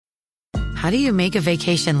how do you make a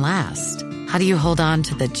vacation last? How do you hold on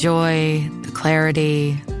to the joy, the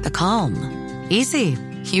clarity, the calm? Easy.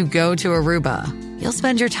 You go to Aruba. You'll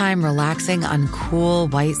spend your time relaxing on cool,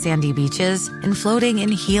 white, sandy beaches and floating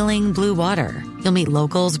in healing blue water. You'll meet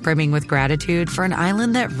locals brimming with gratitude for an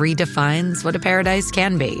island that redefines what a paradise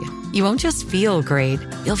can be. You won't just feel great.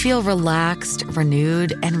 You'll feel relaxed,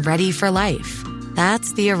 renewed, and ready for life.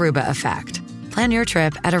 That's the Aruba effect. Plan your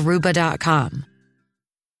trip at Aruba.com.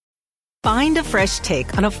 Find a fresh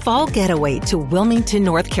take on a fall getaway to Wilmington,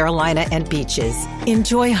 North Carolina and beaches.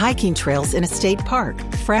 Enjoy hiking trails in a state park,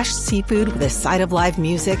 fresh seafood with a side of live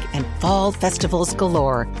music, and fall festivals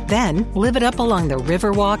galore. Then live it up along the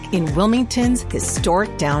Riverwalk in Wilmington's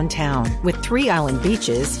historic downtown. With 3 island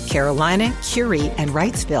beaches, Carolina, Curie, and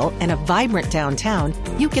Wrightsville, and a vibrant downtown,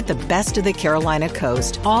 you get the best of the Carolina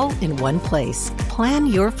coast all in one place. Plan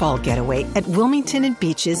your fall getaway at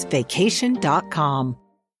WilmingtonandBeachesVacation.com.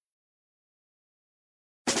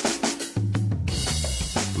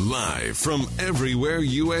 Live from everywhere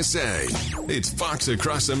USA, it's Fox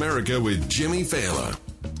Across America with Jimmy Fallon.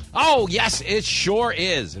 Oh, yes, it sure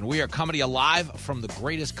is. And we are coming to you live from the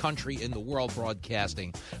greatest country in the world,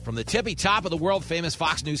 broadcasting from the tippy top of the world-famous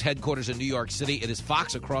Fox News headquarters in New York City. It is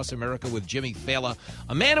Fox Across America with Jimmy Fallon,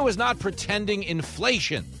 a man who is not pretending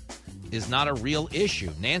inflation is not a real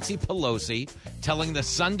issue. Nancy Pelosi telling the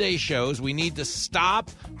Sunday shows we need to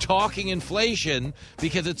stop talking inflation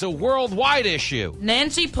because it's a worldwide issue.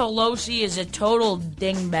 Nancy Pelosi is a total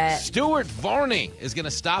dingbat. Stuart Varney is going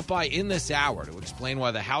to stop by in this hour to explain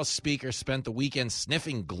why the House Speaker spent the weekend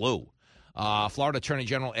sniffing glue. Florida Attorney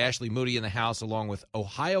General Ashley Moody in the House, along with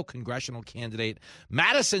Ohio congressional candidate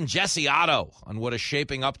Madison Gesiotto on what is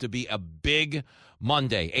shaping up to be a big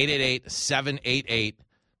Monday. 888-788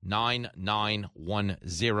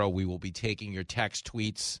 9910. We will be taking your text,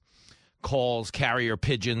 tweets, calls, carrier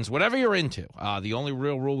pigeons, whatever you're into. The only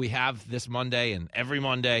real rule we have this Monday and every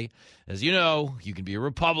Monday, as you know, you can be a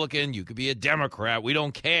Republican, you could be a Democrat. We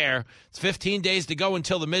don't care. It's 15 days to go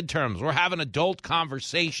until the midterms. We're having adult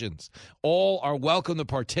conversations. All are welcome to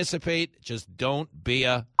participate. Just don't be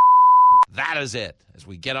a... That is it as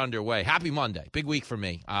we get underway. Happy Monday. Big week for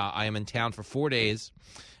me. I am in town for 4 days,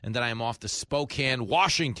 and then I am off to Spokane,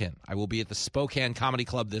 Washington. I will be at the Spokane Comedy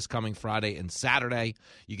Club this coming Friday and Saturday.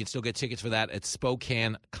 You can still get tickets for that at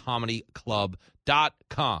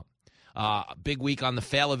SpokaneComedyClub.com. Big week on the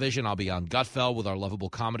Falavision. I'll be on Gutfeld with our lovable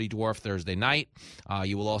comedy dwarf Thursday night.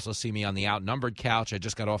 You will also see me on the Outnumbered couch. I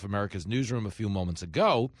just got off America's Newsroom a few moments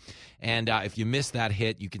ago. And if you missed that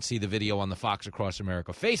hit, you can see the video on the Fox Across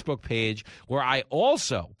America Facebook page, where I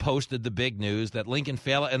also posted the big news that Lincoln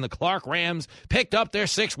Fallon and the Clark Rams picked up their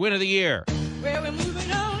 6th win of the year. Well, we're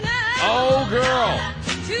moving on now. Oh, girl.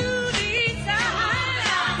 To the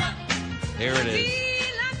side. There it is.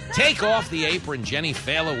 Take off the apron, Jenny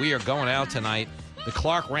Fallon. We are going out tonight. The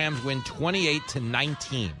Clark Rams win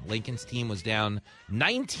 28-19. Lincoln's team was down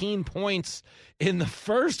 19 points in the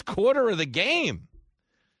first quarter of the game.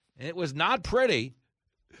 It was not pretty,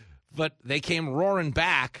 but they came roaring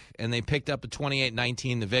back, and they picked up a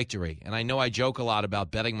 28-19 the victory. And I know I joke a lot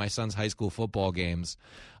about betting my son's high school football games.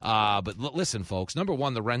 But listen, folks, number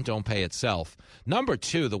one, the rent don't pay itself. Number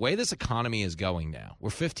two, the way this economy is going now, we're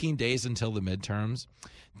 15 days until the midterms.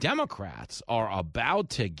 Democrats are about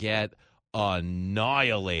to get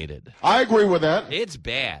annihilated. I agree with that. It's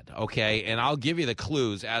bad, okay? And I'll give you the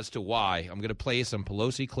clues as to why. I'm going to play you some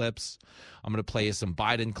Pelosi clips. I'm going to play you some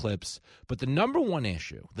Biden clips. But the number one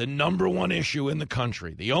issue in the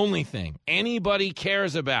country, the only thing anybody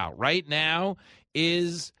cares about right now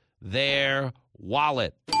is their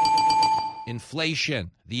wallet.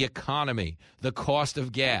 Inflation, the economy, the cost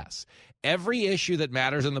of gas. Every issue that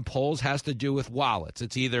matters in the polls has to do with wallets.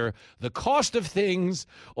 It's either the cost of things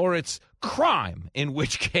or it's crime, in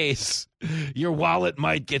which case your wallet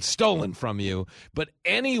might get stolen from you. But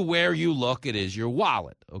anywhere you look, it is your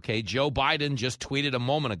wallet. Okay, Joe Biden just tweeted a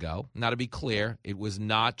moment ago. Now, to be clear, it was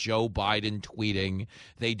not Joe Biden tweeting.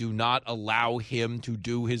 They do not allow him to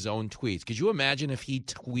do his own tweets. Could you imagine if he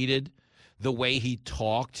tweeted the way he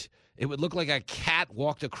talked? It would look like a cat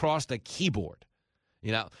walked across the keyboard.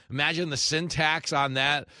 You know, imagine the syntax on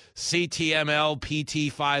that, CTML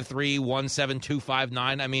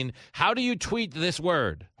PT5317259. I mean, how do you tweet this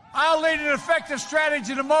word? I'll lead an effective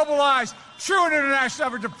strategy to mobilize true international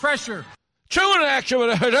effort to pressure. True international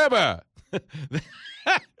effort.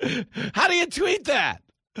 How do you tweet that?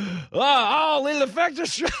 Oh, little effective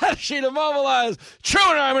strategy to mobilize.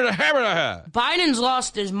 Biden's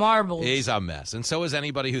lost his marbles. He's a mess. And so is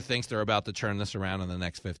anybody who thinks they're about to turn this around in the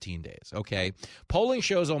next 15 days. Okay. Polling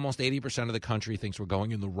shows almost 80% of the country thinks we're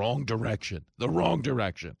going in the wrong direction.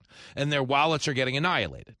 And their wallets are getting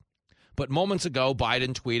annihilated. But moments ago,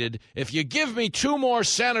 Biden tweeted, if you give me 2 more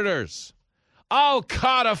senators, I'll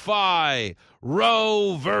codify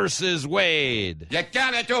Roe versus Wade. You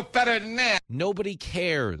gotta do better than that. Nobody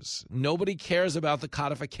cares. Nobody cares about the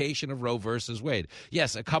codification of Roe versus Wade.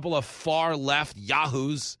 Yes, a couple of far-left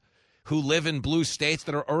yahoos who live in blue states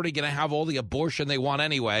that are already going to have all the abortion they want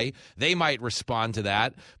anyway, they might respond to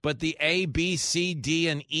that. But the A, B, C, D,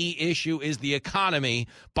 and E issue is the economy.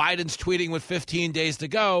 Biden's tweeting with 15 days to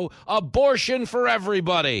go, abortion for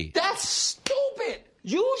everybody. That's stupid.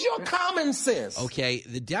 Use your common sense. Okay,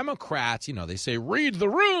 the Democrats, they say, read the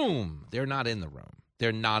room. They're not in the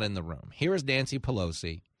room. Here is Nancy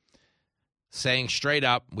Pelosi saying straight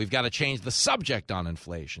up, we've got to change the subject on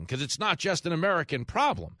inflation because it's not just an American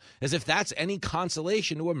problem, as if that's any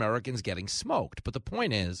consolation to Americans getting smoked. But the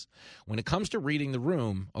point is, when it comes to reading the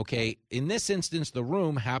room, okay, in this instance, the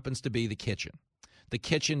room happens to be the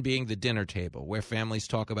kitchen being the dinner table where families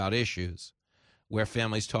talk about issues, where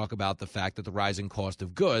families talk about the fact that the rising cost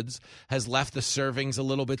of goods has left the servings a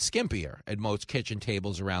little bit skimpier at most kitchen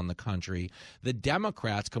tables around the country. The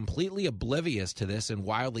Democrats, completely oblivious to this and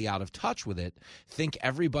wildly out of touch with it, think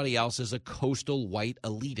everybody else is a coastal white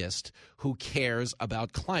elitist who cares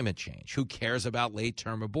about climate change, who cares about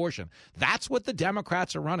late-term abortion. That's what the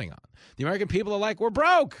Democrats are running on. The American people are like, we're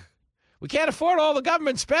broke. We can't afford all the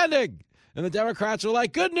government spending. And the Democrats are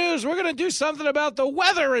like, good news, we're going to do something about the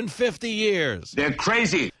weather in 50 years. They're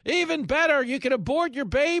crazy. Even better, you can abort your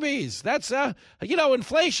babies. That's,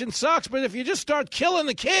 inflation sucks, but if you just start killing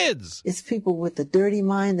the kids. It's people with a dirty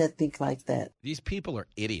mind that think like that. These people are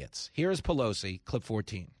idiots. Here's Pelosi, clip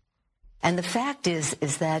 14. And the fact is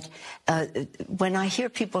that when I hear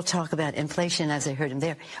people talk about inflation, as I heard him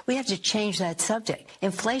there, we have to change that subject.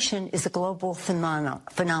 Inflation is a global phenomenon.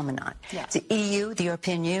 Yeah. The EU, the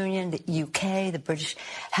European Union, the UK, the British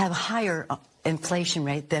have a higher inflation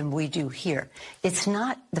rate than we do here.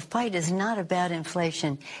 The fight is not about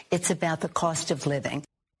inflation. It's about the cost of living.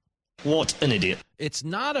 What an idiot. It's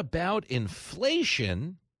not about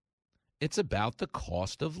inflation. It's about the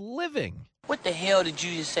cost of living. What the hell did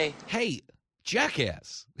you just say? Hey,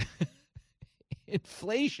 jackass.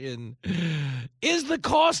 Inflation is the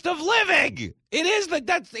cost of living. It is.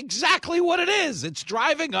 That's exactly what it is. It's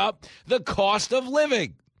driving up the cost of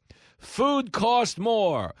living. Food costs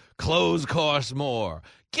more. Clothes cost more.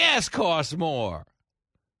 Gas costs more.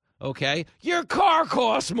 Okay? Your car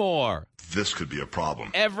costs more. This could be a problem.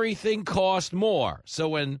 Everything costs more. So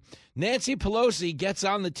when Nancy Pelosi gets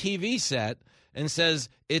on the TV set and says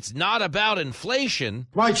it's not about inflation.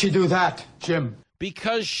 Why'd she do that, Jim?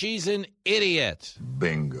 Because she's an idiot.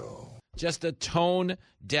 Bingo. Just a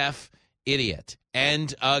tone-deaf idiot.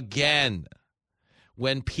 And again,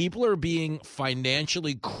 when people are being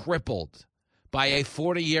financially crippled by a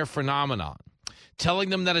 40-year phenomenon, telling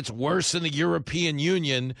them that it's worse in the European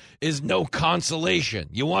Union is no consolation.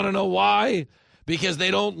 You want to know why? Because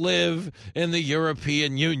they don't live in the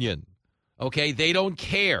European Union. Okay? They don't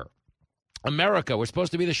care. America, we're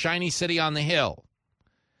supposed to be the shiny city on the hill.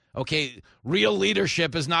 Okay, real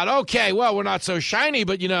leadership is not, okay, well, we're not so shiny,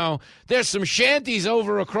 but, there's some shanties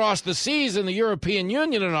over across the seas in the European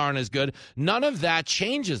Union that aren't as good. None of that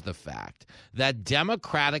changes the fact that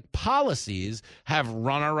democratic policies have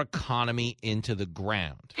run our economy into the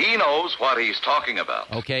ground. He knows what he's talking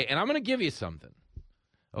about. Okay, and I'm going to give you something.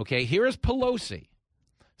 Okay, here is Pelosi.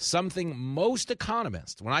 Something most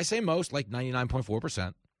economists, when I say most, like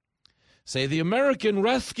 99.4%, say the American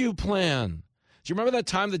Rescue Plan. Do you remember that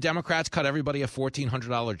time the Democrats cut everybody a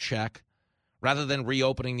 $1,400 check rather than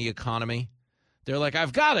reopening the economy? They're like,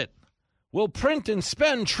 I've got it. We'll print and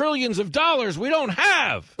spend trillions of dollars we don't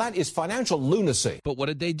have. That is financial lunacy. But what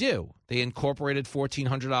did they do? They incorporated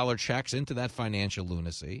 $1,400 checks into that financial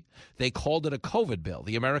lunacy. They called it a COVID bill,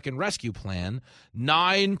 the American Rescue Plan.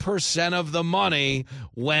 9% of the money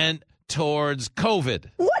went towards COVID.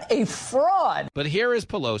 What a fraud. But here is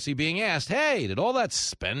Pelosi being asked, hey, did all that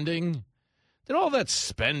spending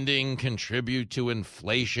contribute to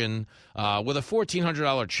inflation? With a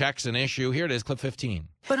 $1,400 checks an issue? Here it is, clip 15.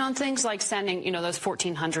 But on things like sending, those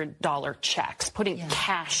 $1,400 checks, putting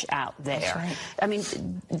cash out there. That's right. I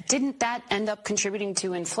mean, didn't that end up contributing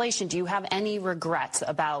to inflation? Do you have any regrets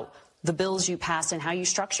about the bills you passed and how you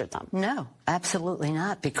structured them? No, absolutely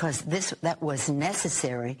not, because that was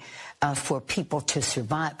necessary for people to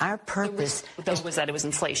survive. Our purpose was that it was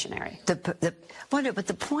inflationary. But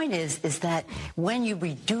the point is that when you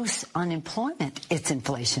reduce unemployment, it's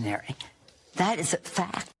inflationary. That is a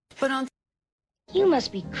fact. But you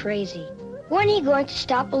must be crazy. When are you going to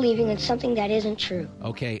stop believing in something that isn't true?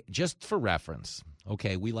 Okay, just for reference.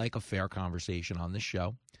 Okay, we like a fair conversation on this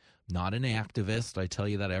show. Not an activist. I tell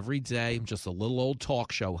you that every day. I'm just a little old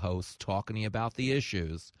talk show host talking to you about the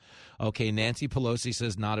issues. Okay, Nancy Pelosi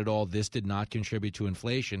says not at all. This did not contribute to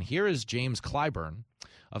inflation. Here is James Clyburn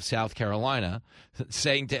of South Carolina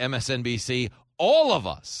saying to MSNBC, all of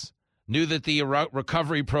us knew that the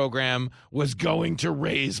recovery program was going to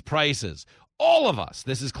raise prices. All of us.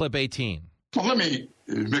 This is clip 18. Well, let me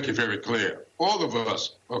make it very clear. All of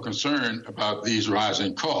us are concerned about these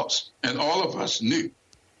rising costs, and all of us knew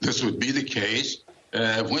this would be the case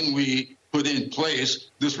when we put in place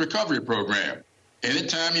this recovery program.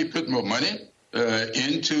 Anytime you put more money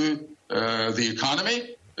into the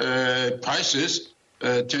economy, prices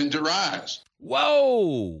tend to rise.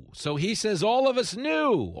 Whoa! So he says all of us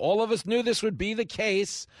knew. All of us knew this would be the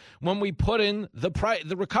case when we put in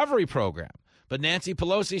the recovery program. But Nancy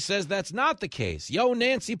Pelosi says that's not the case. Yo,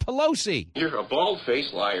 Nancy Pelosi. You're a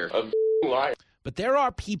bald-faced liar. A liar. But there are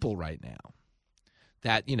people right now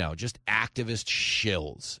that, just activist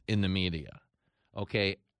shills in the media.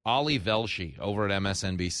 Okay, Ali Velshi over at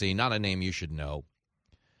MSNBC, not a name you should know.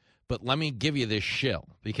 But let me give you this shill,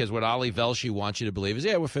 because what Ali Velshi wants you to believe is,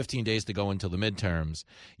 we're 15 days to go until the midterms.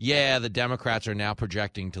 Yeah, the Democrats are now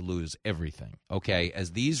projecting to lose everything. Okay,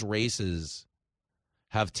 as these races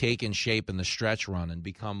have taken shape in the stretch run and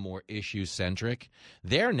become more issue-centric,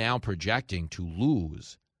 they're now projecting to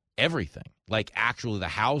lose everything. Like actually the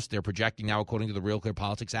House, they're projecting now, according to the Real Clear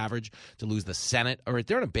Politics average, to lose the Senate. Or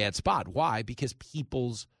they're in a bad spot. Why? Because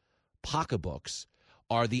people's pocketbooks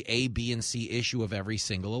are the A, B, and C issue of every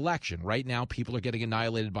single election. Right now, people are getting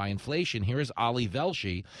annihilated by inflation. Here is Ali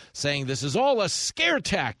Velshi saying this is all a scare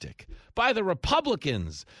tactic by the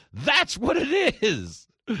Republicans. That's what it is.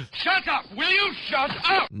 Shut up! Will you shut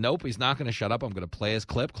up? Nope, he's not going to shut up. I'm going to play his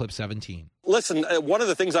clip 17. Listen, one of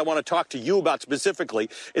the things I want to talk to you about specifically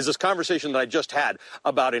is this conversation that I just had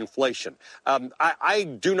about inflation.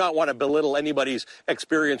 I do not want to belittle anybody's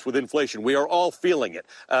experience with inflation. We are all feeling it.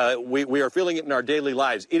 We are feeling it in our daily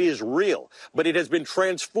lives. It is real, but it has been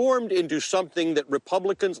transformed into something that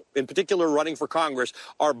Republicans, in particular running for Congress,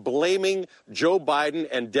 are blaming Joe Biden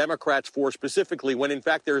and Democrats for specifically, when in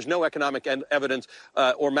fact there is no economic evidence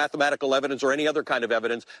or mathematical evidence or any other kind of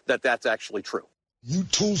evidence that that's actually true. You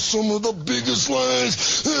told some of the biggest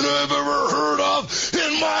lies that I've ever heard of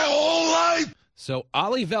in my whole life. So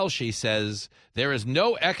Ali Velshi says there is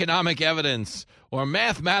no economic evidence or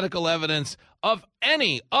mathematical evidence of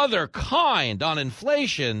any other kind on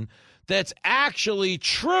inflation that's actually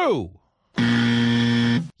true.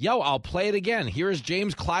 Yo, I'll play it again. Here is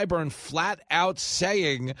James Clyburn flat out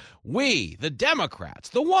saying, we, the Democrats,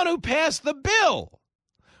 the one who passed the bill,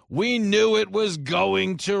 we knew it was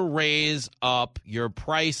going to raise up your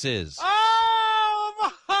prices. Oh,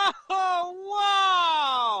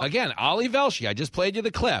 wow. Again, Ali Velshi, I just played you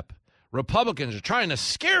the clip. Republicans are trying to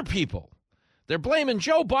scare people. They're blaming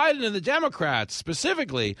Joe Biden and the Democrats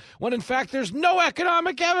specifically when, in fact, there's no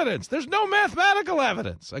economic evidence. There's no mathematical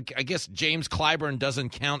evidence. I guess James Clyburn doesn't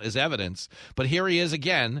count as evidence, but here he is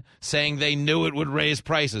again saying they knew it would raise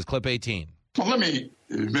prices. Clip 18. Well, let me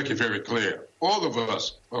make it very clear. All of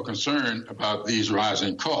us are concerned about these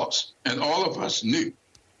rising costs, and all of us knew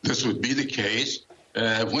this would be the case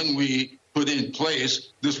when we put in place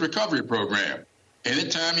this recovery program.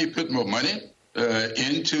 Anytime you put more money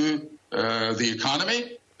into the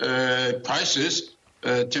economy, prices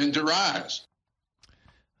tend to rise.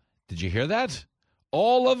 Did you hear that?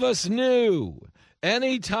 All of us knew.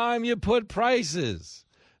 Anytime you put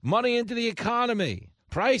money into the economy,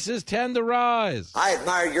 prices tend to rise. I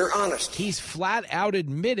admire your honesty. He's flat out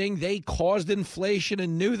admitting they caused inflation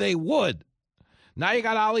and knew they would. Now you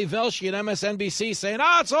got Ali Velshi and MSNBC saying,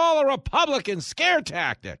 it's all a Republican scare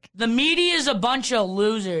tactic. The media is a bunch of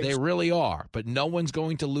losers. They really are, but no one's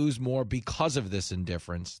going to lose more because of this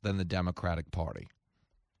indifference than the Democratic Party.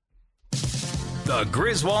 The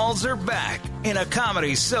Griswolds are back in a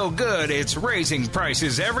comedy so good it's raising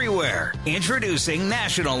prices everywhere. Introducing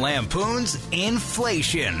National Lampoon's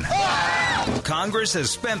Inflation. Congress has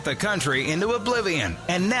spent the country into oblivion,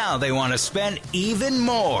 and now they want to spend even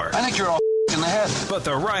more. I think you're all in the head. But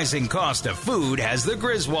the rising cost of food has the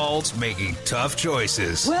Griswolds making tough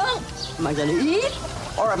choices. Well, am I going to eat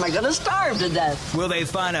or am I going to starve to death? Will they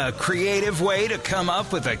find a creative way to come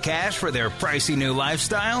up with the cash for their pricey new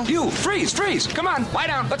lifestyle? You, freeze! Come on, lie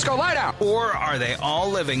down. Let's go lie down. Or are they all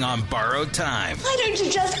living on borrowed time? Why don't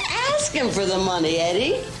you just ask him for the money,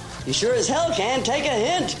 Eddie? You sure as hell can take a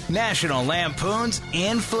hint. National Lampoon's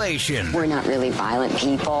Inflation. We're not really violent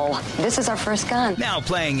people. This is our first gun. Now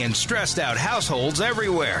playing in stressed-out households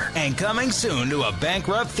everywhere. And coming soon to a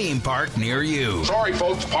bankrupt theme park near you. Sorry,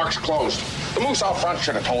 folks, park's closed. The moose out front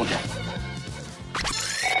should have told you.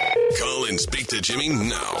 Call and speak to Jimmy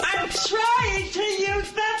now. I'm trying to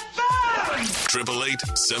use the phone.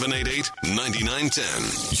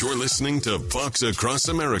 888-788-9910. You're listening to Fox Across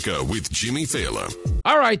America with Jimmy Fallon.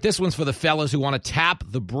 All right, this one's for the fellas who want to tap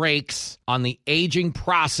the brakes on the aging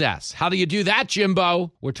process. How do you do that,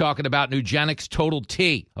 Jimbo? We're talking about Nugenix Total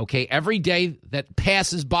T. Okay, every day that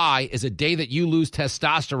passes by is a day that you lose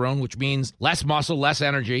testosterone, which means less muscle, less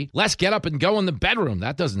energy, less get up and go in the bedroom.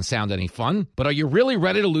 That doesn't sound any fun. But are you really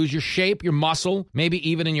ready to lose your shape, your muscle, maybe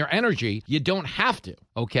even in your energy? You don't have to.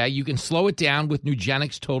 Okay, you can slow it down with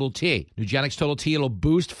Nugenix Total T. Nugenix Total T, it'll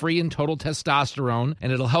boost free and total testosterone,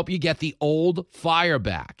 and it'll help you get the old fire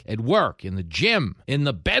back at work, in the gym, in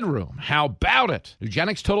the bedroom. How about it?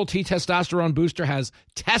 Nugenix Total T Testosterone Booster has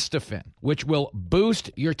Testofen, which will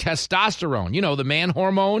boost your testosterone. You know, the man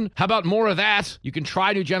hormone. How about more of that? You can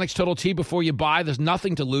try Nugenix Total T before you buy. There's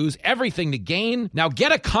nothing to lose, everything to gain. Now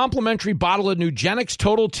get a complimentary bottle of Nugenix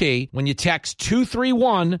Total T when you text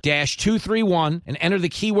 231-231 and enter the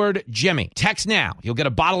keyword Jimmy. Text now. You'll get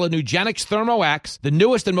a bottle of Nugenix Thermo X, the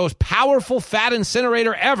newest and most powerful fat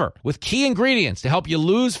incinerator ever, with key ingredients to help you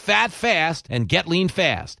lose fat fast and get lean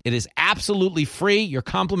fast. It is absolutely free. Your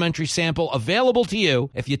complimentary sample available to you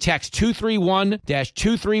if you text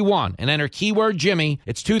 231-231 and enter keyword Jimmy.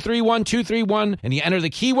 It's 231-231 and you enter the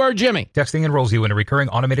keyword Jimmy. Texting enrolls you in recurring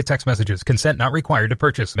automated text messages. Consent not required to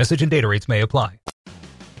purchase. Message and data rates may apply.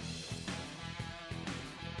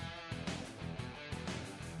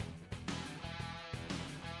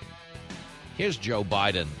 Here's Joe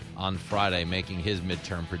Biden on Friday making his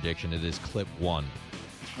midterm prediction. It is clip 1.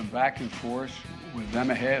 From back and forth, with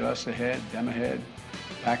them ahead, us ahead, them ahead,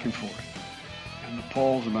 back and forth. And the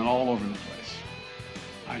polls have been all over the place.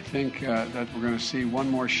 I think that we're going to see one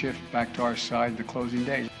more shift back to our side the closing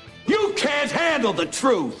days. You can't handle the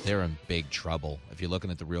truth. They're in big trouble. If you're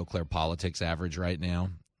looking at the Real Clear Politics average right now,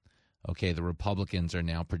 okay, the Republicans are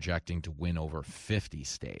now projecting to win over 50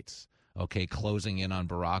 states. Okay, closing in on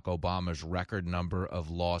Barack Obama's record number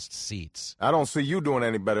of lost seats. I don't see you doing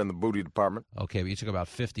any better in the booty department. Okay, but you talk about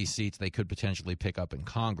 50 seats they could potentially pick up in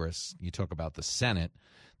Congress. You talk about the Senate.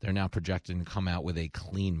 They're now projecting to come out with a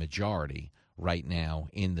clean majority right now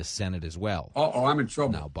in the Senate as well. Uh-oh, I'm in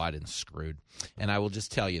trouble. No, Biden's screwed. And I will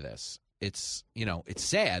just tell you this. It's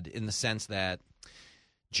sad in the sense that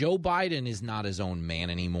Joe Biden is not his own man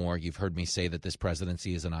anymore. You've heard me say that this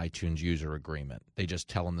presidency is an iTunes user agreement. They just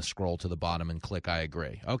tell him to scroll to the bottom and click I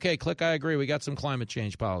agree. Okay, click I agree. We got some climate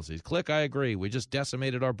change policies. Click I agree. We just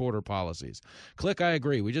decimated our border policies. Click I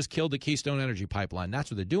agree. We just killed the Keystone Energy Pipeline. That's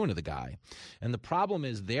what they're doing to the guy. And the problem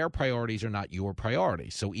is their priorities are not your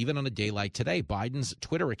priorities. So even on a day like today, Biden's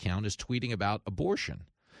Twitter account is tweeting about abortion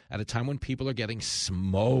at a time when people are getting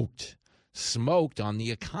smoked on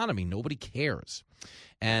the economy. Nobody cares.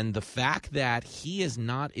 And the fact that he is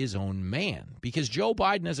not his own man, because Joe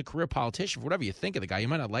Biden as a career politician, whatever you think of the guy, you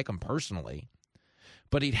might not like him personally,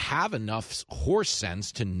 but he'd have enough horse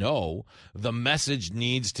sense to know the message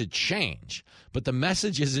needs to change. But the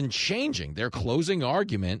message isn't changing. Their closing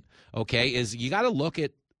argument, okay, is you got to look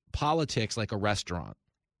at politics like a restaurant,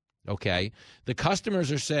 okay? The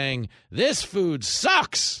customers are saying, this food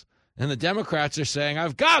sucks. And the Democrats are saying,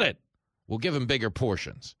 I've got it. We'll give them bigger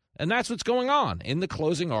portions. And that's what's going on in the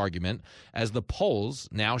closing argument as the polls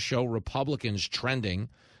now show Republicans trending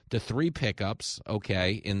to 3 pickups,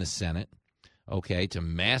 okay, in the Senate, okay, to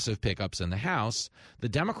massive pickups in the House. The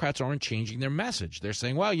Democrats aren't changing their message. They're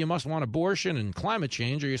saying, well, you must want abortion and climate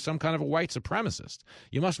change or you're some kind of a white supremacist.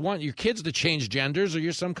 You must want your kids to change genders or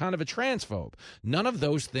you're some kind of a transphobe. None of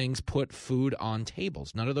those things put food on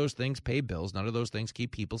tables. None of those things pay bills. None of those things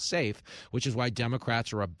keep people safe, which is why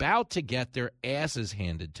Democrats are about to get their asses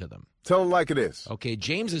handed to them. Tell them like it is. Okay,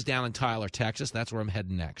 James is down in Tyler, Texas. That's where I'm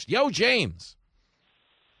heading next. Yo, James.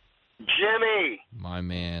 Jimmy. My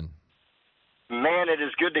man. Man, it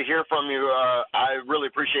is good to hear from you. I really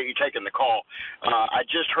appreciate you taking the call. I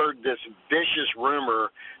just heard this vicious rumor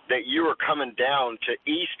that you are coming down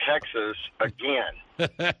to East Texas again.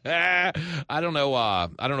 I don't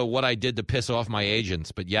know what I did to piss off my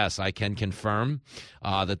agents, but yes, I can confirm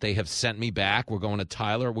that they have sent me back. We're going to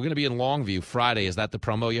Tyler. We're going to be in Longview Friday. Is that the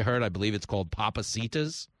promo you heard? I believe it's called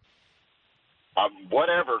Papacitas.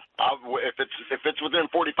 Whatever. If it's within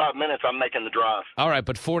 45 minutes, I'm making the drive. All right,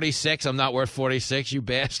 but 46, I'm not worth 46, you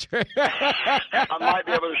bastard. I might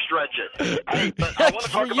be able to stretch it. Hey, but I want to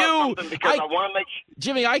talk about something because I want to make...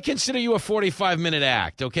 Jimmy, I consider you a 45-minute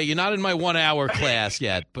act, okay? You're not in my 1-hour class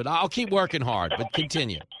yet, but I'll keep working hard, but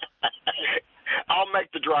continue. I'll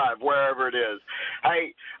make the drive wherever it is.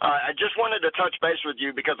 Hey, I just wanted to touch base with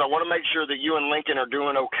you because I want to make sure that you and Lincoln are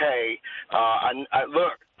doing okay.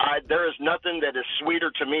 There is nothing that is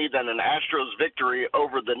sweeter to me than an Astros victory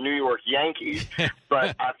over the New York Yankees,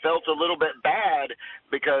 but I felt a little bit bad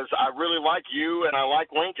because I really like you and I like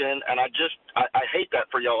Lincoln, and I hate that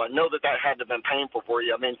for y'all. I know that had to have been painful for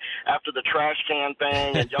you. I mean, after the trash can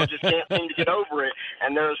thing, and y'all just can't seem to get over it,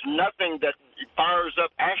 and there's nothing that fires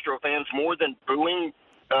up Astro fans more than booing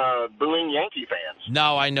Yankee fans.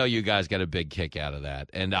 No, I know you guys got a big kick out of that.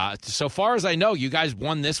 And so far as I know, you guys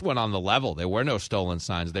won this one on the level. There were no stolen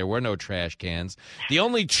signs. There were no trash cans. The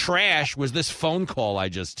only trash was this phone call I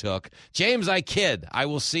just took. James, I kid. I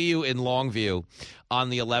will see you in Longview on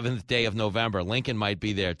the 11th day of November. Lincoln might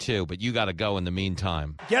be there too, but you got to go in the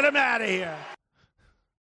meantime. Get him out of here.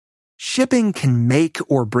 Shipping can make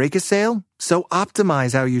or break a sale, so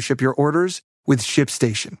optimize how you ship your orders with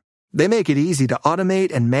ShipStation. They make it easy to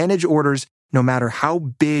automate and manage orders no matter how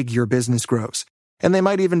big your business grows. And they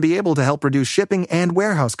might even be able to help reduce shipping and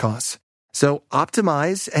warehouse costs. So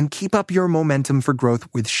optimize and keep up your momentum for growth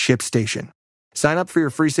with ShipStation. Sign up for your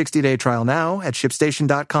free 60-day trial now at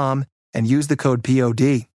ShipStation.com and use the code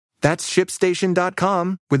POD. That's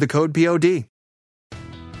ShipStation.com with the code POD.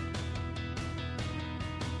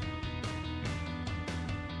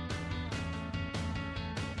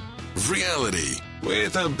 Reality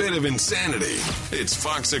with a bit of insanity. It's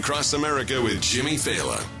Fox Across America with Jimmy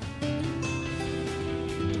Fallon.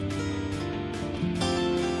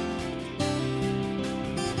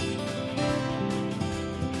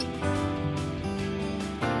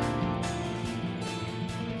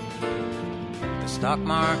 The stock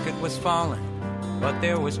market was falling, but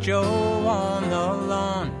there was Joe on the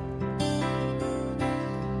lawn,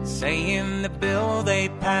 saying the bill they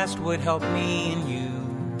passed would help me and you.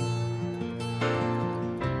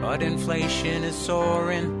 But inflation is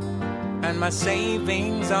soaring, and my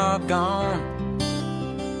savings are gone.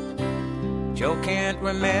 Joe can't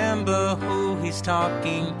remember who he's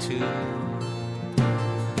talking to.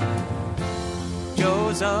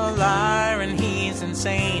 Joe's a liar and he's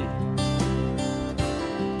insane.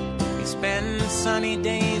 He spends sunny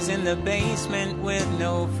days in the basement with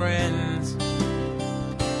no friends.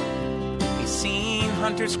 He's seen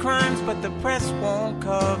Hunter's crimes, but the press won't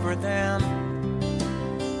cover them.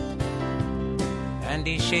 And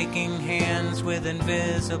he's shaking hands with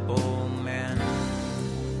invisible men.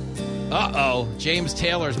 Uh-oh, James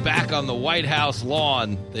Taylor's back on the White House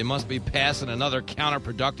lawn. They must be passing another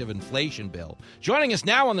counterproductive inflation bill. Joining us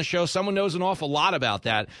now on the show, someone knows an awful lot about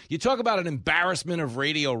that. You talk about an embarrassment of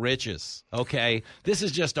radio riches, okay? This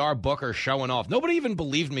is just our booker showing off. Nobody even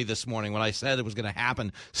believed me this morning when I said it was going to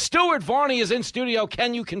happen. Stuart Varney is in studio.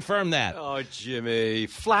 Can you confirm that? Oh, Jimmy,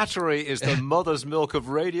 flattery is the mother's milk of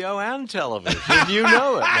radio and television. You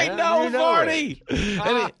know it, man. I know, Varney.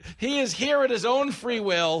 And he is here at his own free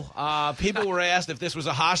will. People were asked if this was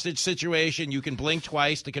a hostage situation. You can blink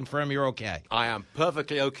twice to confirm you're okay. I am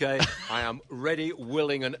perfectly okay. I am ready,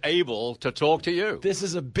 willing, and able to talk to you. This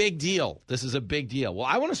is a big deal. This is a big deal. Well,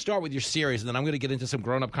 I want to start with your series, and then I'm going to get into some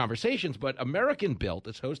grown-up conversations. But American Built,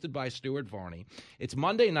 it's hosted by Stuart Varney. It's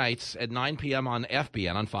Monday nights at 9 p.m. on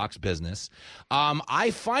FBN on Fox Business. I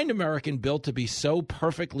find American Built to be so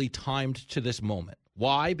perfectly timed to this moment.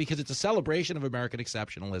 Why? Because it's a celebration of American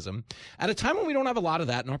exceptionalism at a time when we don't have a lot of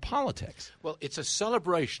that in our politics. Well, it's a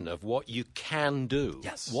celebration of what you can do,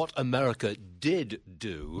 yes, what America did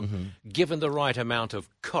do, given the right amount of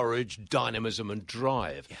courage, dynamism, and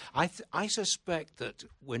drive. Yeah. I suspect that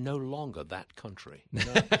we're no longer that country. You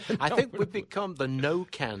know? I think we've become the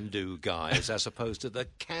no-can-do guys as opposed to the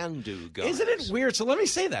can-do guys. Isn't it weird? So let me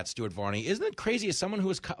say that, Stuart Varney. Isn't it crazy as someone who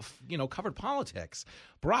has covered politics?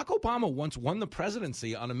 Barack Obama once won the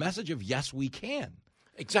presidency on a message of yes, we can.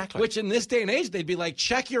 Exactly. Which in this day and age, they'd be like,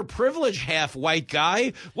 check your privilege, half-white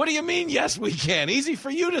guy. What do you mean, yes, we can? Easy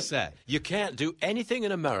for you to say. You can't do anything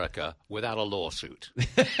in America without a lawsuit.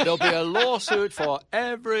 There'll be a lawsuit for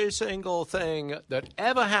every single thing that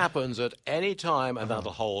ever happens at any time, and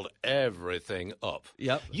that'll hold everything up.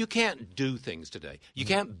 Yep. You can't do things today. You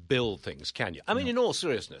can't build things, can you? I mean, in all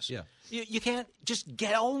seriousness, you can't just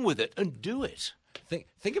get on with it and do it.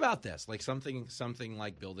 Think about this, like something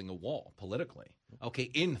like building a wall politically.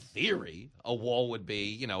 Okay, in theory, a wall would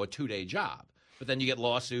be, a 2-day job. But then you get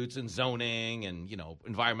lawsuits and zoning and,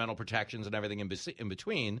 environmental protections and everything in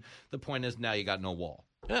between. The point is now you got no wall.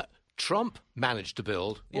 Yeah. Trump managed to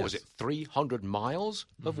build, 300 miles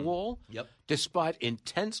of wall? Yep. Despite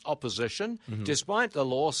intense opposition, despite the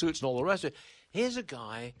lawsuits and all the rest of it. Here's a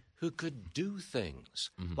guy who could do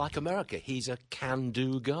things. Like America, he's a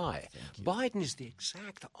can-do guy. Biden is the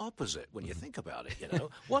exact opposite when you think about it,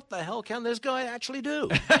 What the hell can this guy actually do?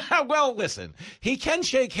 Well, listen, he can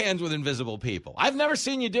shake hands with invisible people. I've never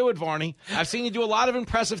seen you do it, Varney. I've seen you do a lot of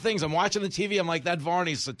impressive things. I'm watching the TV. I'm like, that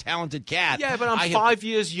Varney's a talented cat. Yeah, but I'm 5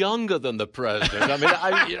 years younger than the president. I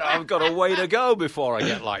mean, I've got a way to go before I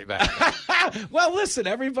get like that. Well, listen,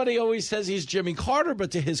 everybody always says he's Jimmy Carter,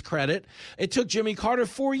 but to his credit, it took Jimmy Carter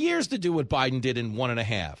 4 years to do what Biden did in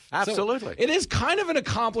 1.5. Absolutely. So it is kind of an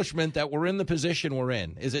accomplishment that we're in the position we're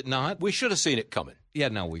in, is it not? We should have seen it coming. Yeah,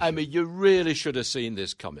 no, we should. I mean, you really should have seen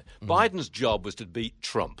this coming. Biden's job was to beat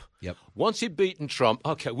Trump. Yep. Once he'd beaten Trump,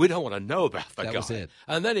 okay, we don't want to know about the guy. That was it.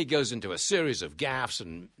 And then he goes into a series of gaffes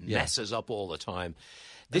and messes up all the time.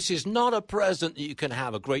 This is not a president that you can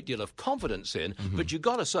have a great deal of confidence in, but you've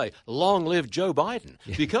got to say, long live Joe Biden,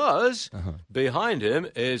 because behind him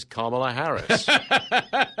is Kamala Harris.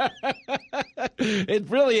 It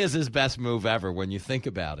really is his best move ever when you think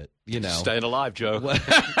about it. Staying alive, Joe.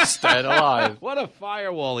 Staying alive. What a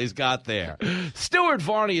firewall he's got there. Stuart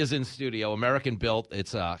Varney is in studio, American Built.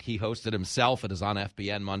 It's he hosted himself. It is on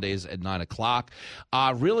FBN Mondays at 9 o'clock.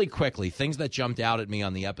 Really quickly, things that jumped out at me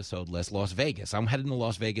on the episode list. Las Vegas. I'm heading to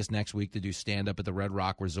Las Vegas next week to do stand-up at the Red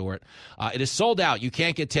Rock Resort. It is sold out. You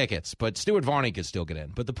can't get tickets, but Stuart Varney can still get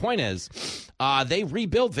in. But the point is, they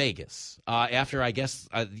rebuilt Vegas after, I guess,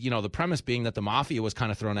 the premise being that the mafia was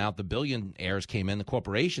kind of thrown out. The billionaires came in. The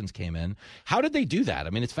corporations came in. How did they do that? I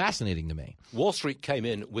mean, it's fascinating to me. Wall Street came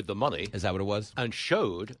in with the money. Is that what it was? And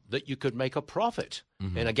showed that you could make a profit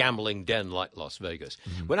in a gambling den like Las Vegas.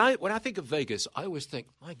 When I think of Vegas, I always think,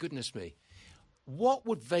 my goodness me, what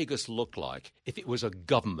would Vegas look like if it was a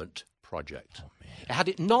government project? Had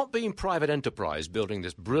it not been private enterprise building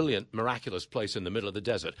this brilliant, miraculous place in the middle of the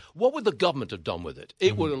desert, what would the government have done with it?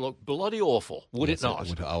 It would have looked bloody awful, would it not?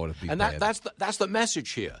 That's the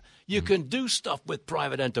message here. You can do stuff with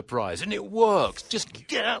private enterprise, and it works. Just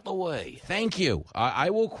get out of the way. Thank you. I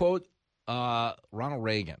will quote Ronald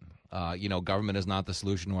Reagan. Government is not the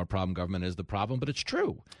solution to our problem. Government is the problem, but it's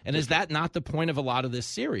true. And is that not the point of a lot of this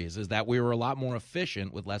series, is that we were a lot more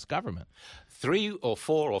efficient with less government? 3 or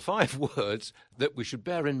 4 or 5 words that we should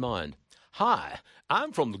bear in mind. Hi,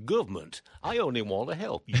 I'm from the government. I only want to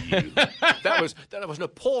help you. That was an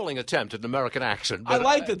appalling attempt at an American accent. I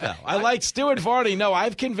liked it, though. I like Stuart Varney. No,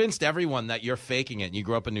 I've convinced everyone that you're faking it and you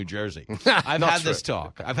grew up in New Jersey. I've had this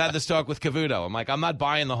talk. I've had this talk with Cavuto. I'm like, I'm not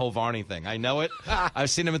buying the whole Varney thing. I know it. I've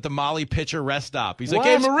seen him at the Molly Pitcher rest stop. He's like,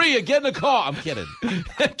 hey, Maria, get in a car. I'm kidding.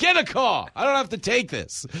 Get in a car. I don't have to take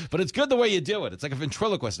this. But it's good the way you do it. It's like a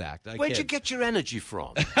ventriloquist act. Where'd you get your energy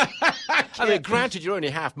from? I mean, granted, you're only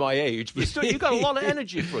half my age, but still, you got a lot of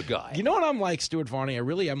energy for a guy. You know what I'm like, Stuart Varney? I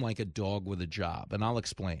really am like a dog with a job, and I'll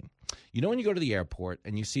explain. You know when you go to the airport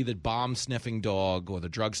and you see the bomb-sniffing dog or the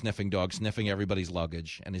drug-sniffing dog sniffing everybody's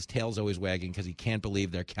luggage, and his tail's always wagging because he can't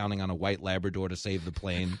believe they're counting on a white Labrador to save the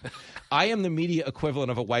plane? I am the media equivalent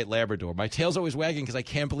of a white Labrador. My tail's always wagging because I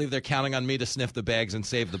can't believe they're counting on me to sniff the bags and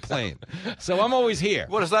save the plane. So I'm always here.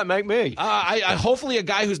 What does that make me? I hopefully a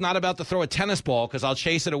guy who's not about to throw a tennis ball because I'll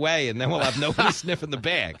chase it away and then we'll have nobody sniffing the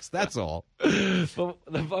bags. That's all. But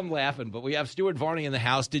I'm laughing. But we have Stuart Varney in the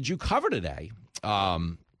house. Did you cover today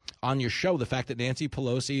on your show the fact that Nancy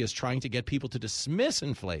Pelosi is trying to get people to dismiss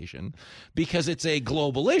inflation because it's a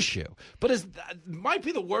global issue? But it might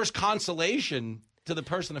be the worst consolation to the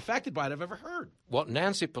person affected by it I've ever heard. What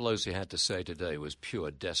Nancy Pelosi had to say today was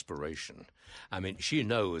pure desperation. I mean, she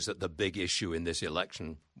knows that the big issue in this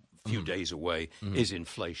election, a few days away, is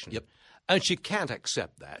inflation. Yep. And she can't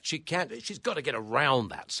accept that. She's got to get around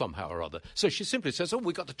that somehow or other. So she simply says,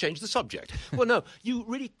 we've got to change the subject. Well, no, you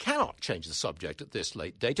really cannot change the subject at this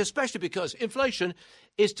late date, especially because inflation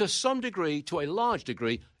is to some degree, to a large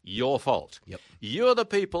degree, your fault. Yep. You're the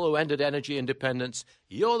people who ended energy independence.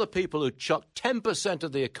 You're the people who chucked 10%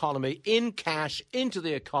 of the economy in cash into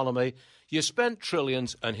the economy. You spent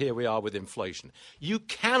trillions, and here we are with inflation. You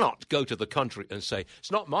cannot go to the country and say, it's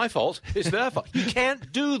not my fault, it's their fault. You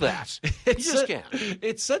can't do that. You just can't.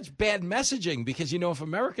 It's such bad messaging because, if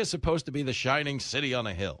America's supposed to be the shining city on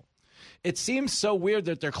a hill, it seems so weird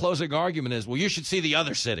that their closing argument is, well, you should see the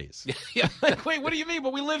other cities. Yeah. Like, wait, what do you mean?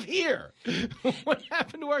 But we live here. What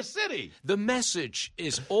happened to our city? The message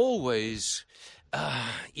is always,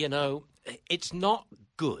 it's not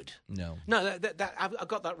good. No. No, I've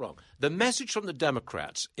got that wrong. The message from the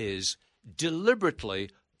Democrats is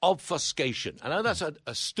deliberately obfuscation. I know that's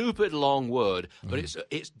a stupid long word, but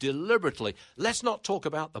it's deliberately. Let's not talk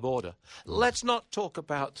about the border. Let's not talk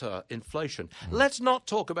about inflation. Let's not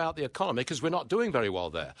talk about the economy because we're not doing very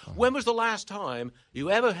well there. When was the last time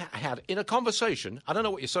you ever had in a conversation, I don't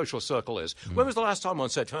know what your social circle is, when was the last time one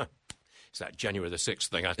said, it's that January the 6th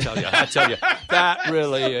thing, I tell you, that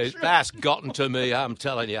really is, that's gotten to me, I'm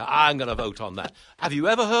telling you, I'm going to vote on that. Have you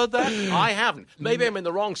ever heard that? I haven't. Maybe I'm in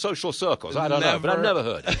the wrong social circles, I don't know, but I've never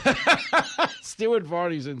heard it. Stuart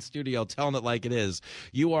Varney's in studio telling it like it is.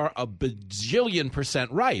 You are a bajillion%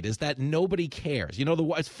 right, is that nobody cares.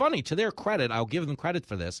 It's funny, to their credit, I'll give them credit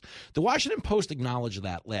for this, the Washington Post acknowledged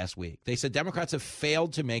that last week. They said Democrats have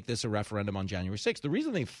failed to make this a referendum on January 6th. The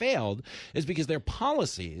reason they failed is because their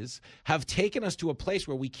policies have taken us to a place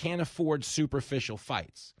where we can't afford superficial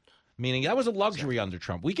fights. Meaning that was a luxury under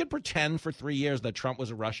Trump. We could pretend for 3 years that Trump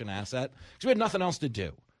was a Russian asset because we had nothing else to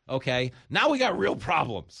do. Okay? Now we got real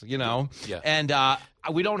problems, Yeah. And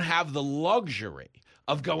we don't have the luxury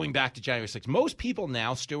of going back to January 6th. Most people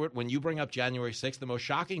now, Stuart, when you bring up January 6th, the most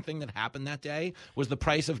shocking thing that happened that day was the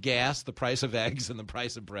price of gas, the price of eggs, and the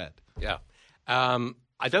price of bread. Yeah.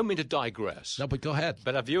 I don't mean to digress. No, but go ahead.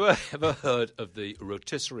 But have you ever heard of the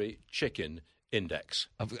rotisserie chicken index?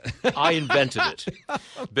 I invented it.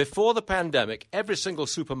 Before the pandemic, every single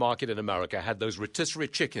supermarket in America had those rotisserie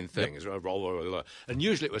chicken things. Yep. And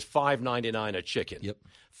usually it was $5.99 a chicken. Yep.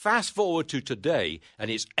 Fast forward to today,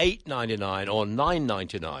 and it's $8.99 or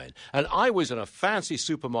 $9.99. And I was in a fancy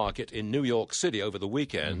supermarket in New York City over the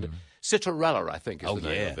weekend. Citarella, I think, is the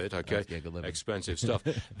name of it. Okay, expensive stuff.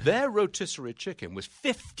 Their rotisserie chicken was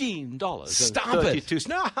 $15. Stop it!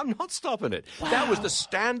 No, I'm not stopping it. Wow. That was the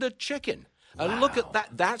standard chicken. And look at that.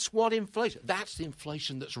 That's what inflation. That's the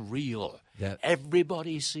inflation that's real.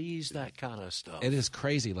 Everybody sees that kind of stuff. It is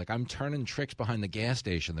crazy. Like, I'm turning tricks behind the gas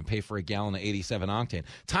station to pay for a gallon of 87 octane.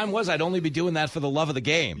 Time was I'd only be doing that for the love of the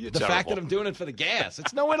game. You're the terrible. Fact that I'm doing it for the gas.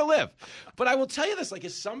 It's no way to live. But I will tell you this, like,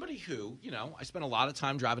 as somebody who, I spent a lot of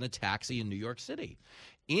time driving a taxi in New York City.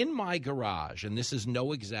 In my garage, and this is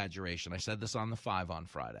no exaggeration, I said this on the 5 on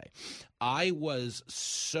Friday, I was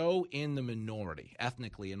so in the minority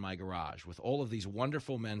ethnically in my garage with all of these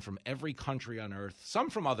wonderful men from every country on earth, some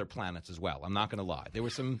from other planets as well. I'm not going to lie. There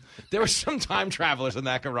were some time travelers in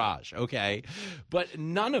that garage, okay? But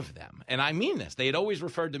none of them, and I mean this, they had always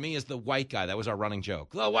referred to me as the white guy. That was our running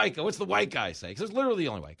joke. The white guy. What's the white guy say? Because it's literally the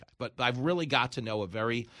only white guy. But I've really got to know a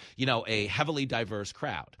very, a heavily diverse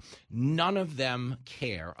crowd. None of them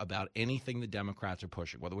care about anything the Democrats are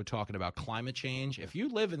pushing, whether we're talking about climate change. If you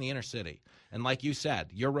live in the inner city, and like you said,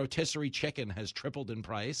 your rotisserie chicken has tripled in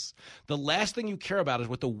price, the last thing you care about is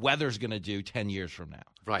what the weather's going to do 10 years from now.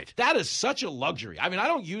 Right. That is such a luxury. I mean, I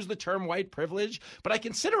don't use the term white privilege, but I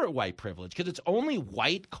consider it white privilege because it's only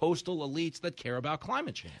white coastal elites that care about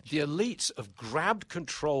climate change. The elites have grabbed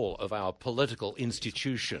control of our political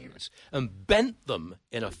institutions and bent them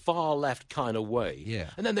in a far-left kind of way.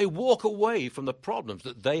 Yeah. And then they walk away from the problems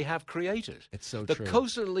that they have created. It's so true. The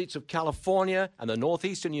coastal elites of California and the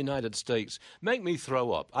northeastern United States make me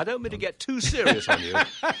throw up. I don't mean to get too serious on you,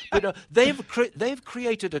 but they've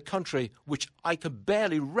created a country which I could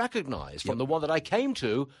barely recognize from the one that I came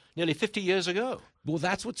to nearly 50 years ago. Well,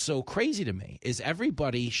 that's what's so crazy to me is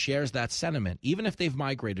everybody shares that sentiment, even if they've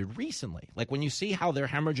migrated recently. Like when you see how they're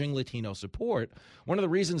hemorrhaging Latino support, one of the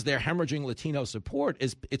reasons they're hemorrhaging Latino support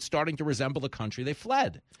is it's starting to resemble the country they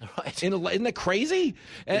fled. Right. Isn't that crazy?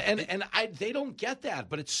 And they don't get that,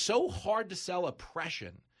 but it's so hard to sell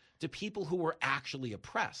oppression to people who were actually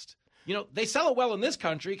oppressed. They sell it well in this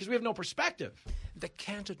country because we have no perspective. They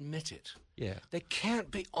can't admit it. Yeah. They can't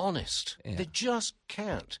be honest. Yeah. They just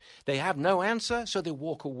can't. They have no answer, so they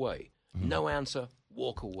walk away. No answer,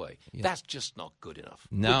 walk away. Yeah. That's just not good enough.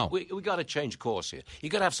 No. We got to change course here. You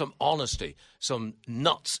got to have some honesty, some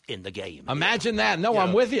nuts in the game. Imagine that. No,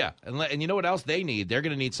 I'm with you. And you know what else they need? They're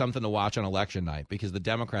going to need something to watch on election night because the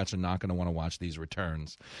Democrats are not going to want to watch these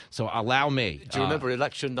returns. So allow me. Do you remember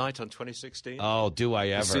election night on 2016? Oh, do I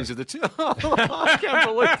ever? The scenes of the I can't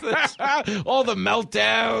believe this. All the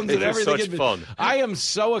meltdowns and everything. Such fun. I am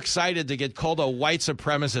so excited to get called a white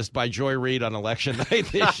supremacist by Joy Reid on election night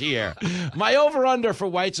this year. My over-under for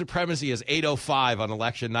white supremacy is 8:05 on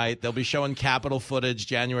election night. They'll be showing Capitol footage,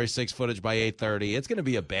 January 6th footage by 8:30. It's going to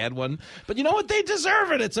be a bad one. But you know what? They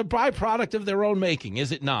deserve it. It's a byproduct of their own making,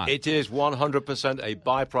 is it not? It is 100% a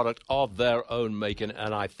byproduct of their own making,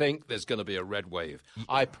 and I think there's going to be a red wave.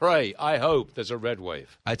 I pray, I hope there's a red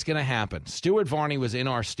wave. It's going to happen. Stuart Varney was in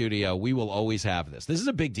our studio. We will always have this. This is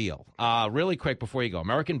a big deal. Really quick before you go.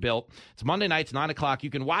 American Built. It's Monday nights, 9 o'clock. You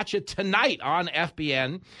can watch it tonight on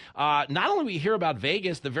FBN. Not only we hear about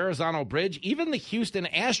Vegas, the Verrazano Bridge, even the Houston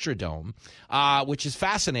Astrodome, which is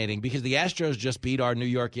fascinating because the Astros just beat our New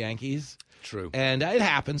York Yankees. True. And it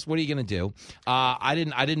happens. What are you going to do? I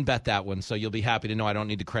didn't bet that one, so you'll be happy to know I don't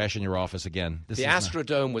need to crash in your office again. The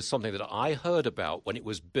Astrodome was something that I heard about when it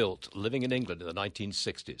was built, living in England in the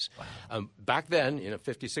 1960s. Wow. Back then,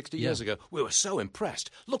 50, 60 years ago, we were so impressed.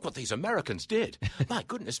 Look what these Americans did. My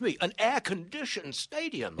goodness me, an air-conditioned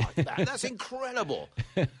stadium like that. That's incredible.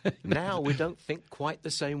 Now we don't think quite the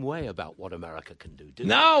same way about what America can do, do we?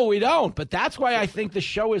 No, we don't. But that's why I think the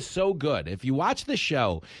show is so good. If you watch the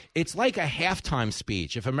show, it's like a halftime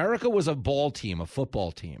speech. If America was a ball team, a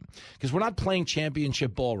football team, because we're not playing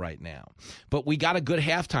championship ball right now, but we got a good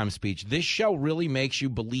halftime speech. This show really makes you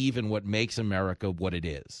believe in what makes America what it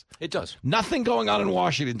is. It does. Nothing going on in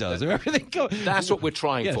Washington does. That's what we're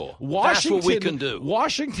trying for. That's what we can do.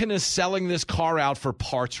 Washington is selling this car out for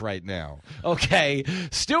parts right now. Okay.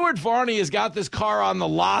 Stuart Varney has got this car on the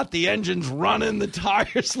lot. The engine's running. The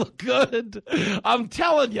tires look good. I'm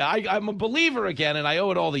telling you, I'm a believer again, and I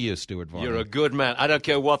owe it all to you, Stuart Varney. You're a good man. I don't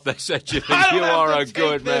care what they said to you. You are a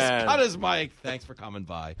good man. Cut his mic. Thanks for coming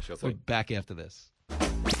by. Sure thing. We're back after this.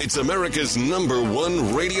 It's America's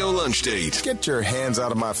 #1 radio lunch date. Get your hands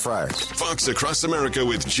out of my fries. Fox Across America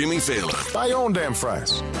with Jimmy Fallon. Buy your own damn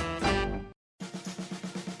fries.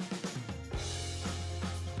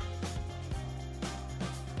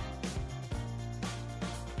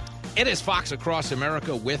 It is Fox Across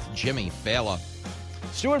America with Jimmy Fallon.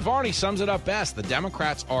 Stuart Varney sums it up best. The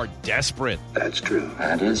Democrats are desperate. That's true.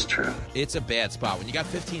 That is true. It's a bad spot. When you got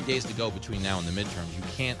 15 days to go between now and the midterms, you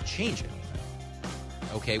can't change anything.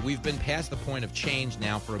 Okay, we've been past the point of change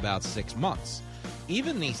now for about 6 months.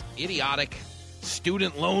 Even the idiotic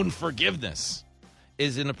student loan forgiveness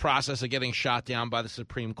is in the process of getting shot down by the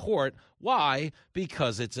Supreme Court. Why?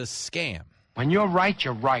 Because it's a scam. When you're right,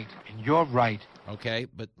 you're right, and you're right. Okay,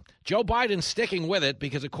 but Joe Biden's sticking with it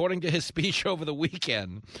because according to his speech over the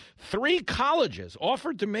weekend, 3 colleges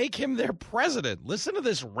offered to make him their president. Listen to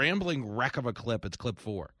this rambling wreck of a clip. It's clip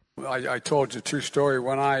 4. I told you a true story.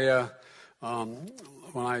 When I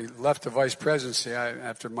left the vice presidency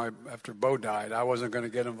after Bo died, I wasn't going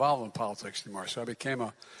to get involved in politics anymore. So I became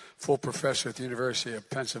a full professor at the University of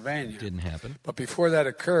Pennsylvania. Didn't happen. But before that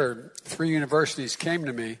occurred, 3 universities came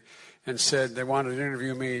to me and said they wanted to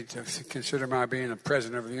interview me to consider my being a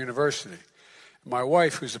president of the university. My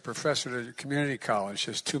wife, who's a professor at a community college,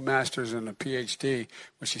 has 2 masters and a PhD,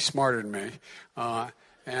 which she's smarter than me.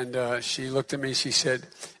 And she looked at me, she said,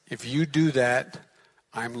 if you do that,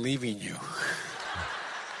 I'm leaving you.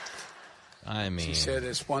 She said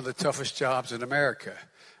it's one of the toughest jobs in America,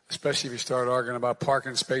 especially if you start arguing about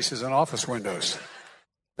parking spaces and office windows.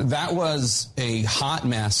 That was a hot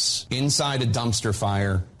mess inside a dumpster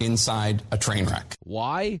fire, inside a train wreck.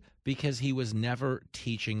 Why? Because he was never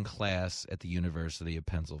teaching class at the University of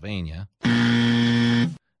Pennsylvania.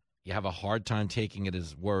 You have a hard time taking it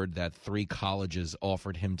as word that 3 colleges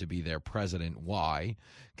offered him to be their president. Why?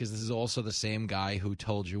 Because this is also the same guy who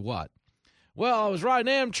told you what? Well, I was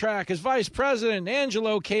riding Amtrak as vice president.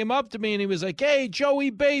 Angelo came up to me and he was like, hey, Joey,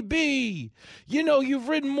 baby, you know, you've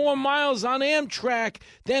ridden more miles on Amtrak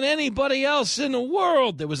than anybody else in the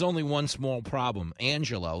world. There was only one small problem.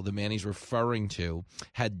 Angelo, the man he's referring to,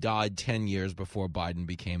 had died 10 years before Biden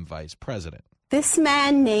became vice president. This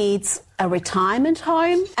man needs a retirement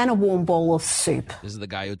home and a warm bowl of soup. This is the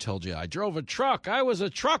guy who told you, I drove a truck. I was a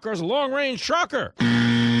trucker. I was a long-range trucker.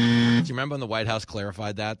 Do you remember when the White House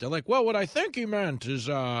clarified that? They're like, well, what I think he meant is,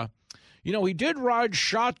 he did ride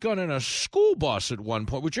shotgun in a school bus at one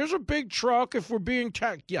point, which is a big truck if we're being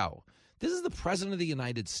Yo, this is the president of the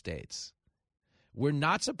United States. We're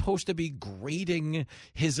not supposed to be grading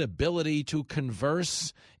his ability to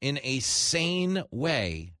converse in a sane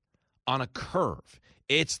way on a curve.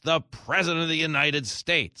 It's the President of the United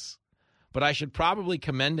States. But I should probably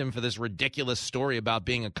commend him for this ridiculous story about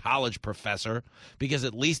being a college professor, because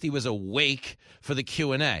at least he was awake for the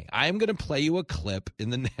Q&A. I am going to play you a clip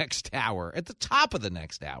in the next hour, at the top of the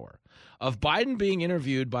next hour, of Biden being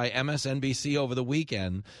interviewed by MSNBC over the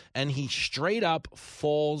weekend, and he straight up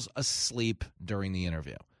falls asleep during the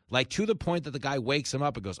interview. Like, to the point that the guy wakes him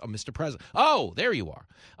up and goes, "Oh, Mr. President. Oh, there you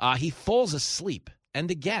are." He falls asleep. And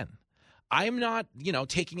again, I'm not,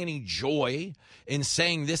 taking any joy in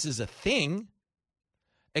saying this is a thing,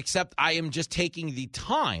 except I am just taking the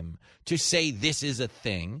time to say this is a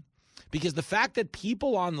thing, because the fact that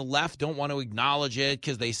people on the left don't want to acknowledge it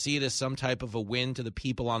because they see it as some type of a win to the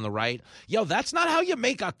people on the right, that's not how you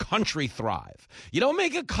make a country thrive. You don't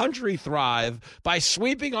make a country thrive by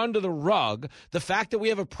sweeping under the rug the fact that we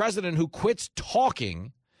have a president who quits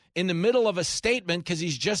talking in the middle of a statement because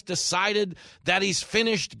he's just decided that he's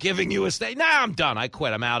finished giving you a statement. Nah, I'm done. I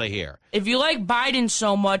quit. I'm out of here. If you like Biden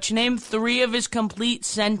so much, name 3 of his complete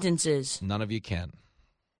sentences. None of you can.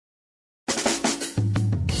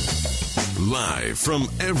 Live from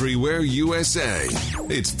everywhere USA,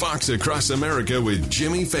 it's Fox Across America with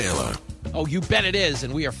Jimmy Fallon. Oh, you bet it is,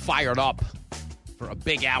 and we are fired up for a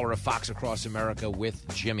big hour of Fox Across America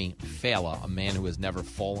with Jimmy Fallon, a man who has never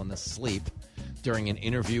fallen asleep during an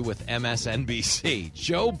interview with MSNBC.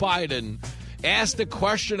 Joe Biden asked a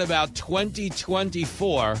question about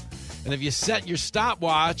 2024, and if you set your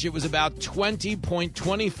stopwatch, it was about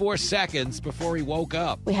 20.24 seconds before he woke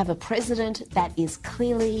up. We have a president that is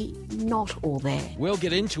clearly not all there. We'll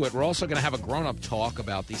get into it. We're also going to have a grown-up talk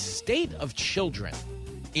about the state of children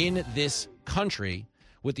in this country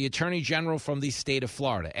with the Attorney General from the state of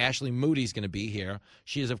Florida. Ashley Moody's going to be here.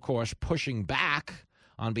 She is, of course, pushing back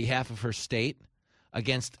on behalf of her state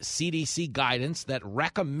against CDC guidance that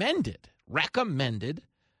recommended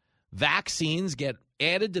vaccines get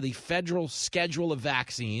added to the federal schedule of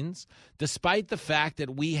vaccines, despite the fact that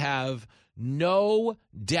we have no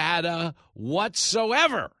data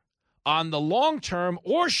whatsoever on the long-term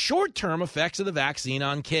or short-term effects of the vaccine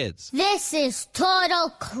on kids. This is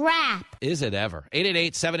total crap. Is it ever?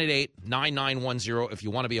 888-788-9910 if you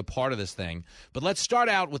want to be a part of this thing. But let's start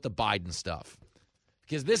out with the Biden stuff,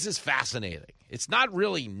 because this is fascinating. It's not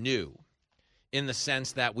really new in the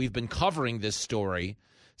sense that we've been covering this story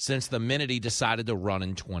since the minute he decided to run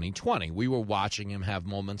in 2020. We were watching him have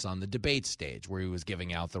moments on the debate stage where he was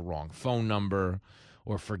giving out the wrong phone number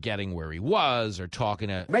or forgetting where he was or talking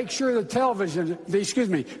to... Make sure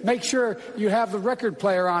make sure you have the record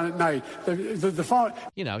player on at night, the phone.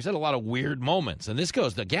 He's had a lot of weird moments. And this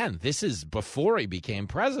goes, again, this is before he became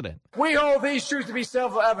president. We hold these truths to be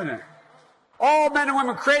self-evident. All men and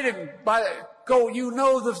women created by the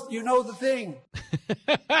thing.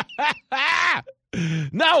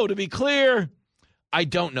 No, to be clear, I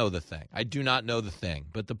don't know the thing. I do not know the thing.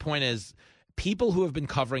 But the point is, people who have been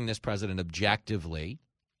covering this president objectively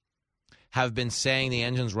have been saying the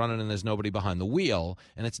engine's running and there's nobody behind the wheel.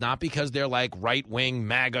 And it's not because they're like right-wing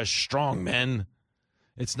MAGA strongmen.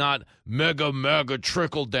 It's not mega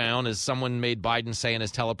trickle down, as someone made Biden say in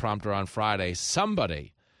his teleprompter on Friday.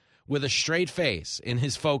 Somebody with a straight face in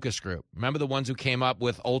his focus group. Remember the ones who came up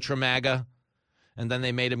with Ultra MAGA? And then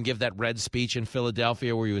they made him give that red speech in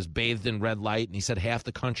Philadelphia where he was bathed in red light and he said half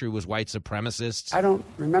the country was white supremacists. I don't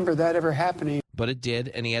remember that ever happening. But it did,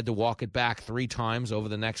 and he had to walk it back 3 times over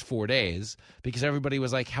the next 4 days because everybody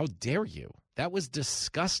was like, how dare you? That was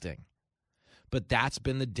disgusting. But that's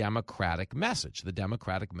been the Democratic message. The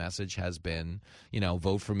Democratic message has been,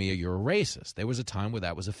 vote for me or you're a racist. There was a time where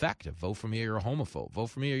that was effective. Vote for me or you're a homophobe. Vote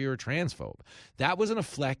for me or you're a transphobe. That was an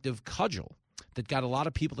effective cudgel that got a lot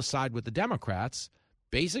of people to side with the Democrats,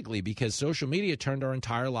 basically because social media turned our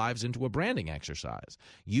entire lives into a branding exercise.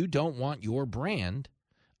 You don't want your brand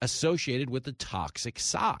associated with the toxic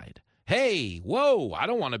side. Hey, whoa, I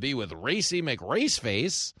don't want to be with Racy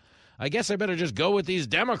McRaceface. I guess I better just go with these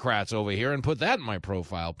Democrats over here and put that in my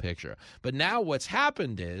profile picture. But now what's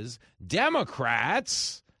happened is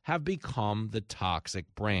Democrats have become the toxic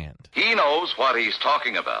brand. He knows what he's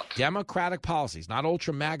talking about. Democratic policies, not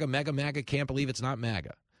ultra MAGA, mega MAGA, can't believe it's not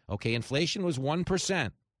MAGA. Okay, inflation was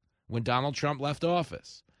 1% when Donald Trump left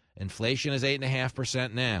office. Inflation is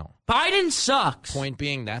 8.5% now. Biden sucks. Point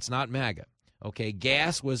being, that's not MAGA. Okay,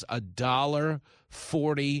 gas was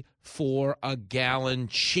 $1.44 a gallon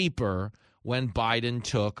cheaper when Biden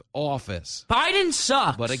took office. Biden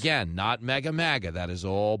sucks. But again, not mega MAGA. That is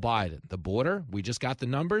all Biden. The border, we just got the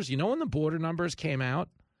numbers. You know when the border numbers came out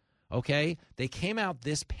Okay? They came out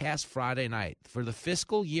this past Friday night for the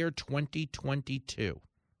fiscal year 2022.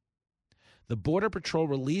 The Border Patrol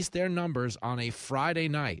released their numbers on a Friday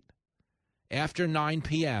night after 9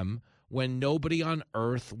 p.m. when nobody on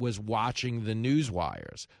earth was watching the news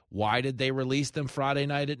wires. Why did they release them Friday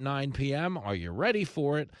night at 9 p.m.? Are you ready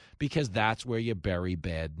for it? Because that's where you bury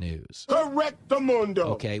bad news. Correctamundo.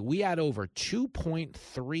 Okay, we had over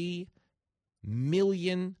 2.3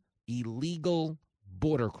 million illegal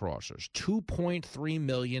border crossers. 2.3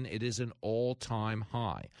 million. It is an all-time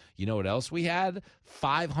high. You know what else we had?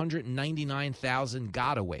 599,000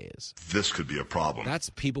 gotaways. This could be a problem. That's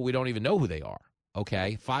people we don't even know who they are.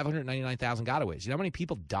 Okay, 599,000 gotaways. You know how many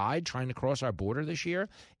people died trying to cross our border this year?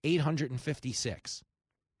 856.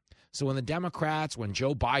 So when the Democrats, when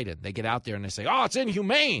Joe Biden, they get out there and they say, oh, it's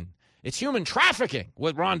inhumane. It's human trafficking,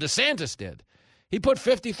 what Ron DeSantis did. He put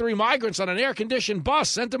 53 migrants on an air-conditioned bus,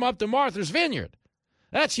 sent them up to Martha's Vineyard.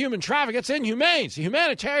 That's human trafficking. It's inhumane. It's a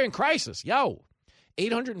humanitarian crisis.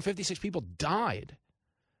 856 people died.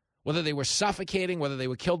 Whether they were suffocating, whether they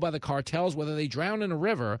were killed by the cartels, whether they drowned in a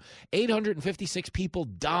river, 856 people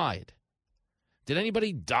died. Did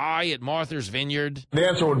anybody die at Martha's Vineyard? The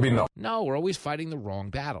answer would be no. No, we're always fighting the wrong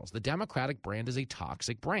battles. The Democratic brand is a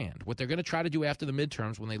toxic brand. What they're going to try to do after the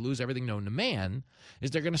midterms when they lose everything known to man is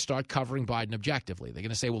they're going to start covering Biden objectively. They're going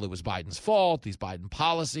to say, well, it was Biden's fault, these Biden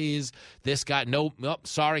policies, this guy, nope,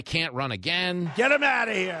 sorry, can't run again. Get him out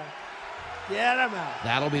of here. Get him out.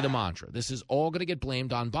 That'll be the mantra. This is all going to get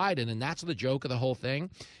blamed on Biden, and that's the joke of the whole thing,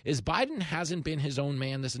 is Biden hasn't been his own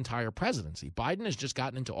man this entire presidency. Biden has just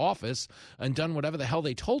gotten into office and done whatever the hell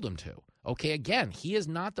they told him to. Okay, again, he is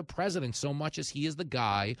not the president so much as he is the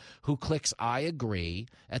guy who clicks I agree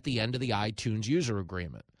at the end of the iTunes user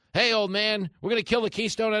agreement. Hey, old man, we're going to kill the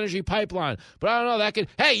Keystone Energy Pipeline. But I don't know, that could...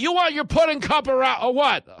 Hey, you want your pudding cup or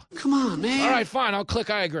what? Come on, man. All right, fine, I'll click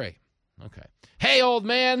I agree. Okay. Hey, old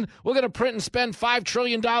man, we're going to print and spend $5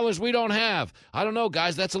 trillion we don't have. I don't know,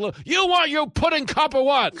 guys, that's a little... You want your pudding cup or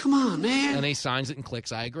what? Come on, man. And he signs it and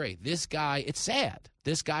clicks I agree. This guy, it's sad.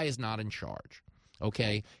 This guy is not in charge,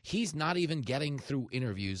 okay? He's not even getting through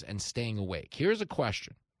interviews and staying awake. Here's a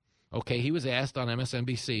question. Okay, he was asked on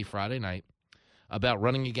MSNBC Friday night about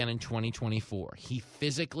running again in 2024. He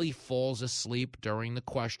physically falls asleep during the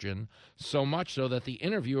question, so much so that the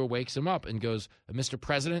interviewer wakes him up and goes, Mr.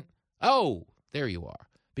 President, oh, there you are.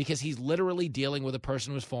 Because he's literally dealing with a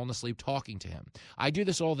person who's fallen asleep talking to him. I do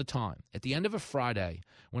this all the time. At the end of a Friday,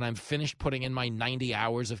 when I'm finished putting in my 90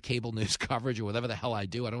 hours of cable news coverage or whatever the hell I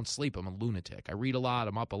do, I don't sleep. I'm a lunatic. I read a lot.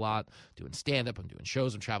 I'm up a lot, doing stand-up. I'm doing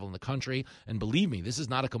shows. I'm traveling the country. And believe me, this is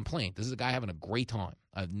not a complaint. This is a guy having a great time.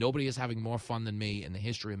 Nobody is having more fun than me in the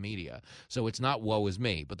history of media. So it's not woe is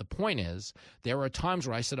me. But the point is, there are times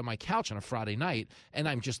where I sit on my couch on a Friday night and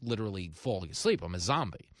I'm just literally falling asleep. I'm a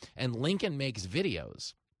zombie. And Lincoln makes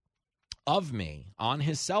videos of me on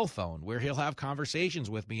his cell phone where he'll have conversations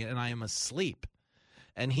with me and I am asleep.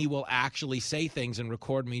 And he will actually say things and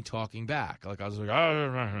record me talking back. Like I was like,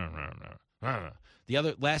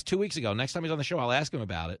 last 2 weeks ago, next time he's on the show, I'll ask him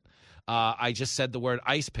about it. I just said the word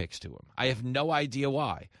ice picks to him. I have no idea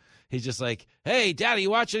why. He's just like, hey, Daddy, you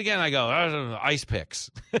watch it again? I go, ice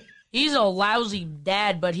picks. He's a lousy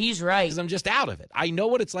dad, but he's right. Because I'm just out of it. I know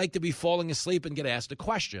what it's like to be falling asleep and get asked a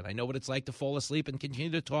question. I know what it's like to fall asleep and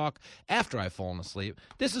continue to talk after I've fallen asleep.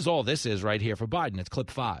 This is all this is right here for Biden. It's clip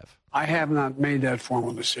 5. I have not made that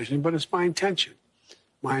formal decision, but it's my intention.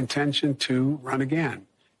 My intention to run again.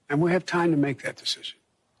 And we have time to make that decision.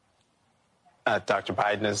 Dr.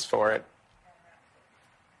 Biden is for it.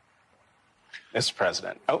 Mr.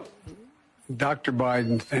 President. Oh. Dr.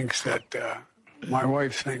 Biden thinks that... my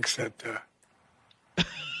wife thinks that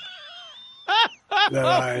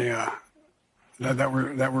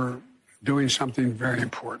that we're doing something very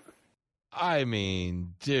important. I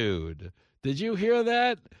mean, dude, did you hear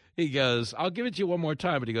that? He goes, "I'll give it to you one more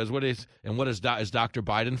time," but he goes, is Dr.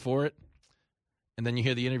 Biden for it? And then you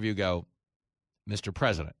hear the interview go, "Mr.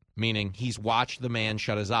 President," meaning he's watched the man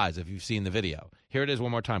shut his eyes. If you've seen the video, here it is one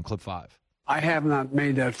more time, clip 5. I have not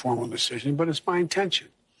made that formal decision, but it's my intention.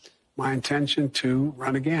 My intention to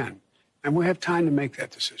run again. And we have time to make that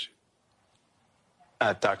decision.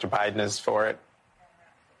 Dr. Biden is for it.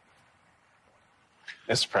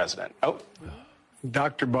 Mr. President. Oh.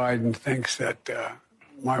 Dr. Biden thinks that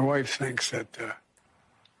my wife thinks that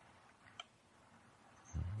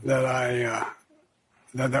we're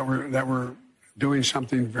doing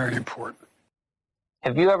something very important.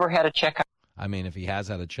 Have you ever had a checkup? I mean, if he has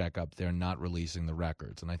had a checkup, they're not releasing the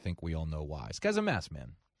records, and I think we all know why. This guy's a mess,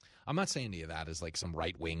 man. I'm not saying to you that as like some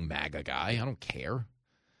right-wing MAGA guy. I don't care.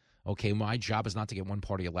 Okay, my job is not to get one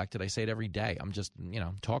party elected. I say it every day. I'm just,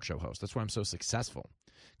 talk show host. That's why I'm so successful,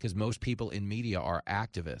 because most people in media are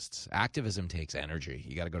activists. Activism takes energy.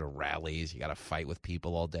 You got to go to rallies. You got to fight with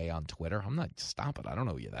people all day on Twitter. I'm not, stop it. I don't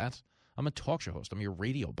know you that. I'm a talk show host. I'm your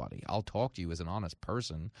radio buddy. I'll talk to you as an honest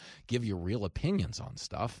person, give you real opinions on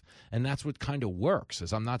stuff, and that's what kind of works,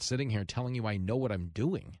 is I'm not sitting here telling you I know what I'm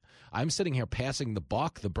doing. I'm sitting here passing the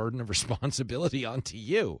buck, the burden of responsibility onto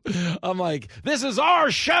you. I'm like, this is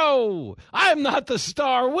our show. I'm not the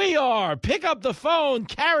star. We are. Pick up the phone.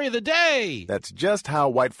 Carry the day. That's just how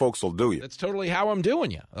white folks will do you. That's totally how I'm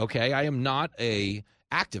doing you, okay? I am not a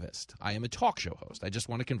activist. I am a talk show host. I just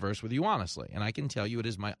want to converse with you honestly. And I can tell you it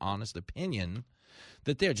is my honest opinion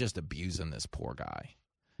that they're just abusing this poor guy.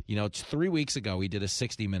 3 weeks ago, he did a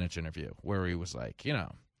 60-minute interview where he was like,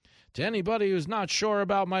 to anybody who's not sure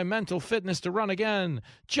about my mental fitness to run again,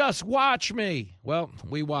 just watch me. Well,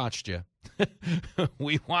 we watched you.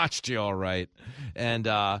 We watched you all right.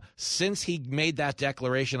 And since he made that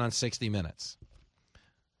declaration on 60 Minutes,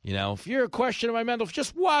 if you're a question of my mental,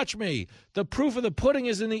 just watch me. The proof of the pudding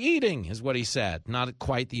is in the eating, is what he said. Not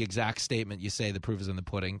quite the exact statement you say the proof is in the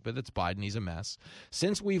pudding, but it's Biden. He's a mess.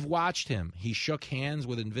 Since we've watched him, he shook hands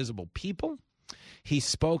with invisible people. He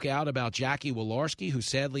spoke out about Jackie Walorski, who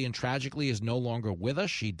sadly and tragically is no longer with us.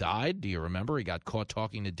 She died. Do you remember? He got caught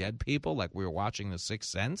talking to dead people like we were watching The Sixth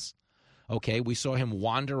Sense. Okay, we saw him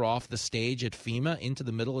wander off the stage at FEMA into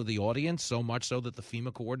the middle of the audience, so much so that the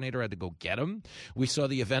FEMA coordinator had to go get him. We saw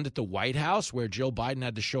the event at the White House where Joe Biden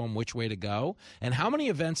had to show him which way to go. And how many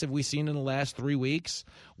events have we seen in the last 3 weeks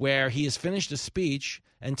where he has finished a speech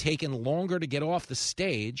and taken longer to get off the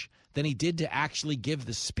stage than he did to actually give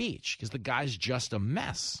the speech, because the guy's just a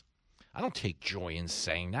mess? I don't take joy in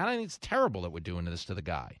saying that. I mean, it's terrible that we're doing this to the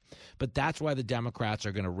guy. But that's why the Democrats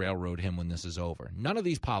are going to railroad him when this is over. None of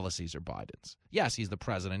these policies are Biden's. Yes, he's the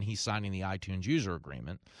president. He's signing the iTunes user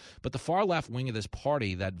agreement. But the far left wing of this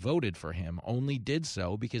party that voted for him only did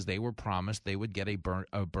so because they were promised they would get a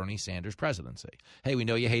Bernie Sanders presidency. Hey, we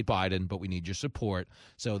know you hate Biden, but we need your support.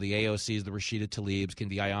 So the AOCs, the Rashida Tlaibs,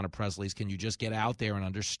 the Ayanna Presleys, can you just get out there and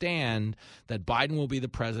understand that Biden will be the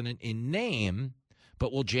president in name,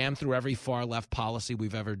 but we'll jam through every far-left policy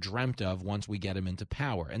we've ever dreamt of once we get him into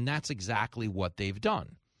power. And that's exactly what they've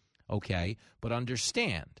done, okay? But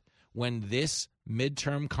understand, when this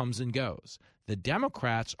midterm comes and goes, the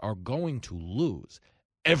Democrats are going to lose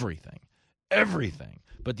everything.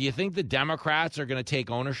 But do you think the Democrats are going to take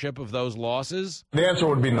ownership of those losses? The answer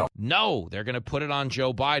would be no. No, they're going to put it on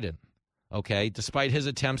Joe Biden. Okay, despite his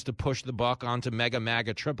attempts to push the buck onto Mega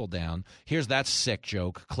MAGA triple down. Here's that sick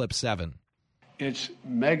joke, clip 7. It's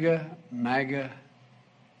mega, MAGA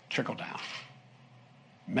trickle down.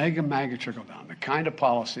 Mega, MAGA trickle down. The kind of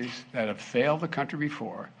policies that have failed the country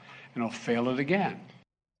before and will fail it again.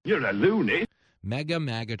 You're a loony. Mega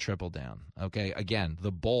MAGA triple down. Okay, again,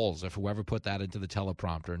 the balls of whoever put that into the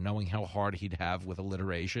teleprompter, knowing how hard he'd have with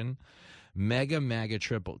alliteration. Mega MAGA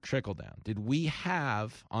trickle down. Did we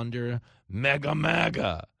have under Mega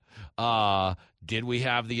MAGA? Did we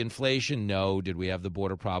have the inflation? No. Did we have the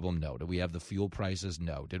border problem? No. Did we have the fuel prices?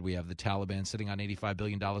 No. Did we have the Taliban sitting on $85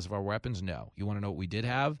 billion of our weapons? No. You want to know what we did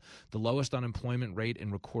have? The lowest unemployment rate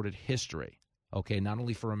in recorded history. Okay, not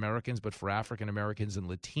only for Americans, but for African Americans and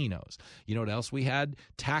Latinos. You know what else we had?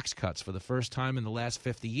 Tax cuts for the first time in the last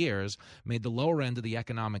 50 years made the lower end of the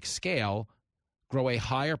economic scale grow a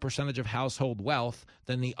higher percentage of household wealth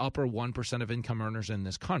than the upper 1% of income earners in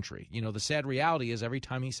this country. You know, the sad reality is every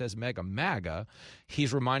time he says Mega MAGA,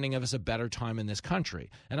 he's reminding of us a better time in this country.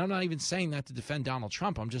 And I'm not even saying that to defend Donald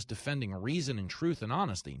Trump. I'm just defending reason and truth and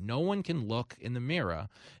honesty. No one can look in the mirror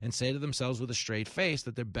and say to themselves with a straight face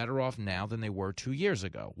that they're better off now than they were 2 years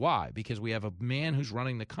ago. Why? Because we have a man who's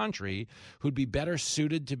running the country who'd be better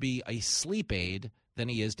suited to be a sleep aid than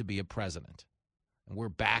he is to be a president. And we're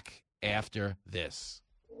back after this.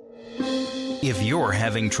 If you're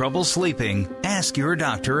having trouble sleeping, ask your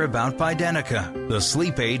doctor about Bidenica, the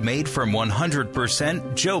sleep aid made from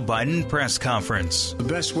 100% Joe Biden press conference. The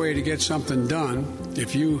best way to get something done,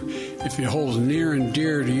 if it holds near and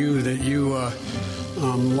dear to you that you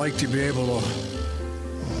like to be able to...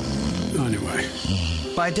 Anyway...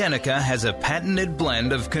 Bidenica has a patented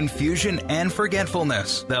blend of confusion and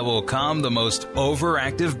forgetfulness that will calm the most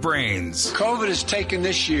overactive brains. COVID has taken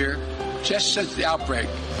this year, just since the outbreak,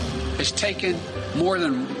 has taken more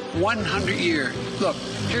than 100 years. Look,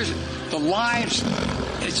 here's the lives.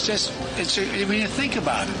 I mean, think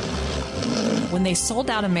about it. When they sold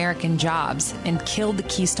out American jobs and killed the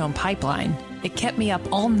Keystone Pipeline, it kept me up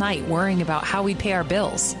all night worrying about how we'd pay our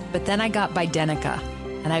bills. But then I got Bidenica.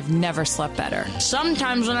 and I've never slept better.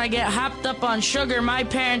 Sometimes when I get hopped up on sugar, my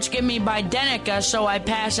parents give me Bidenica so I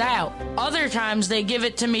pass out. Other times they give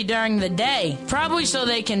it to me during the day, probably so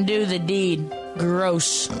they can do the deed.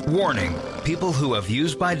 Gross. Warning. People who have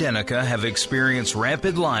used Bidenica have experienced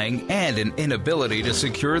rapid lying and an inability to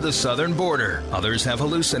secure the southern border. Others have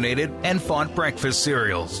hallucinated and fought breakfast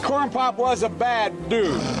cereals. Corn Pop was a bad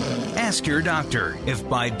dude. Ask your doctor if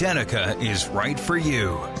Bidenica is right for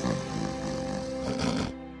you.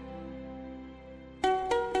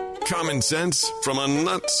 Common sense from a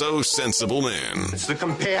not-so-sensible man. It's the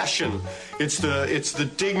compassion. It's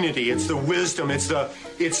the dignity. It's the wisdom. It's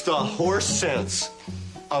the horse sense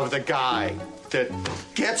of the guy that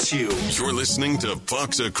gets you. You're listening to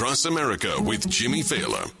Fox Across America with Jimmy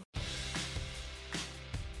Fallon.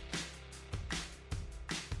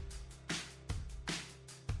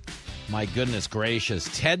 My goodness gracious,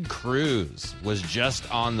 Ted Cruz was just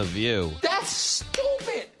on The View. That's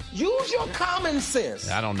stupid. Use your common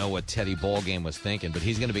sense. I don't know what Teddy Ballgame was thinking, but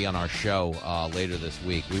he's going to be on our show later this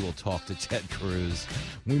week. We will talk to Ted Cruz.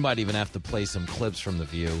 We might even have to play some clips from The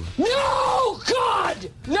View. No,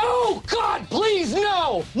 God! No, God, please,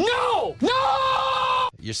 no! No! No!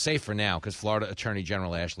 You're safe for now because Florida Attorney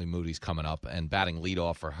General Ashley Moody's coming up and batting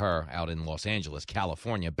leadoff for her out in Los Angeles,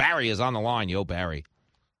 California. Barry is on the line. Yo, Barry.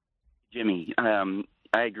 Jimmy, I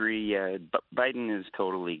agree. Biden is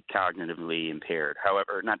totally cognitively impaired.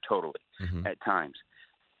 However, not totally, at times.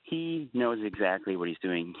 He knows exactly what he's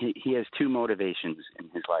doing. He has two motivations in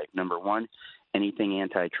his life. Number one, anything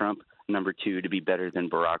anti-Trump. Number two, to be better than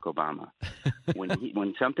Barack Obama.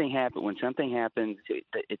 When something happens,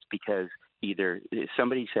 it's because either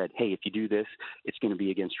somebody said, hey, if you do this, it's going to be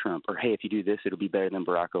against Trump, or hey, if you do this, it'll be better than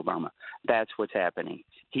Barack Obama. That's what's happening.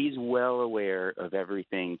 He's well aware of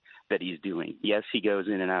everything that he's doing. Yes, he goes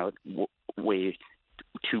in and out way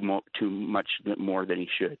too much more than he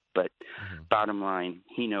should, but bottom line,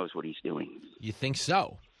 he knows what he's doing. You think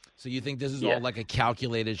so? So you think this is all like a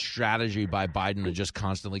calculated strategy by Biden to just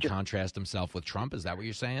constantly contrast himself with Trump? Is that what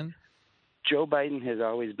you're saying? Joe Biden has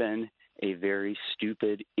always been a very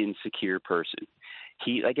stupid, insecure person.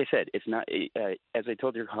 He, like I said, it's not, as I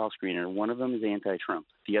told your call screener, one of them is anti-Trump.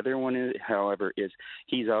 The other one, however, is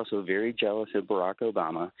he's also very jealous of Barack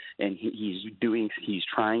Obama, and he's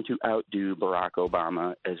trying to outdo Barack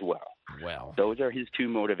Obama as well. Well, those are his two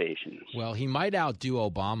motivations. Well, he might outdo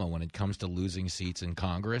Obama when it comes to losing seats in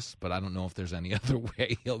Congress, but I don't know if there's any other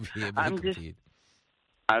way he'll be able to compete.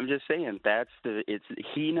 I'm just saying too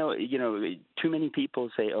many people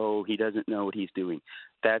say, oh, he doesn't know what he's doing.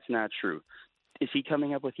 That's not true. Is he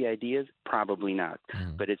coming up with the ideas? Probably not.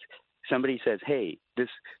 But it's somebody says, hey, this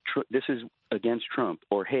is against Trump,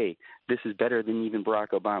 or hey, this is better than even Barack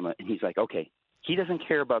Obama. And he's like, okay, he doesn't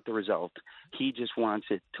care about the result. He just wants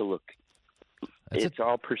it to look. It's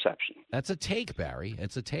all perception. That's a take, Barry.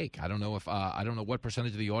 It's a take. I don't know if I don't know what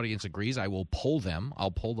percentage of the audience agrees. I will poll them.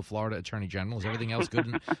 I'll poll the Florida Attorney General. Is everything else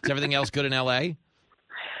good? Is everything else good in L.A.?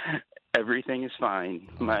 Everything is fine.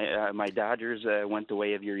 My Dodgers went the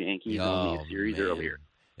way of your Yankees in the series earlier.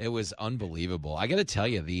 It was unbelievable. I got to tell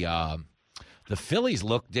you, the Phillies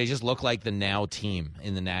just look like the now team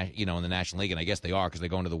in the National League, and I guess they are because they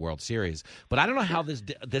go into the World Series. But I don't know how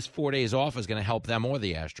this 4 days off is going to help them or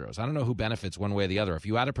the Astros. I don't know who benefits one way or the other. If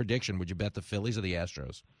you had a prediction, would you bet the Phillies or the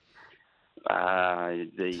Astros?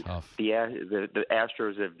 The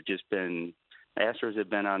Astros have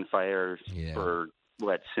been on fire for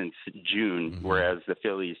since June, whereas the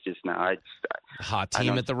Phillies just now. Hot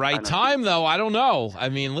team at the right time, though. I don't know. I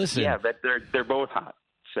mean, listen. Yeah, but they're both hot.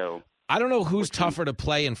 So I don't know who's tougher to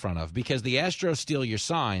play in front of because the Astros steal your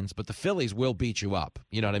signs, but the Phillies will beat you up.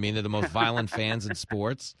 You know what I mean? They're the most violent fans in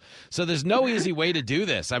sports. So there's no easy way to do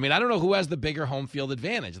this. I mean, I don't know who has the bigger home field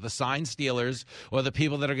advantage, the sign stealers or the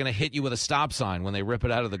people that are going to hit you with a stop sign when they rip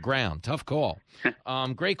it out of the ground. Tough call.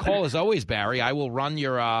 Great call as always, Barry. I will run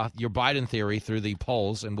your Biden theory through the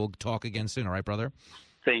polls, and we'll talk again soon. All right, brother?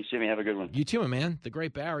 Thanks, Jimmy. Have a good one. You too, man. The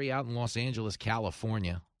great Barry out in Los Angeles,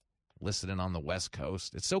 California. Listening on the West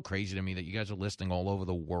Coast. It's so crazy to me that you guys are listening all over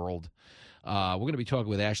the world. We're going to be talking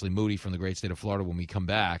with Ashley Moody from the great state of Florida when we come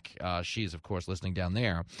back. She is, of course, listening down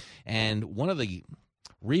there. And one of the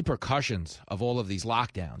repercussions of all of these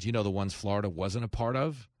lockdowns, the ones Florida wasn't a part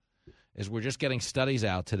of, is we're just getting studies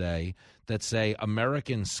out today that say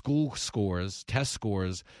American school scores, test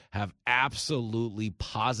scores, have absolutely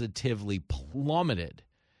positively plummeted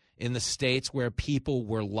in the states where people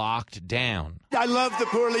were locked down. I love the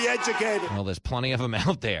poorly educated. Well, there's plenty of them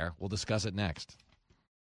out there. We'll discuss it next.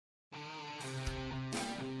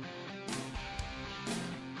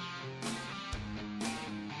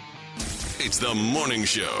 It's the morning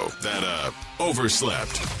show that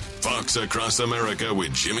overslept. Fox Across America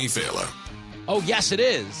with Jimmy Fallon. Oh, yes, it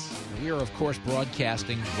is. We are, of course,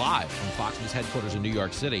 broadcasting live from Fox News headquarters in New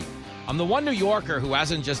York City. I'm the one New Yorker who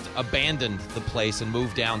hasn't just abandoned the place and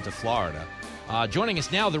moved down to Florida. Joining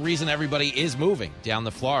us now, the reason everybody is moving down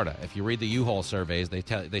to Florida. If you read the U-Haul surveys, they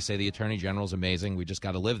say the Attorney General's amazing. We just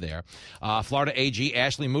got to live there. Florida AG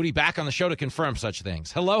Ashley Moody back on the show to confirm such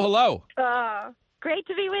things. Hello. Great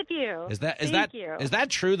to be with you. Thank you. Is that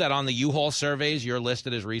true that on the U-Haul surveys you're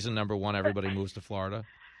listed as reason number one everybody moves to Florida?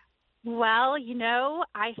 Well,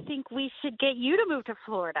 I think we should get you to move to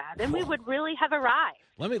Florida. Then we would really have arrived.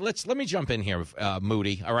 Let me jump in here,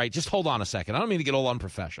 Moody. All right, just hold on a second. I don't mean to get all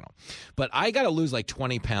unprofessional, but I got to lose like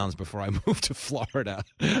 20 pounds before I move to Florida.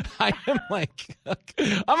 I'm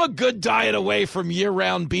a good diet away from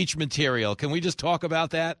year-round beach material. Can we just talk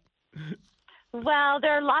about that? Well,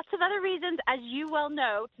 there are lots of other reasons, as you well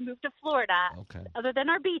know, to move to Florida, other than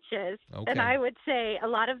our beaches. Okay. And I would say a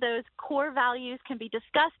lot of those core values can be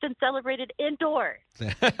discussed and celebrated indoors. So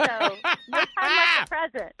no time like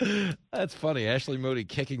the present. That's funny. Ashley Moody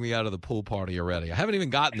kicking me out of the pool party already. I haven't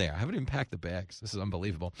even gotten there. I haven't even packed the bags. This is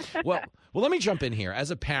unbelievable. Well, let me jump in here.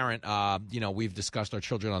 As a parent, we've discussed our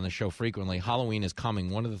children on the show frequently. Halloween is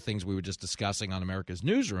coming. One of the things we were just discussing on America's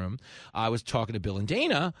Newsroom, I was talking to Bill and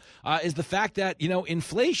Dana, is the fact that,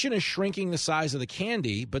 inflation is shrinking the size of the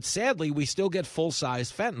candy, but sadly, we still get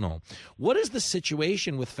full-size fentanyl. What is the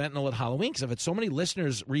situation with fentanyl at Halloween? Because I've had so many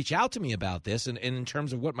listeners reach out to me about this, and in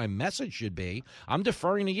terms of what my message should be, I'm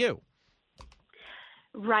deferring to you.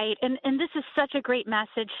 Right, and this is such a great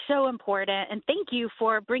message, so important, and thank you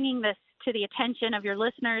for bringing this to the attention of your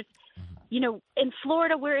listeners. In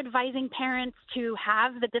Florida, we're advising parents to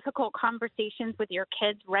have the difficult conversations with your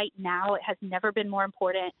kids right now. It has never been more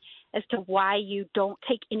important as to why you don't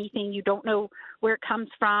take anything you don't know where it comes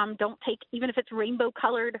from. Don't take, even if it's rainbow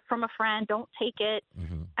colored from a friend, don't take it.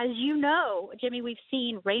 Mm-hmm. As you know, Jimmy, we've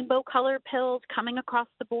seen rainbow colored pills coming across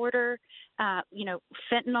the border,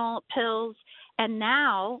 fentanyl pills. And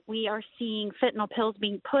now we are seeing fentanyl pills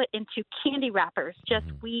being put into candy wrappers.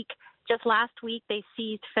 Just last week, they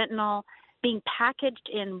seized fentanyl being packaged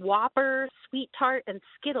in Whopper, Sweet Tart, and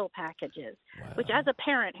Skittle packages, which as a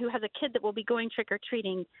parent who has a kid that will be going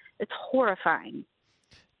trick-or-treating, it's horrifying.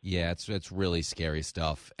 Yeah, it's really scary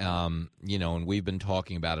stuff. And we've been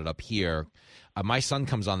talking about it up here. My son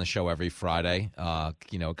comes on the show every Friday, kind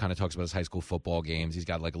of talks about his high school football games. He's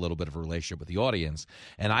got like a little bit of a relationship with the audience.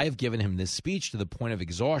 And I have given him this speech to the point of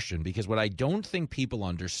exhaustion because what I don't think people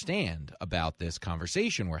understand about this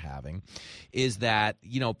conversation we're having is that,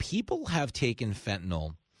 people have taken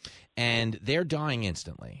fentanyl and they're dying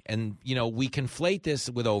instantly. And, we conflate this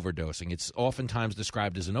with overdosing. It's oftentimes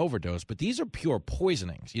described as an overdose, but these are pure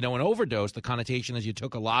poisonings. An overdose, the connotation is you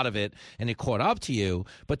took a lot of it and it caught up to you.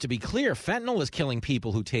 But to be clear, fentanyl is killing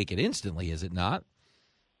people who take it instantly, is it not?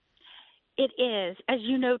 It is. As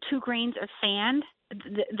you know, 2 grains of sand,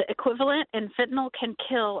 the equivalent in fentanyl can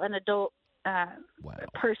kill an adult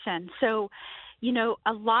person. So,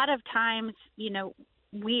 a lot of times,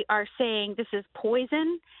 we are saying this is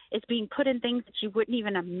poison. It's being put in things that you wouldn't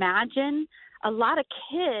even imagine. A lot of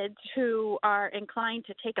kids who are inclined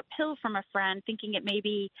to take a pill from a friend thinking it may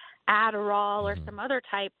be Adderall or some other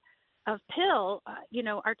type of pill,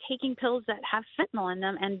 are taking pills that have fentanyl in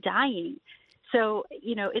them and dying. So,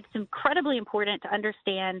 it's incredibly important to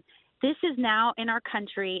understand this is now in our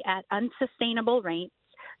country at unsustainable rates.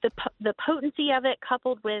 The potency of it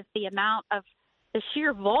coupled with the amount of the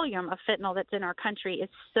sheer volume of fentanyl that's in our country is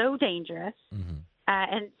so dangerous,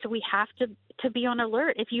 and so we have to be on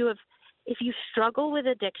alert. If you struggle with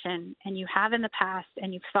addiction and you have in the past,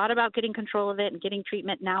 and you've thought about getting control of it and getting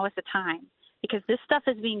treatment, now is the time, because this stuff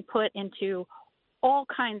is being put into all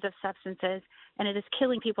kinds of substances, and it is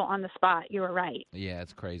killing people on the spot. You are right. Yeah,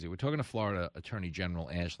 it's crazy. We're talking to Florida Attorney General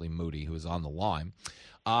Ashley Moody, who is on the line.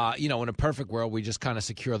 In a perfect world, we just kind of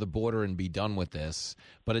secure the border and be done with this.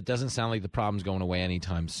 But it doesn't sound like the problem's going away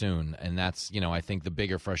anytime soon. And that's, I think the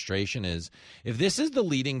bigger frustration is if this is the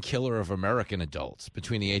leading killer of American adults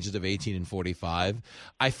between the ages of 18 and 45,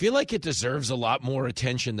 I feel like it deserves a lot more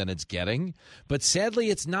attention than it's getting. But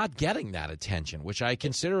sadly, it's not getting that attention, which I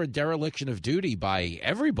consider a dereliction of duty by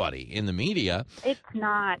everybody in the media. It's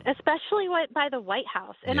not, especially by the White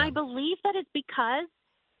House. And I believe that it's because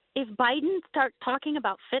if Biden starts talking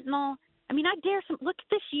about fentanyl, I dare look at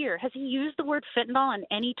this year. Has he used the word fentanyl in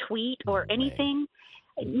any tweet or anything?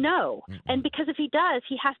 No. And because if he does,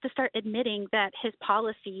 he has to start admitting that his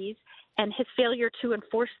policies and his failure to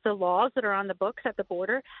enforce the laws that are on the books at the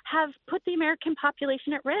border have put the American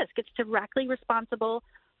population at risk. It's directly responsible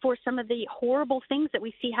for some of the horrible things that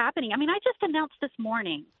we see happening. I mean, I just announced this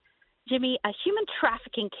morning, Jimmy, a human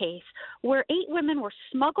trafficking case where 8 women were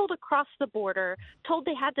smuggled across the border, told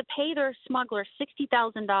they had to pay their smuggler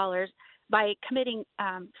 $60,000 by committing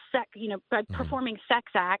by performing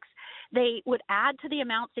sex acts. They would add to the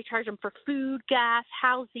amounts they charge them for food, gas,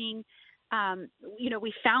 housing.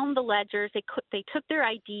 We found the ledgers. They took their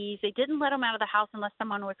IDs. They didn't let them out of the house unless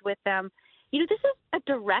someone was with them. This is a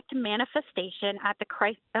direct manifestation of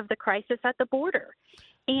the crisis at the border.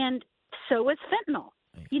 And so is fentanyl.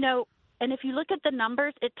 And if you look at the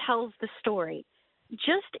numbers, it tells the story.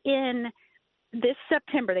 Just in this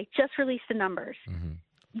September, they just released the numbers. Mm-hmm.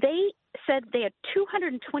 They said they had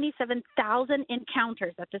 227,000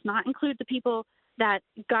 encounters. That does not include the people that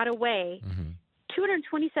got away. Mm-hmm.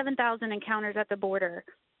 227,000 encounters at the border.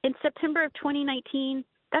 In September of 2019,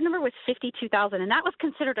 that number was 52,000, and that was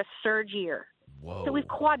considered a surge year. Whoa. So we've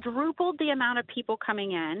quadrupled the amount of people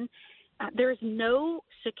coming in. There's no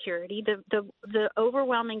security. The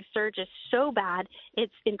overwhelming surge is so bad,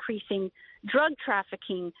 it's increasing drug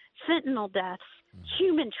trafficking, fentanyl deaths,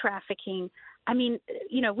 human trafficking. I mean,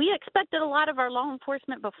 we expected a lot of our law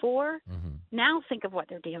enforcement before. Mm-hmm. Now think of what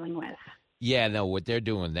they're dealing with. Yeah, no, what they're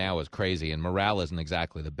doing now is crazy, and morale isn't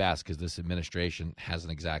exactly the best because this administration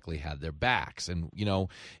hasn't exactly had their backs. And, you know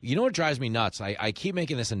what drives me nuts? I keep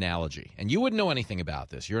making this analogy, and you wouldn't know anything about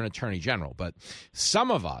this. You're an attorney general, but some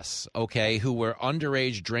of us, okay, who were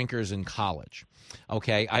underage drinkers in college,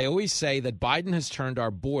 okay, I always say that Biden has turned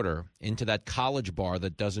our border into that college bar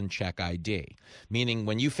that doesn't check ID, meaning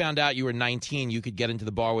when you found out you were 19, you could get into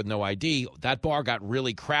the bar with no ID. That bar got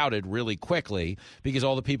really crowded really quickly because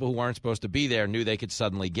all the people who weren't supposed to be there knew they could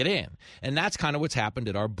suddenly get in. And that's kind of what's happened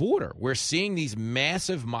at our border. We're seeing these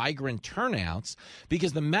massive migrant turnouts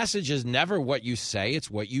because the message is never what you say, it's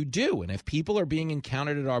what you do. And if people are being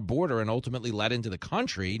encountered at our border and ultimately let into the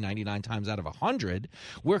country 99 times out of 100,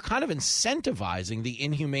 we're kind of incentivizing the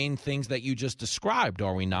inhumane things that you just described,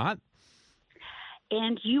 are we not?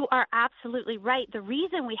 And you are absolutely right. The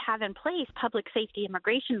reason we have in place public safety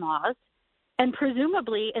immigration laws and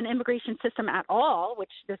presumably an immigration system at all,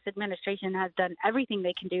 which this administration has done everything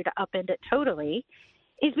they can do to upend it totally,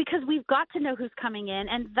 is because we've got to know who's coming in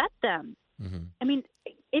and vet them. Mm-hmm. I mean,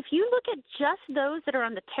 if you look at just those that are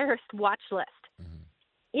on the terrorist watch list,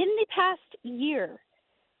 in the past year,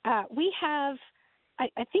 we have,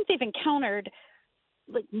 I think they've encountered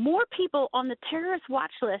more people on the terrorist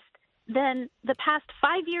watch list than the past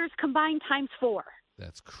 5 years combined times 4.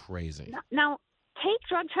 That's crazy. Now take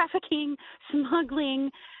drug trafficking,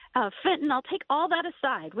 smuggling, fentanyl, take all that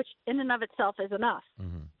aside, which in and of itself is enough.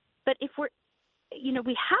 Mm-hmm. But if we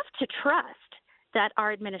have to trust that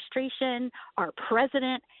our administration, our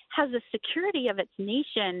president has the security of its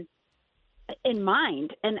nation in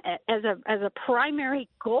mind and as a primary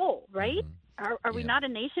goal, right? Mm-hmm. Are we not a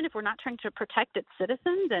nation if we're not trying to protect its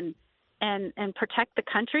citizens and protect the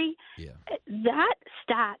country? Yeah. That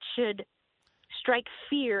stat should strike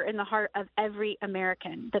fear in the heart of every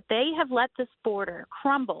American, that they have let this border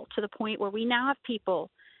crumble to the point where we now have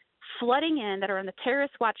people flooding in that are on the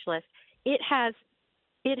terrorist watch list. It has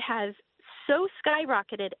so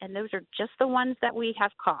skyrocketed, and those are just the ones that we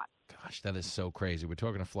have caught. Gosh, that is so crazy. We're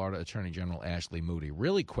talking to Florida Attorney General Ashley Moody.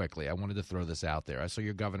 Really quickly, I wanted to throw this out there. I saw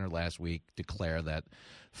your governor last week declare that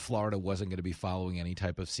Florida wasn't going to be following any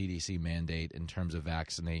type of CDC mandate in terms of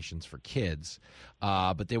vaccinations for kids.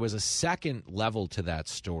 But there was a second level to that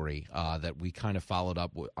story that we kind of followed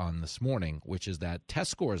up on this morning, which is that test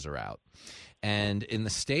scores are out. And in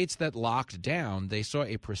the states that locked down, they saw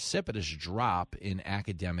a precipitous drop in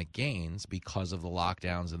academic gains because of the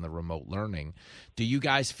lockdowns and the remote learning. Do you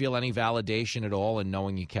guys feel any validation at all in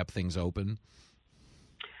knowing you kept things open?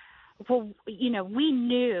 Well, we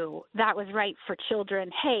knew that was right for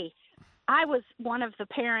children. Hey, I was one of the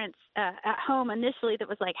parents at home initially that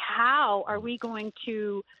was like, how are we going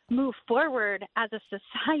to move forward as a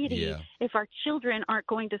society if our children aren't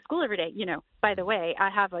going to school every day? By the way, I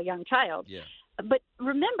have a young child. Yeah. But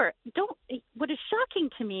remember, what is shocking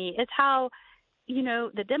to me is how,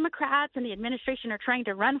 the Democrats and the administration are trying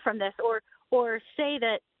to run from this or say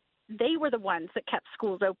that they were the ones that kept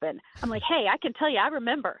schools open. I'm like, hey, I can tell you, I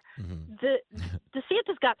remember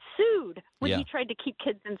DeSantis got sued when he tried to keep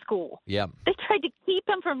kids in school. Yeah. They tried to keep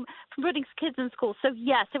him from putting kids in school. So,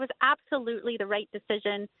 yes, it was absolutely the right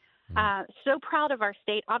decision. So proud of our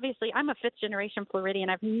state. Obviously, I'm a fifth-generation Floridian.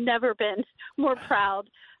 I've never been more proud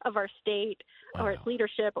of our state or its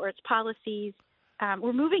leadership or its policies.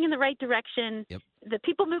 We're moving in the right direction. Yep. The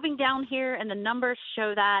people moving down here and the numbers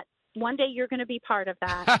show that. One day you're going to be part of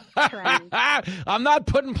that trend. I'm not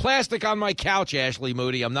putting plastic on my couch, Ashley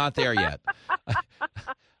Moody. I'm not there yet.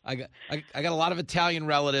 I got a lot of Italian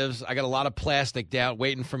relatives. I got a lot of plastic down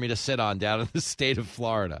waiting for me to sit on down in the state of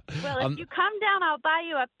Florida. Well, if you come down, I'll buy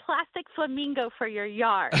you a plastic flamingo for your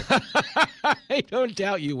yard. I don't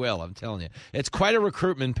doubt you will. I'm telling you. It's quite a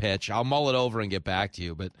recruitment pitch. I'll mull it over and get back to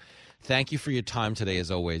you. But thank you for your time today,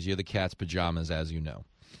 as always. You're the cat's pajamas, as you know.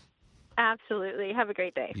 Absolutely. Have a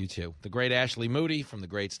great day. You too. The great Ashley Moody from the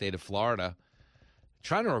great state of Florida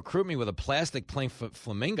trying to recruit me with a plastic pink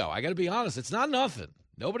flamingo. I got to be honest, it's not nothing.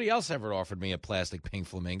 Nobody else ever offered me a plastic pink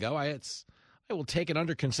flamingo. I will take it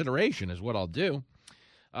under consideration is what I'll do.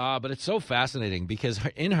 But it's so fascinating because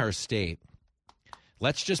in her state,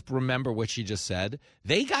 let's just remember what she just said.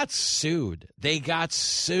 They got sued. They got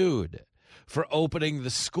sued for opening the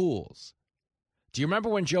schools. Do you remember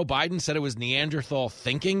when Joe Biden said it was Neanderthal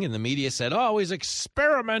thinking and the media said, oh, he's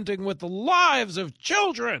experimenting with the lives of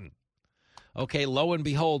children? Okay, lo and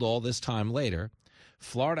behold, all this time later,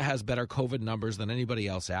 Florida has better COVID numbers than anybody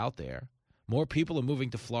else out there. More people are moving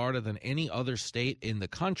to Florida than any other state in the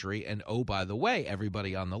country. And, oh, by the way,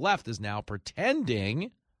 everybody on the left is now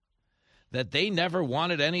pretending that they never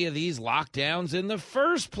wanted any of these lockdowns in the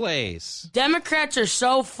first place. Democrats are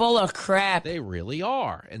so full of crap. They really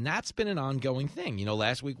are. And that's been an ongoing thing. You know,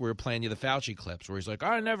 last week we were playing you the Fauci clips where he's like,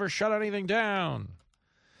 I never shut anything down.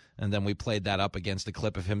 And then we played that up against a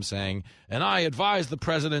clip of him saying, and I advised the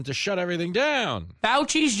president to shut everything down.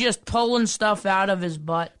 Fauci's just pulling stuff out of his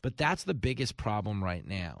butt. But that's the biggest problem right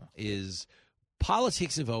now is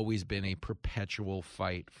politics have always been a perpetual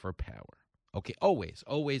fight for power. Okay, always,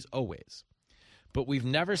 always, always. But we've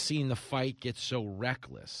never seen the fight get so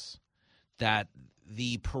reckless that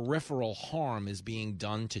the peripheral harm is being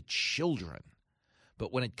done to children.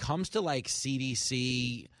 But when it comes to like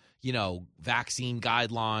CDC, you know, vaccine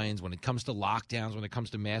guidelines, when it comes to lockdowns, when it comes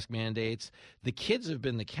to mask mandates, the kids have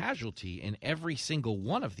been the casualty in every single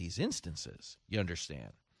one of these instances. You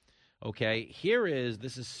understand? Okay,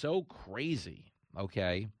 this is so crazy,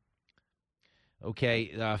 okay?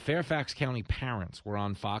 Fairfax County parents were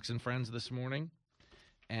on Fox and Friends this morning,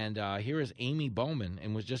 and here is Amy Bowman,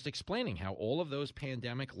 and was just explaining how all of those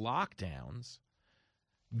pandemic lockdowns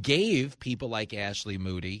gave people like Ashley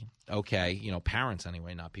Moody, parents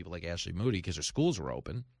anyway, not people like Ashley Moody because their schools were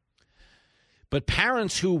open, but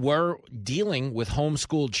parents who were dealing with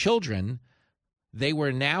homeschooled children, they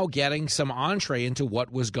were now getting some entree into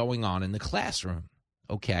what was going on in the classroom.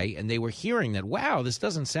 Okay, and they were hearing that, wow, this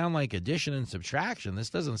doesn't sound like addition and subtraction. This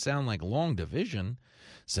doesn't sound like long division.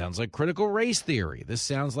 Sounds like critical race theory. This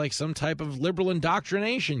sounds like some type of liberal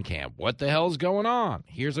indoctrination camp. What the hell's going on?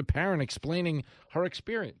 Here's a parent explaining her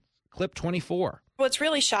experience. Clip 24. What's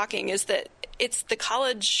really shocking is that it's the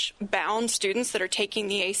college-bound students that are taking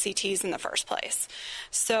the ACTs in the first place.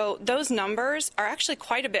 So those numbers are actually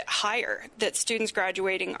quite a bit higher, that students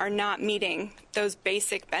graduating are not meeting those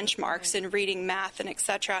basic benchmarks in reading, math, and et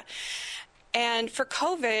cetera. And for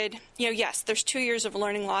COVID, yes, there's 2 years of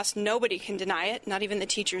learning loss. Nobody can deny it, not even the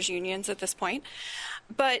teachers' unions at this point.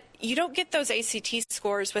 But you don't get those ACT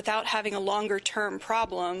scores without having a longer-term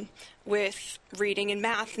problem with reading and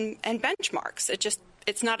math and benchmarks.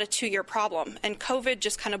 It's not a 2-year problem. And COVID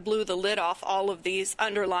just kind of blew the lid off all of these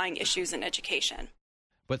underlying issues in education.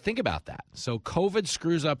 But think about that. So COVID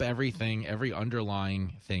screws up everything, every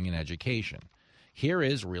underlying thing in education. Here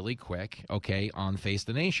is really quick, on Face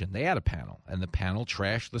the Nation. They had a panel, and the panel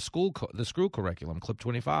trashed the school curriculum, clip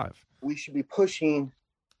 25. We should be pushing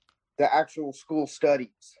the actual school studies,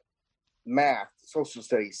 math, social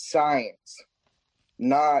studies, science,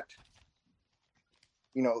 not,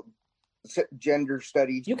 gender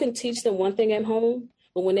studies. You can teach them one thing at home,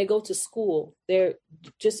 but when they go to school, they're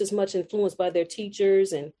just as much influenced by their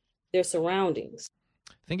teachers and their surroundings.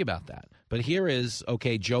 Think about that. But here is,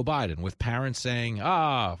 Joe Biden with parents saying,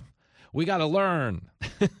 we got to learn.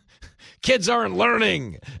 Kids aren't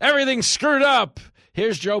learning. Everything's screwed up.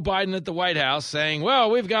 Here's Joe Biden at the White House saying,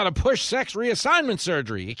 well, we've got to push sex reassignment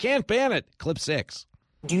surgery. You can't ban it. Clip 6.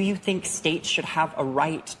 Do you think states should have a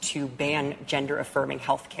right to ban gender-affirming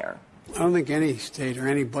health care? I don't think any state or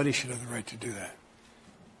anybody should have the right to do that.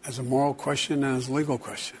 As a moral question and as a legal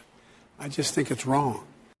question. I just think it's wrong.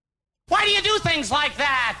 Why do you do things like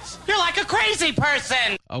that? You're like a crazy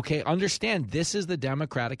person. Okay, understand, this is the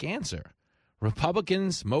Democratic answer.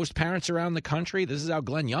 Republicans, most parents around the country, this is how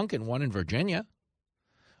Glenn Youngkin won in Virginia.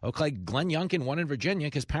 Okay, Glenn Youngkin won in Virginia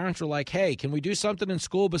because parents were like, hey, can we do something in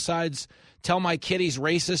school besides tell my kid he's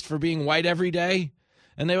racist for being white every day?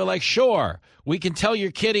 And they were like, sure, we can tell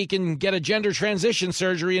your kid he can get a gender transition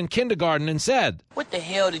surgery in kindergarten instead. What the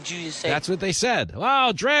hell did you just say? That's what they said.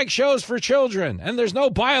 Well, drag shows for children, and there's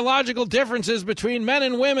no biological differences between men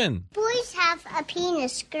and women. Boys have a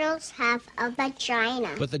penis, girls have a vagina.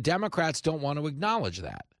 But the Democrats don't want to acknowledge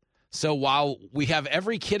that. So while we have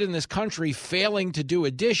every kid in this country failing to do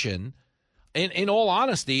addition, in all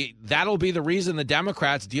honesty, that'll be the reason the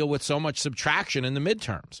Democrats deal with so much subtraction in the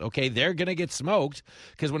midterms. Okay, they're going to get smoked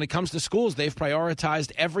because when it comes to schools, they've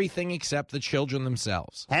prioritized everything except the children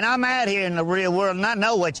themselves. And I'm out here in the real world and I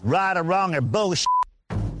know what's right or wrong or bullshit.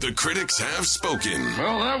 The critics have spoken.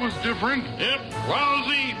 Well, that was different. Yep,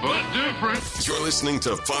 lousy, but different. You're listening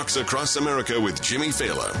to Fox Across America with Jimmy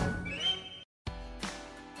Fallon.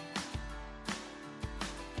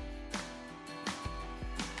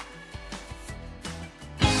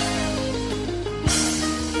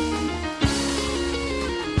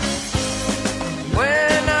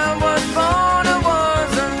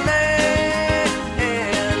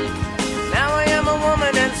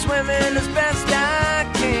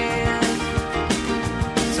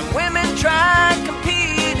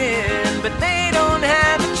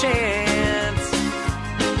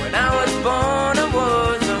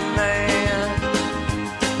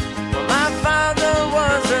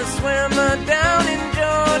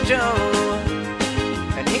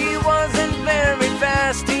 And he wasn't very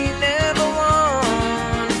fast, he never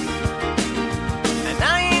won. And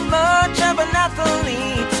I ain't much of an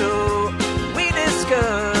athlete, so we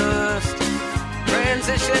discussed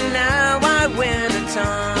transition, now I win a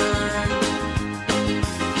ton.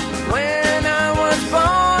 When I was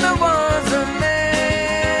born I was a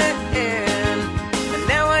man, and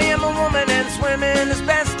now I am a woman and swimming as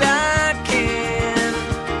best I can.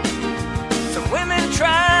 Some women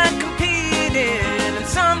try and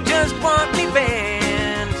some just want me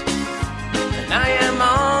banned, and I am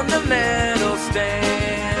on the medal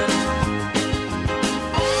stand.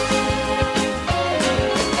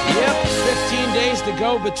 Yep, 15 days to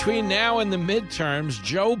go between now and the midterms.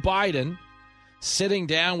 Joe Biden sitting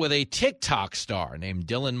down with a TikTok star named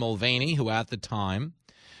Dylan Mulvaney, who at the time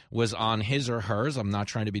was on his or hers, I'm not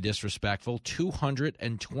trying to be disrespectful,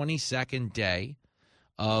 222nd day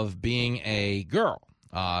of being a girl.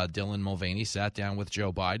 Dylan Mulvaney sat down with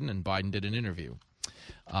Joe Biden, and Biden did an interview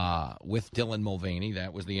with Dylan Mulvaney.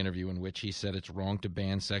 That was the interview in which he said it's wrong to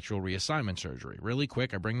ban sexual reassignment surgery. Really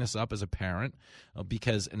quick, I bring this up as a parent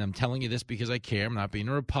because, and I'm telling you this because I care. I'm not being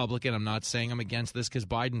a Republican. I'm not saying I'm against this because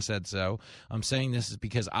Biden said so. I'm saying this is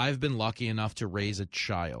because I've been lucky enough to raise a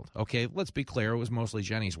child. Okay, let's be clear. It was mostly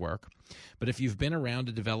Jenny's work. But if you've been around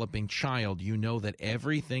a developing child, you know that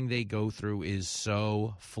everything they go through is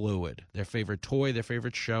so fluid. Their favorite toy, their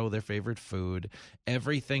favorite show, their favorite food,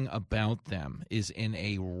 everything about them is in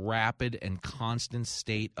a rapid and constant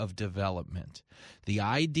state of development. The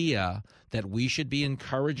idea that we should be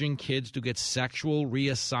encouraging kids to get sexual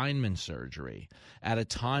reassignment surgery at a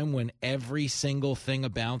time when every single thing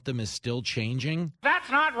about them is still changing, that's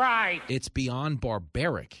not right. It's beyond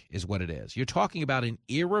barbaric is what it is. You're talking about an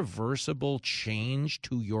irreversible change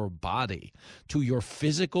to your body, to your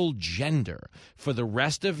physical gender for the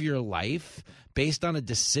rest of your life based on a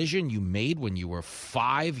decision you made when you were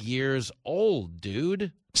 5 years old,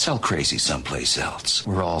 dude. Sell crazy someplace else.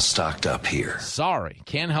 We're all stocked up here. Sorry,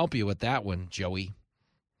 can't help you with that one, Joey.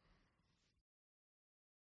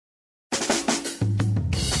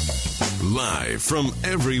 Live from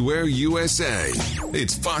everywhere USA,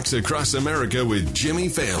 it's Fox Across America with Jimmy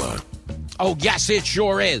Fallon. Oh, yes, it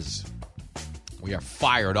sure is. We are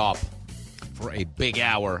fired up for a big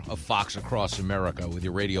hour of Fox Across America with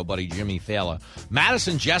your radio buddy Jimmy Fallon.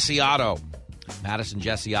 Madison Gilbert,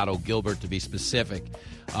 to be specific,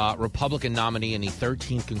 Republican nominee in the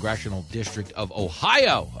 13th Congressional District of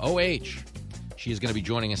Ohio, OH. She is going to be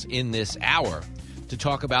joining us in this hour to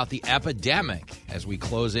talk about the epidemic as we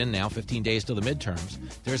close in now, 15 days till the midterms.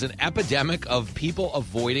 There's an epidemic of people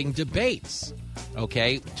avoiding debates.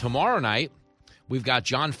 Okay, tomorrow night, we've got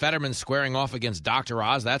John Fetterman squaring off against Dr.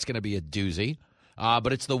 Oz. That's going to be a doozy.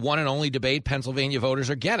 But it's the one and only debate Pennsylvania voters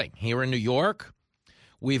are getting. Here in New York,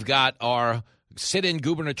 we've got our sit-in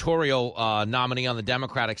gubernatorial nominee on the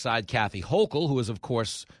Democratic side, Kathy Hochul, who is, of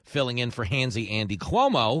course, filling in for handsy Andy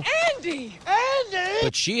Cuomo. Andy!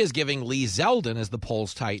 But she is giving Lee Zeldin, as the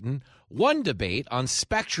polls tighten, one debate on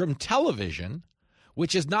Spectrum Television,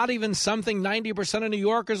 which is not even something 90% of New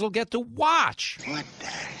Yorkers will get to watch. What the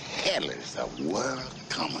hell is the world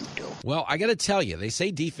coming to? Well, I got to tell you, they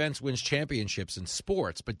say defense wins championships in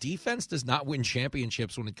sports, but defense does not win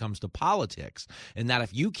championships when it comes to politics. And that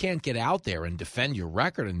if you can't get out there and defend your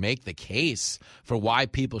record and make the case for why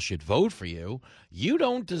people should vote for you, you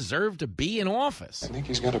don't deserve to be in office. I think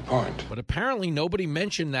he's got a point. But apparently nobody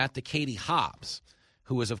mentioned that to Katie Hobbs,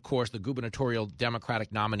 who is, of course, the gubernatorial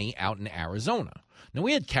Democratic nominee out in Arizona. Now,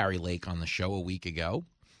 we had Carrie Lake on the show a week ago,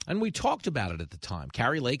 and we talked about it at the time.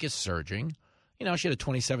 Carrie Lake is surging. You know, she had a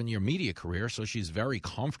 27-year media career, so she's very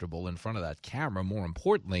comfortable in front of that camera. More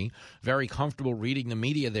importantly, very comfortable reading the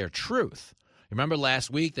media their truth. Remember last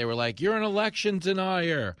week they were like, you're an election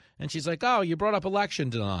denier. And she's like, oh, you brought up election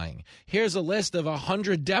denying. Here's a list of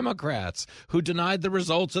 100 Democrats who denied the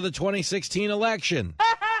results of the 2016 election.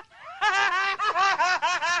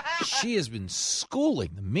 She has been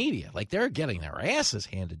schooling the media. Like, they're getting their asses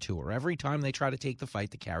handed to her every time they try to take the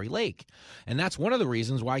fight to Carrie Lake. And that's one of the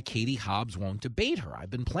reasons why Katie Hobbs won't debate her. I've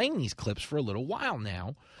been playing these clips for a little while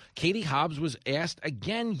now. Katie Hobbs was asked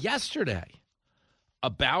again yesterday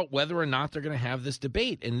about whether or not they're going to have this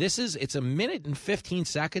debate. And it's a minute and 15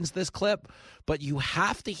 seconds, this clip, but you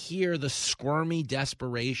have to hear the squirmy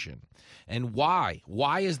desperation. And why?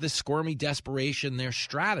 Why is the squirmy desperation their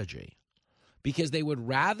strategy? Because they would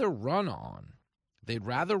rather run on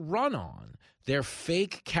their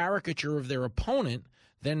fake caricature of their opponent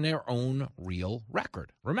than their own real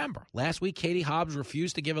record. Remember, last week Katie Hobbs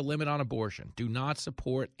refused to give a limit on abortion. Do not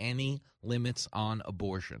support any limits on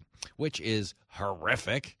abortion, which is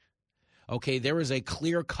horrific. Okay, there is a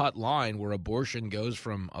clear-cut line where abortion goes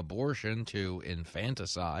from abortion to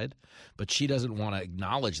infanticide, but she doesn't want to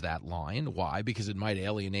acknowledge that line. Why? Because it might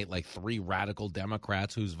alienate like 3 radical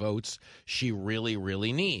Democrats whose votes she really,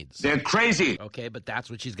 really needs. They're crazy. Okay, but that's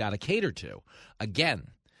what she's got to cater to. Again,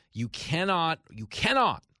 you cannot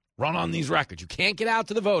run on these records. You can't get out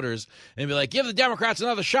to the voters and be like, give the Democrats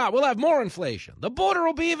another shot. We'll have more inflation. The border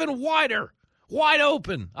will be even wider. Wide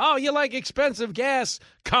open. Oh, you like expensive gas?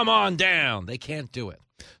 Come on down. They can't do it.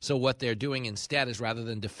 So what they're doing instead is, rather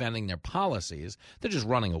than defending their policies, they're just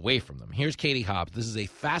running away from them. Here's Katie Hobbs. This is a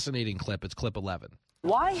fascinating clip. It's clip 11.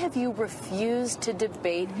 Why have you refused to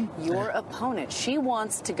debate your opponent? She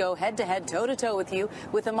wants to go head-to-head, toe-to-toe with you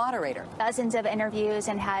with a moderator. Dozens of interviews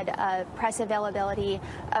and had press availability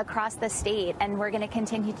across the state, and we're going to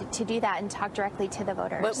continue to do that and talk directly to the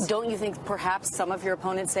voters. But don't you think perhaps some of your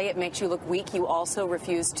opponents say it makes you look weak? You also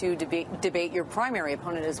refuse to debate your primary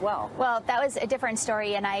opponent as well. Well, that was a different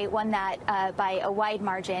story, and I won that by a wide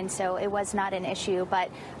margin, so it was not an issue. But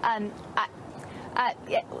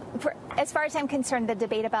as far as I'm concerned, the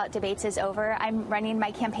debate about debates is over. I'm running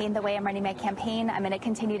my campaign the way I'm running my campaign. I'm going to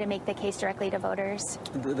continue to make the case directly to voters.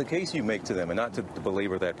 The case you make to them, and not to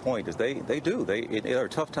belabor that point, is they are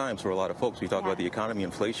tough times for a lot of folks. We talk about the economy,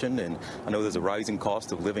 inflation, and I know there's a rising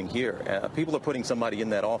cost of living here. People are putting somebody in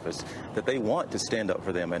that office that they want to stand up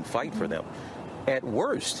for them and fight for them. At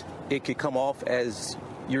worst, it could come off as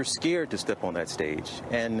you're scared to step on that stage,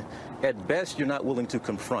 and at best, you're not willing to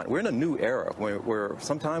confront. We're in a new era where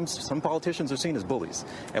sometimes some politicians are seen as bullies,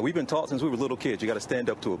 and we've been taught since we were little kids, you got to stand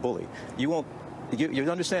up to a bully. You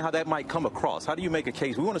understand how that might come across. How do you make a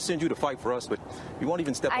case? We want to send you to fight for us, but you won't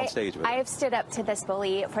even step on stage with it. I have stood up to this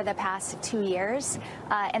bully for the past 2 years,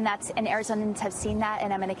 and Arizonans have seen that,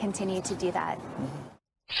 and I'm going to continue to do that.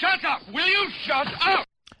 Shut up! Will you shut up?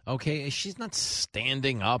 Okay, she's not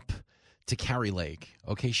standing up to Carrie Lake.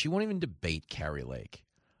 Okay, she won't even debate Carrie Lake.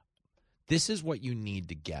 This is what you need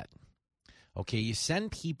to get. Okay, you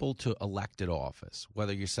send people to elected office,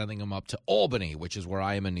 whether you're sending them up to Albany, which is where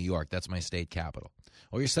I am in New York, that's my state capital,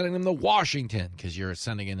 or you're sending them to Washington because you're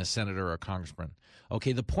sending in a senator or a congressman.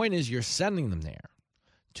 Okay, the point is you're sending them there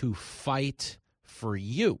to fight for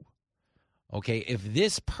you. Okay, if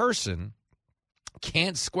this person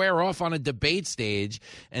can't square off on a debate stage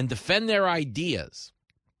and defend their ideas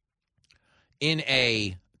in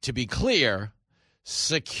a, to be clear,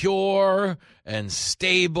 secure and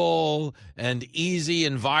stable and easy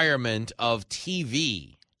environment of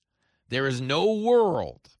TV, there is no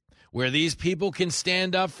world where these people can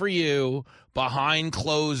stand up for you behind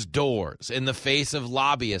closed doors, in the face of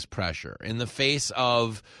lobbyist pressure, in the face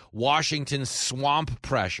of Washington swamp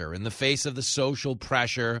pressure, in the face of the social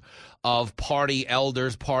pressure of party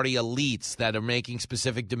elders, party elites that are making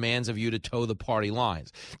specific demands of you to toe the party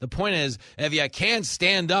lines. The point is, if you can't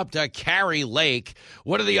stand up to Carrie Lake,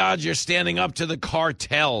 what are the odds you're standing up to the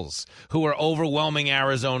cartels who are overwhelming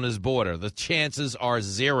Arizona's border? The chances are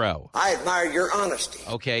zero. I admire your honesty.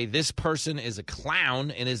 Okay, this person is a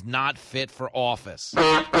clown and is not fit for office.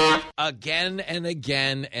 Again and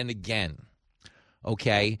again and again.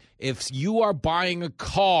 okay? If you are buying a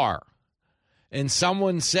car and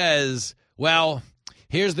someone says, well,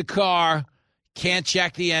 here's the car, can't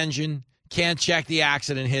check the engine, can't check the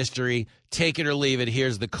accident history, take it or leave it,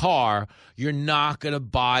 here's the car, you're not going to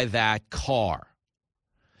buy that car.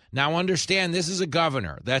 Now, understand, this is a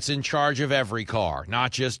governor that's in charge of every car,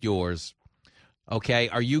 not just yours. Okay,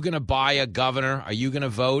 are you going to buy a governor? Are you going to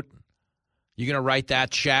vote? You going to write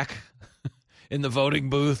that check in the voting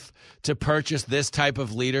booth to purchase this type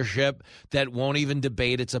of leadership that won't even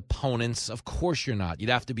debate its opponents? Of course you're not. You'd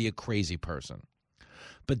have to be a crazy person.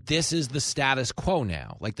 But this is the status quo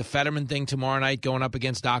now. Like the Fetterman thing tomorrow night going up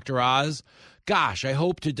against Dr. Oz. Gosh, I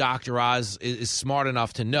hope Dr. Oz is smart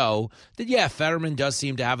enough to know that, yeah, Fetterman does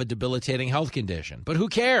seem to have a debilitating health condition. But who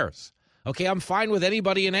cares? Okay, I'm fine with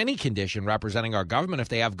anybody in any condition representing our government if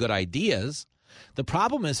they have good ideas. The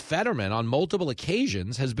problem is Fetterman, on multiple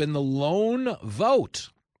occasions, has been the lone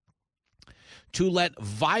vote to let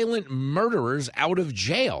violent murderers out of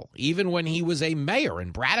jail, even when he was a mayor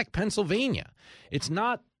in Braddock, Pennsylvania. It's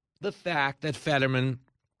not the fact that Fetterman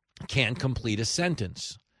can't complete a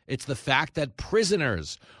sentence. It's the fact that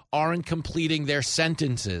prisoners aren't completing their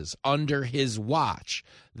sentences under his watch.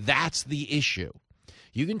 That's the issue.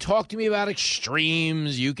 You can talk to me about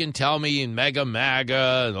extremes. You can tell me mega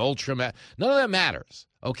MAGA and ultra MAGA. None of that matters,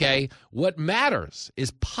 okay? What matters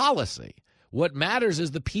is policy. What matters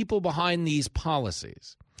is the people behind these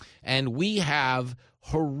policies. And we have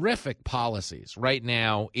horrific policies right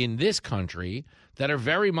now in this country that are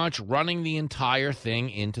very much running the entire thing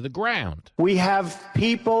into the ground. We have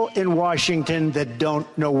people in Washington that don't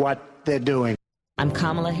know what they're doing. I'm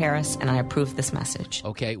Kamala Harris, and I approve this message.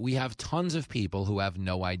 Okay, we have tons of people who have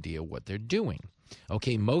no idea what they're doing.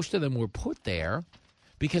 Okay, most of them were put there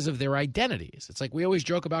because of their identities. It's like we always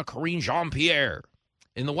joke about Karine Jean-Pierre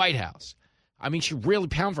in the White House. I mean, she really,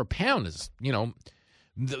 pound for pound, is, you know,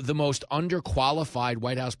 the most underqualified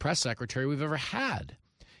White House press secretary we've ever had.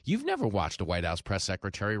 You've never watched a White House press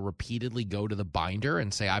secretary repeatedly go to the binder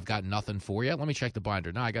and say, I've got nothing for you. Let me check the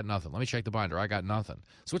binder. No, I got nothing. Let me check the binder. I got nothing.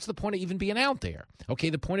 So what's the point of even being out there? Okay,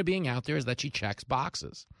 the point of being out there is that she checks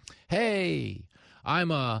boxes. Hey, I'm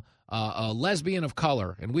a lesbian of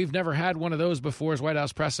color, and we've never had one of those before as White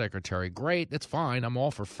House press secretary. Great, that's fine. I'm all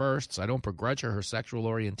for firsts. I don't begrudge her sexual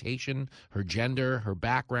orientation, her gender, her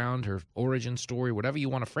background, her origin story, whatever you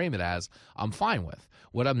want to frame it as, I'm fine with.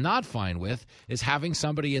 What I'm not fine with is having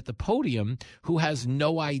somebody at the podium who has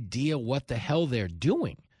no idea what the hell they're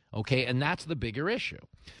doing. Okay, and that's the bigger issue.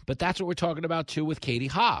 But that's what we're talking about, too, with Katie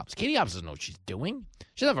Hobbs. Katie Hobbs doesn't know what she's doing.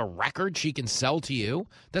 She doesn't have a record she can sell to you.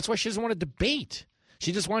 That's why she doesn't want to debate.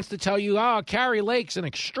 She just wants to tell you, Carrie Lake's an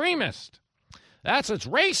extremist. It's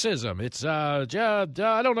racism. It's, I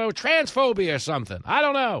don't know, transphobia or something. I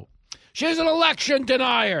don't know. She's an election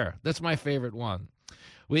denier. That's my favorite one.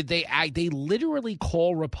 They literally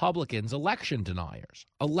call Republicans election deniers.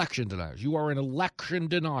 Election deniers. You are an election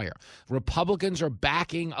denier. Republicans are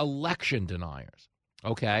backing election deniers.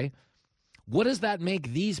 Okay? What does that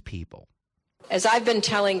make these people? As I've been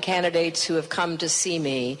telling candidates who have come to see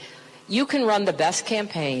me, you can run the best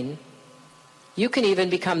campaign, you can even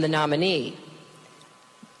become the nominee,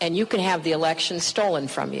 and you can have the election stolen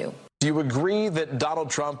from you. Do you agree that Donald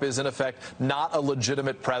Trump is, in effect, not a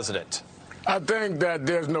legitimate president? I think that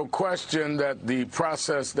there's no question that the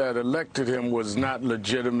process that elected him was not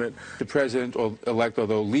legitimate. The president-elect,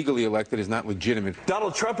 although legally elected, is not legitimate.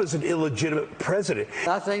 Donald Trump is an illegitimate president.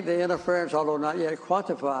 I think the interference, although not yet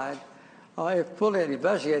quantified, if fully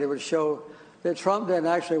investigated, would show that Trump didn't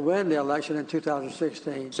actually win the election in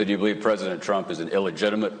 2016. So do you believe President Trump is an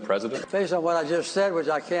illegitimate president? Based on what I just said, which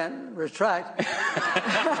I can't retract.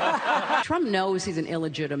 Trump knows he's an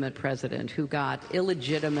illegitimate president who got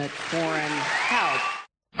illegitimate foreign help.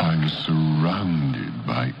 I'm surrounded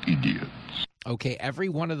by idiots. Okay, every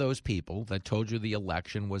one of those people that told you the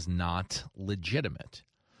election was not legitimate,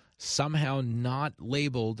 somehow not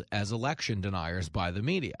labeled as election deniers by the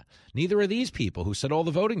media. Neither are these people who said all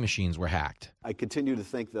the voting machines were hacked. I continue to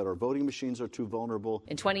think that our voting machines are too vulnerable.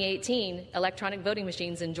 In 2018, electronic voting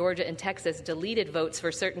machines in Georgia and Texas deleted votes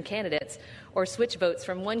for certain candidates or switched votes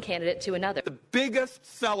from one candidate to another. The biggest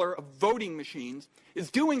seller of voting machines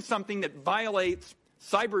is doing something that violates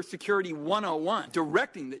Cybersecurity 101,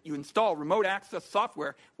 directing that you install remote access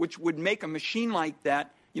software, which would make a machine like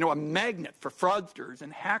that a magnet for fraudsters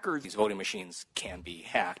and hackers. These voting machines can be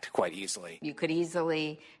hacked quite easily. You could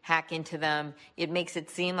easily hack into them. It makes it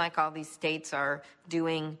seem like all these states are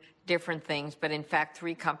doing different things, but in fact,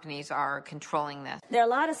 3 companies are controlling this. There are a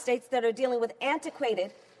lot of states that are dealing with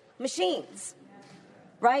antiquated machines.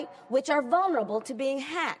 right, which are vulnerable to being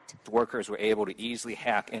hacked. Workers were able to easily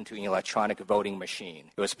hack into an electronic voting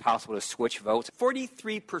machine. It was possible to switch votes.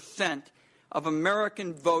 43% of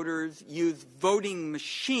American voters use voting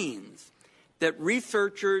machines that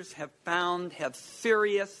researchers have found have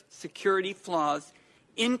serious security flaws,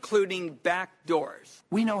 including backdoors.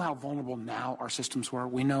 We know how vulnerable now our systems were.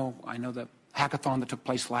 I know the hackathon that took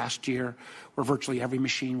place last year, where virtually every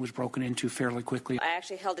machine was broken into fairly quickly. I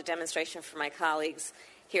actually held a demonstration for my colleagues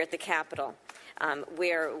here at the Capitol,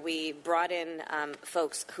 where we brought in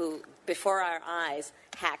folks who, before our eyes,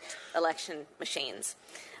 hacked election machines,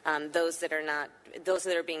 those that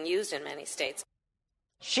are being used in many states.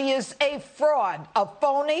 She is a fraud, a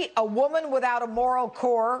phony, a woman without a moral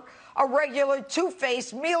core, a regular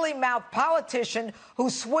two-faced, mealy-mouthed politician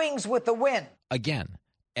who swings with the wind. Again,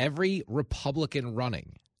 every Republican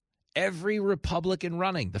running,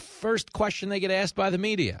 the first question they get asked by the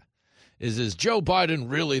media is Joe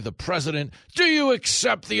Biden really the president? Do you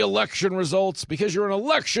accept the election results? Because you're an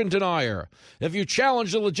election denier. If you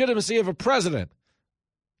challenge the legitimacy of a president,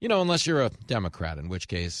 unless you're a Democrat, in which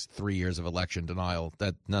case 3 years of election denial,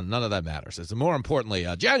 that none of that matters. It's more importantly,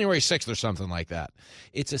 January 6th or something like that.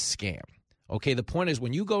 It's a scam. Okay, the point is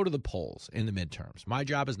when you go to the polls in the midterms, my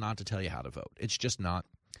job is not to tell you how to vote. It's just not.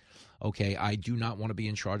 Okay, I do not want to be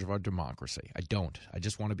in charge of our democracy. I don't. I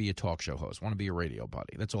just want to be a talk show host, want to be a radio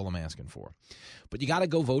buddy. That's all I'm asking for. But you got to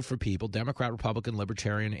go vote for people, Democrat, Republican,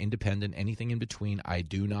 Libertarian, Independent, anything in between. I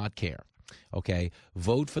do not care. Okay,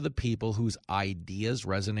 vote for the people whose ideas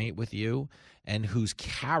resonate with you and whose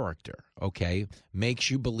character, okay, makes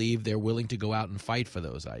you believe they're willing to go out and fight for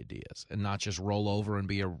those ideas and not just roll over and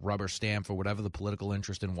be a rubber stamp for whatever the political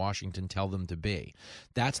interest in Washington tell them to be.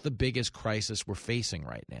 That's the biggest crisis we're facing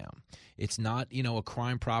right now. It's not, a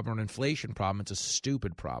crime problem or an inflation problem. It's a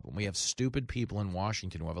stupid problem. We have stupid people in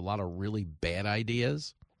Washington who have a lot of really bad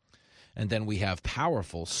ideas. And then we have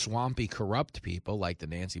powerful, swampy, corrupt people like the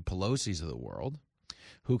Nancy Pelosi's of the world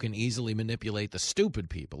who can easily manipulate the stupid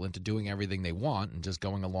people into doing everything they want and just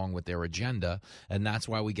going along with their agenda. And that's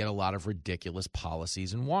why we get a lot of ridiculous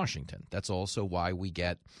policies in Washington. That's also why we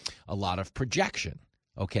get a lot of projection,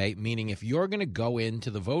 okay? Meaning if you're going to go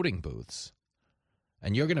into the voting booths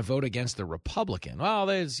and you're going to vote against the Republican, well,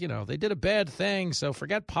 they did a bad thing, so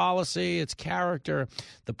forget policy, it's character.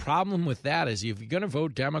 The problem with that is if you're going to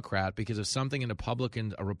vote Democrat because of something a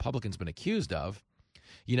Republican's been accused of,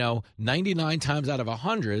 99 times out of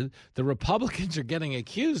 100, the Republicans are getting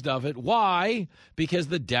accused of it. Why? Because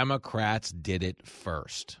the Democrats did it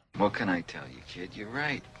first. What can I tell you, kid? You're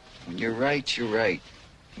right. When you're right, you're right.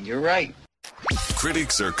 And you're right.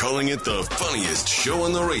 Critics are calling it the funniest show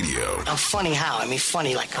on the radio. I'm funny how? I mean,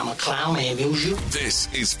 funny like I'm a clown, I amuse you.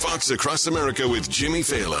 This is Fox Across America with Jimmy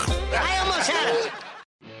Fallon. I almost had it.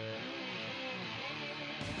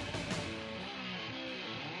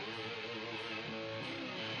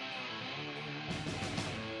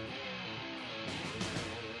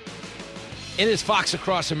 It is Fox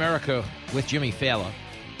Across America with Jimmy Fallon.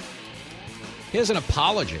 Here's an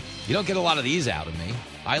apology. You don't get a lot of these out of me.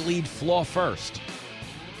 I lead flaw first.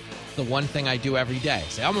 The one thing I do every day.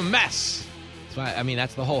 Say, I'm a mess.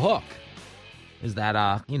 That's the whole hook. Is that,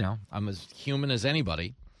 I'm as human as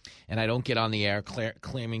anybody. And I don't get on the air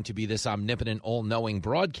claiming to be this omnipotent, all-knowing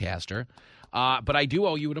broadcaster. But I do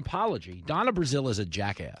owe you an apology. Donna Brazile is a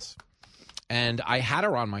jackass. And I had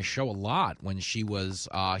her on my show a lot when she was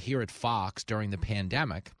here at Fox during the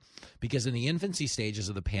pandemic, because in the infancy stages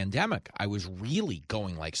of the pandemic, I was really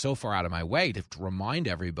going so far out of my way to remind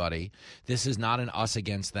everybody this is not an us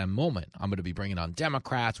against them moment. I'm going to be bringing on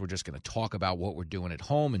Democrats. We're just going to talk about what we're doing at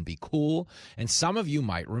home and be cool. And some of you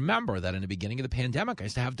might remember that in the beginning of the pandemic, I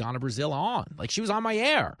used to have Donna Brazile on. She was on my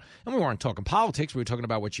air. And we weren't talking politics. We were talking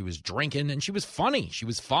about what she was drinking. And she was funny. She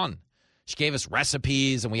was fun. She gave us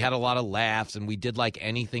recipes, and we had a lot of laughs, and we did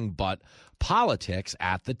anything but politics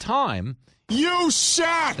at the time. You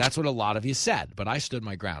suck! That's what a lot of you said, but I stood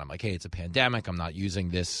my ground. I'm like, hey, it's a pandemic. I'm not using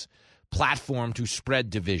this platform to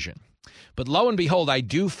spread division. But lo and behold, I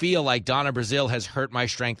do feel like Donna Brazile has hurt my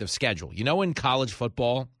strength of schedule. In college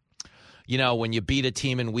football, when you beat a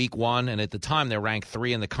team in week 1, and at the time they're ranked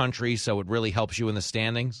 3 in the country, so it really helps you in the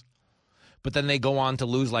standings. But then they go on to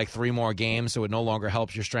lose 3 more games, so it no longer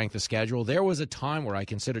helps your strength of schedule. There was a time where I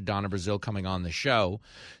considered Donna Brazile coming on the show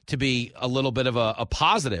to be a little bit of a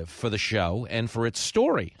positive for the show and for its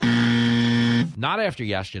story. Not after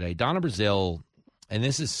yesterday. Donna Brazile, and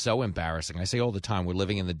this is so embarrassing. I say all the time, we're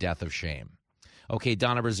living in the death of shame. Okay,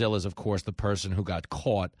 Donna Brazile is, of course, the person who got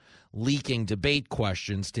caught leaking debate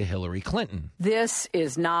questions to Hillary Clinton. This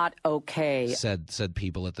is not okay, said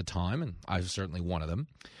people at the time, and I was certainly one of them.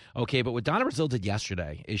 Okay, but what Donna Brazile did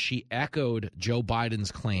yesterday is she echoed Joe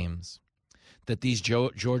Biden's claims that these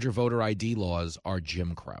Georgia voter ID laws are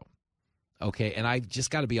Jim Crow. Okay, and I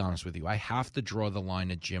just got to be honest with you. I have to draw the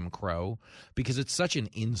line at Jim Crow because it's such an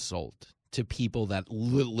insult to people that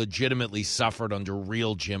legitimately suffered under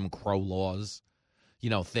real Jim Crow laws. You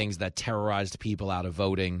know, things that terrorized people out of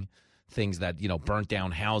voting, things that, you know, burnt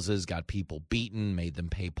down houses, got people beaten, made them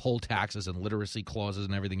pay poll taxes and literacy clauses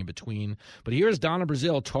and everything in between. But here's Donna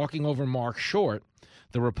Brazile talking over Mark Short,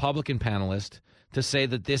 the Republican panelist, to say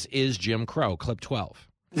that this is Jim Crow. Clip 12.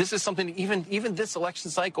 This is something, even this election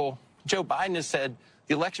cycle, Joe Biden has said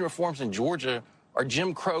the election reforms in Georgia are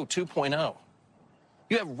Jim Crow 2.0.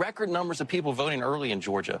 You have record numbers of people voting early in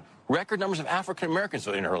Georgia, record numbers of African Americans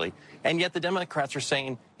voting early, and yet the Democrats are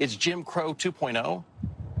saying it's Jim Crow 2.0.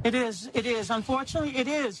 It is. Unfortunately, it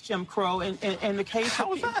is Jim Crow. In the case,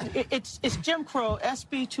 how is that? It's Jim Crow.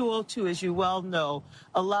 SB 202, as you well know,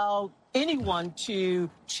 allowed anyone to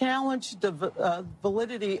challenge the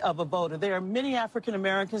validity of a voter. There are many African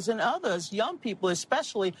Americans and others, young people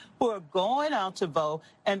especially, who are going out to vote,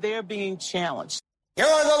 and they're being challenged. You're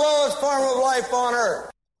the lowest form of life on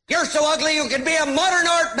earth. You're so ugly you could be a modern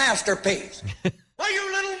art masterpiece. Why,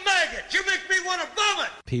 you little maggot! You make me want to vomit!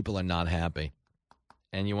 People are not happy.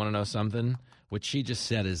 And you want to know something? What she just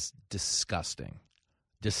said is disgusting.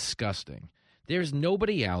 Disgusting. There's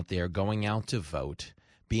nobody out there going out to vote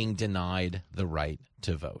being denied the right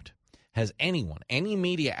to vote. Has anyone, any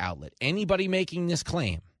media outlet, anybody making this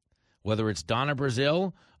claim, whether it's Donna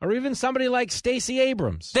Brazile or even somebody like Stacey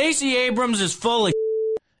Abrams? Stacey Abrams is full of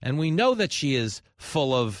and we know that she is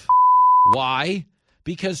full of why?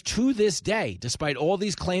 Because to this day, despite all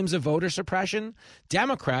these claims of voter suppression,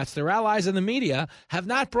 Democrats, their allies in the media, have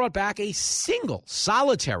not brought back a single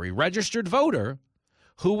solitary registered voter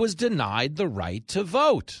who was denied the right to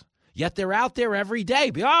vote. Yet they're out there every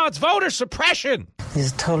day. Oh, it's voter suppression.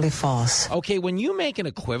 It's totally false. Okay, when you make an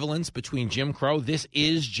equivalence between Jim Crow, this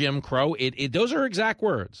is Jim Crow. Those are exact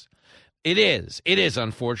words. It is,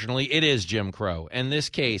 unfortunately, it is Jim Crow. And this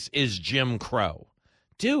case is Jim Crow.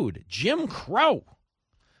 Dude, Jim Crow.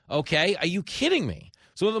 Okay, are you kidding me?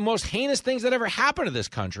 It's one of the most heinous things that ever happened to this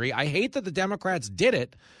country. I hate that the Democrats did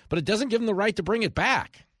it, but it doesn't give them the right to bring it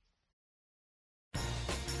back.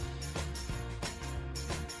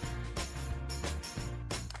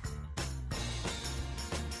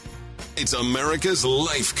 It's America's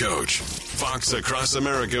Life Coach. Fox Across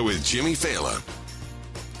America with Jimmy Fallon.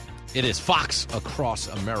 It is Fox Across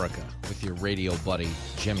America with your radio buddy,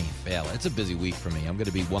 Jimmy Fallon. It's a busy week for me. I'm going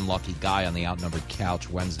to be one lucky guy on the Outnumbered Couch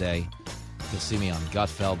Wednesday. You'll see me on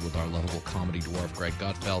Gutfeld with our lovable comedy dwarf, Greg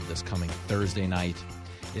Gutfeld, this coming Thursday night.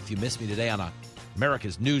 If you missed me today on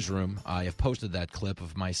America's Newsroom, I have posted that clip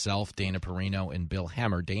of myself, Dana Perino, and Bill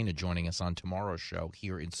Hemmer. Dana joining us on tomorrow's show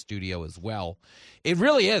here in studio as well. It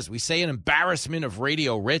really is. We say an embarrassment of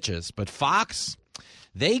radio riches, but Fox,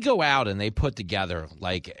 they go out and they put together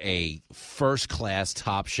like a first-class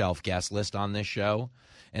top-shelf guest list on this show,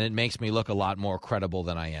 and it makes me look a lot more credible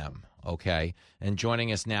than I am, okay? And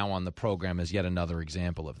joining us now on the program is yet another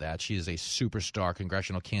example of that. She is a superstar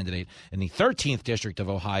congressional candidate in the 13th District of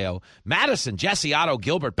Ohio. Madison Jessie Otto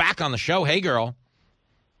Gilbert back on the show. Hey, girl.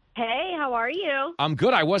 Hey, how are you? I'm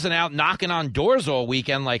good. I wasn't out knocking on doors all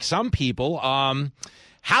weekend like some people.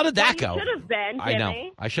 How did that go? You should have been, Jimmy. I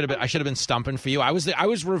know. I should have been stumping for you. I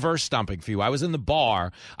was reverse stumping for you. I was in the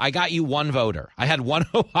bar. I got you one voter. I had one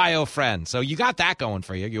Ohio friend. So you got that going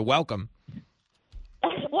for you. You're welcome.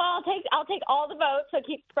 Well, I'll take all the votes, so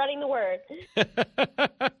keep spreading the word.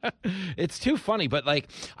 It's too funny, but like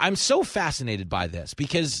I'm so fascinated by this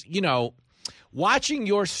because, you know, watching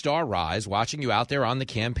your star rise, watching you out there on the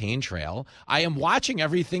campaign trail, I am watching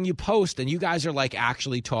everything you post, and you guys are like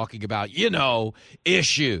actually talking about, you know,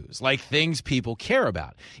 issues, like things people care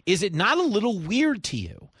about. Is it not a little weird to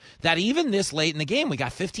you that even this late in the game, we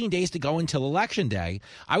got 15 days to go until Election Day?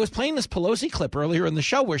 I was playing this Pelosi clip earlier in the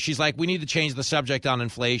show where she's like, we need to change the subject on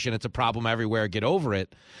inflation. It's a problem everywhere. Get over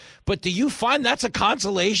it. But do you find that's a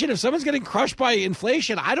consolation? If someone's getting crushed by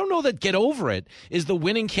inflation, I don't know that get over it is the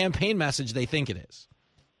winning campaign message they think it is.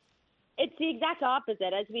 It's the exact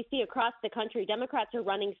opposite. As we see across the country, Democrats are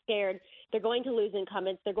running scared. They're going to lose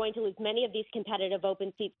incumbents. They're going to lose many of these competitive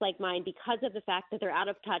open seats like mine because of the fact that they're out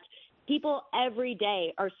of touch. People every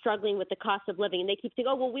day are struggling with the cost of living, and they keep saying,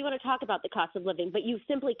 oh, well, we want to talk about the cost of living. But you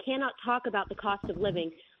simply cannot talk about the cost of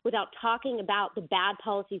living without talking about the bad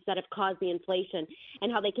policies that have caused the inflation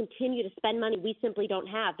and how they continue to spend money we simply don't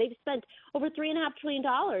have. They've spent over $3.5 trillion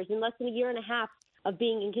in less than a year and a half of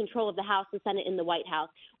being in control of the House, the Senate, and the White House.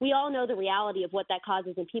 We all know the reality of what that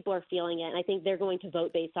causes, and people are feeling it. And I think they're going to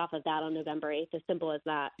vote based off of that on November 8th, as simple as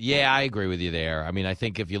that. Yeah, I agree with you there. I mean, I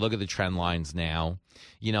think if you look at the trend lines now,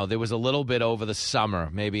 there was a little bit over the summer,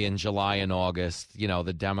 maybe in July and August,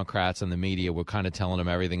 the Democrats and the media were kind of telling them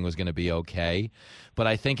everything was going to be okay. But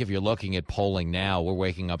I think if you're looking at polling now, we're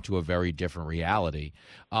waking up to a very different reality.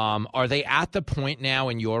 Are they at the point now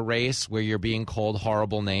in your race where you're being called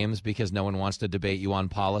horrible names because no one wants to debate you on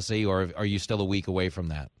policy, or are you still a week away from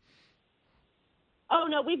that? Oh,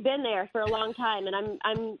 no, we've been there for a long time, and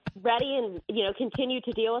I'm ready and, continue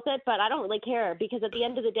to deal with it, but I don't really care because at the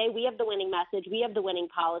end of the day, we have the winning message. We have the winning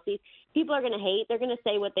policies. People are going to hate. They're going to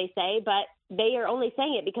say what they say, but they are only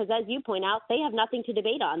saying it because, as you point out, they have nothing to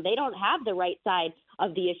debate on. They don't have the right side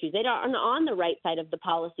of the issues. They aren't on the right side of the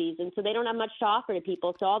policies, and so they don't have much to offer to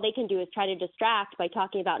people. So all they can do is try to distract by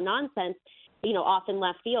talking about nonsense, off in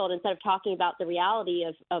left field, instead of talking about the reality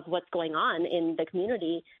of what's going on in the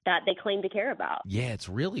community that they claim to care about. Yeah, it's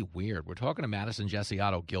really weird. We're talking to Madison Jesse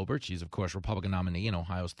Otto Gilbert. She's, of course, Republican nominee in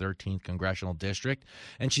Ohio's 13th congressional district,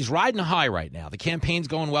 and she's riding a high right now. The campaign's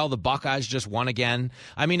going well. The Buckeyes just won again.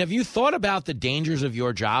 I mean, have you thought about the dangers of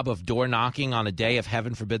your job of door knocking on a day if,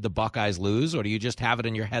 heaven forbid, the Buckeyes lose, or do you just have it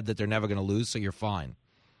in your head that they're never going to lose, so you're fine?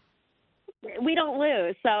 We don't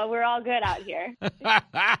lose, so we're all good out here.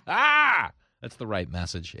 That's the right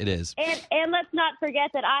message. It is. And let's not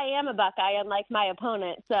forget that I am a Buckeye, unlike my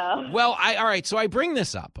opponent. So well, all right. So I bring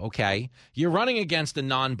this up. Okay, you're running against a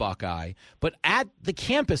non-Buckeye, but at the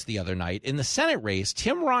campus the other night in the Senate race,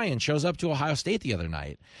 Tim Ryan shows up to Ohio State the other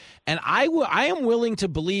night, and I am willing to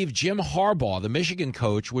believe Jim Harbaugh, the Michigan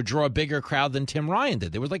coach, would draw a bigger crowd than Tim Ryan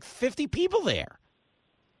did. There was like 50 people there.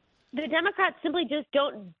 The Democrats simply just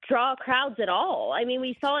don't draw crowds at all. I mean,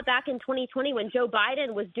 we saw it back in 2020 when Joe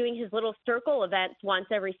Biden was doing his little circle events once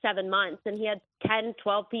every 7 months, and he had 10,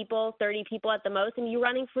 12 people, 30 people at the most. And you're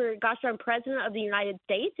running for, gosh darn, president of the United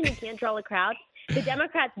States, and you can't draw a crowd. The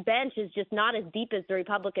Democrats' bench is just not as deep as the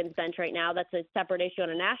Republicans' bench right now. That's a separate issue on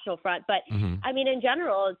a national front. But, I mean, in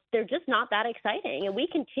general, they're just not that exciting. And we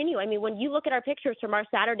continue. I mean, when you look at our pictures from our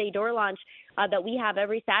Saturday door launch that we have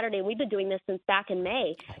every Saturday, and we've been doing this since back in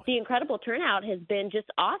May, the incredible turnout has been just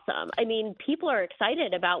awesome. I mean, people are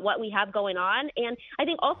excited about what we have going on. And I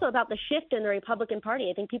think also about the shift in the Republican Party.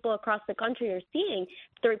 I think people across the country are seeing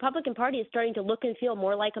the Republican Party is starting to look and feel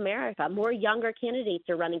more like America. More younger candidates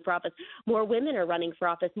are running for office. More women are running for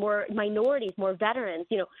office. More minorities, more veterans.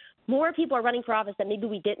 More people are running for office that maybe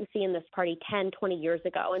we didn't see in this party 10, 20 years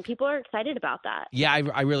ago. And people are excited about that. Yeah,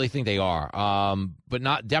 I really think they are.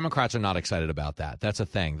 But Democrats are not excited about that. That's a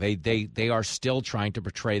thing. They are still trying to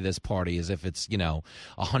portray this party as if it's,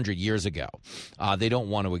 100 years ago. They don't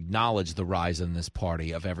want to acknowledge the rise in this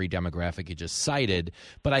party of every demographic you just cited.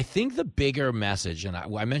 But I think the bigger message, and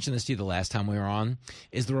I mentioned this to you the last time we were on,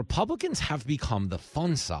 is the Republicans have become the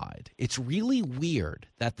fun side. It's really weird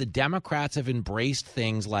that the Democrats have embraced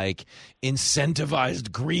things like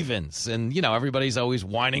incentivized grievance. And, everybody's always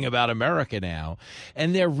whining about America now.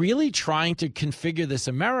 And they're really trying to configure this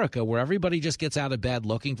America where everybody just gets out of bed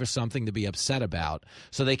looking for something to be upset about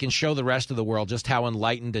so they can show the rest of the world just how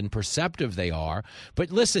enlightened and perceptive they are.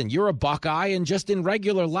 But listen, you're a Buckeye, and just in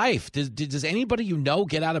regular life, does anybody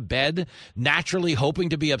get out of bed naturally hoping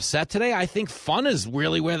to be upset today? I think fun is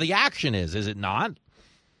really where the action is it not?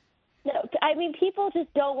 No, I mean, people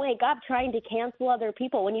just don't wake up trying to cancel other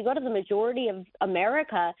people. When you go to the majority of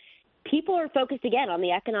America, people are focused, again, on the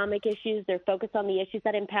economic issues. They're focused on the issues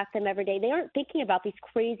that impact them every day. They aren't thinking about these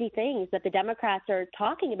crazy things that the Democrats are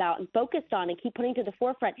talking about and focused on and keep putting to the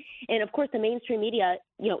forefront. And, of course, the mainstream media,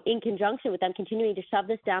 in conjunction with them, continuing to shove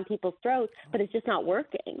this down people's throats, but it's just not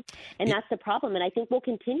working. And that's the problem. And I think we'll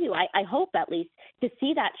continue, I hope at least, to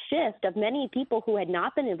see that shift of many people who had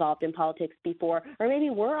not been involved in politics before, or maybe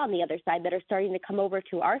were on the other side, that are starting to come over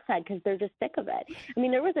to our side because they're just sick of it. I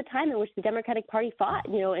mean, there was a time in which the Democratic Party fought,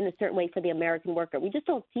 in a certain way for the American worker. We just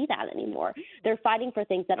don't see that anymore. They're fighting for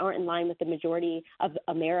things that aren't in line with the majority of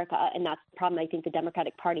America, and that's the problem I think the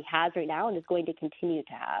Democratic Party has right now and is going to continue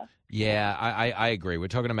to have. Yeah, I agree. We're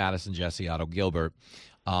talking to Madison Jesse Otto Gilbert.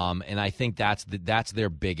 And I think that's their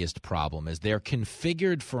biggest problem is they're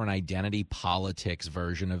configured for an identity politics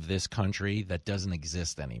version of this country that doesn't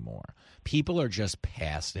exist anymore. People are just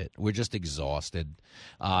past it. We're just exhausted.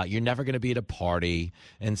 You're never going to be at a party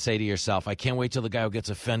and say to yourself, I can't wait till the guy who gets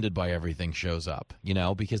offended by everything shows up,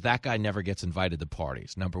 because that guy never gets invited to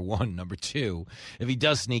parties, number one. Number two, if he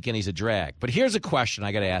does sneak in, he's a drag. But here's a question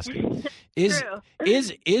I got to ask you.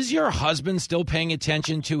 Is your husband still paying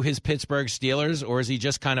attention to his Pittsburgh Steelers, or has he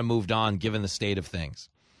just kind of moved on given the state of things?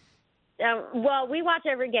 Well, we watch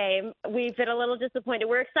every game. We've been a little disappointed.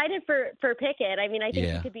 We're excited for Pickett. I mean, I think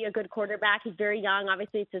he could be a good quarterback. He's very young.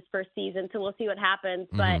 Obviously, it's his first season, so we'll see what happens.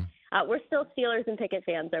 But we're still Steelers and Pickett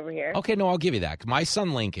fans over here. Okay, no, I'll give you that. My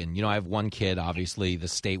son Lincoln, I have one kid. Obviously, the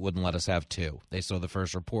state wouldn't let us have two. They saw the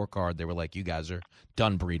first report card. They were like, you guys are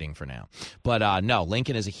done breeding for now. But no,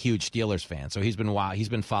 Lincoln is a huge Steelers fan. So he's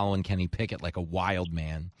been following Kenny Pickett like a wild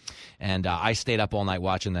man. And I stayed up all night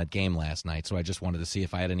watching that game last night. So I just wanted to see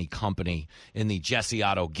if I had any company in the Jesse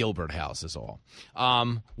Otto Gilbert house is all.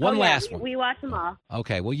 Last one. We watch them all.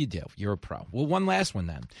 Okay, well, you do. You're a pro. Well, one last one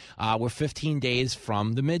then. We're 15 days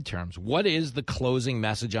from the midterms. What is the closing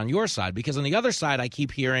message on your side? Because on the other side, I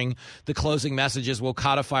keep hearing the closing messages will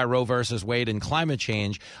codify Roe versus Wade and climate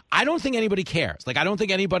change. I don't think anybody cares. I don't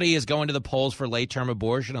think anybody is going to the polls for late-term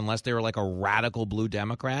abortion unless they were like a radical blue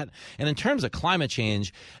Democrat. And in terms of climate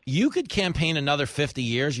change, you could campaign another 50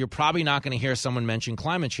 years. You're probably not going to hear someone mention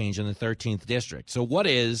climate change in the 13th district. So what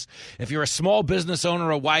is, if you're a small business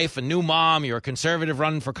owner, a wife, a new mom, you're a conservative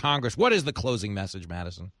running for Congress, what is the closing message,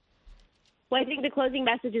 Madison? Well, I think the closing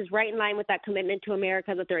message is right in line with that commitment to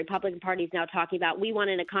America that the Republican Party is now talking about. We want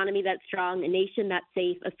an economy that's strong, a nation that's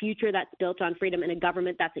safe, a future that's built on freedom, and a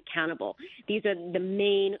government that's accountable. These are the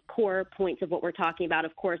main core points of what we're talking about.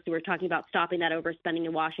 Of course, we're talking about stopping that overspending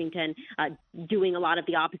in Washington, doing a lot of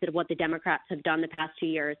the opposite of what the Democrats have done the past 2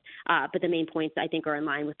 years. But the main points, I think, are in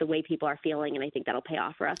line with the way people are feeling, and I think that'll pay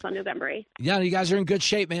off for us on November 8th. Yeah, you guys are in good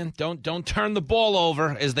shape, man. Don't turn the ball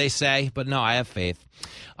over, as they say. But no, I have faith.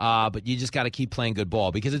 But you just got to keep playing good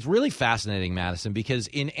ball, because it's really fascinating, Madison, because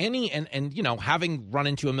in any, and having run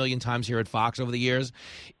into a million times here at Fox over the years,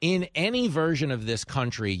 in any version of this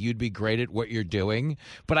country, you'd be great at what you're doing.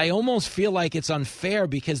 But I almost feel like it's unfair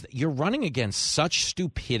because you're running against such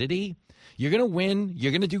stupidity. You're going to win.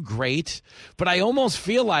 You're going to do great. But I almost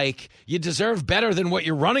feel like you deserve better than what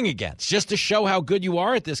you're running against, just to show how good you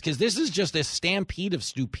are at this, because this is just a stampede of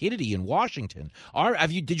stupidity in Washington.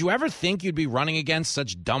 Did you ever think you'd be running against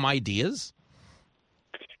such dumb ideas?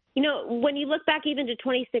 When you look back even to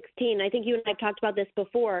 2016, I think you and I have talked about this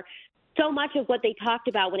before, so much of what they talked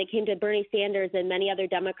about when it came to Bernie Sanders and many other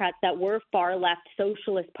Democrats that were far left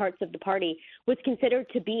socialist parts of the party was considered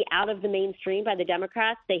to be out of the mainstream by the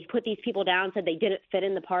Democrats. They put these people down, said they didn't fit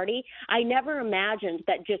in the party. I never imagined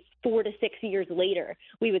that just 4 to 6 years later,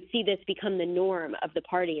 we would see this become the norm of the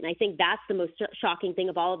party. And I think that's the most shocking thing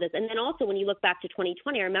of all of this. And then also when you look back to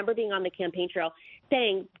 2020, I remember being on the campaign trail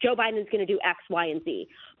saying Joe Biden's going to do X, Y, and Z.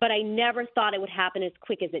 But I never thought it would happen as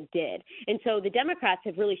quick as it did. And so the Democrats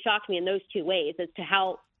have really shocked me in those two ways as to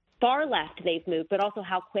how far left they've moved, but also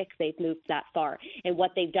how quick they've moved that far. And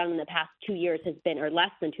what they've done in the past 2 years has been, or less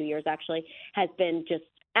than 2 years actually, has been just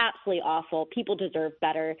absolutely awful. People deserve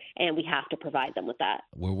better, and we have to provide them with that.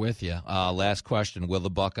 We're with you. Last question. Will the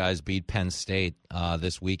Buckeyes beat Penn State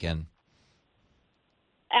this weekend?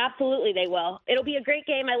 Absolutely they will. It'll be a great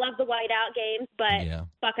game. I love the whiteout games, but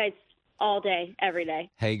Buckeyes all day, every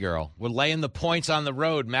day. Hey, girl, we're laying the points on the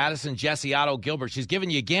road. Madison Jesse Otto Gilbert. She's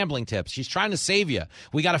giving you gambling tips. She's trying to save you.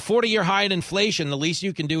 We got a 40-year high in inflation. The least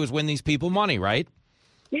you can do is win these people money, right?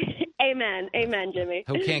 Amen. Amen, Jimmy.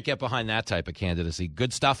 Who can't get behind that type of candidacy?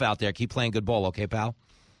 Good stuff out there. Keep playing good ball, okay, pal?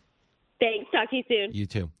 Thanks. Talk to you soon. You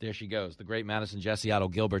too. There she goes. The great Madison Jesse Otto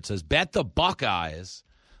Gilbert says, bet the Buckeyes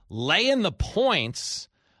laying the points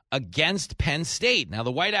against Penn State. Now,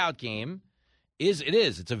 the whiteout game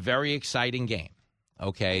it's a very exciting game.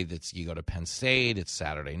 Okay, you go to Penn State, it's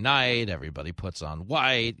Saturday night, everybody puts on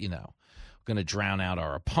white, we're going to drown out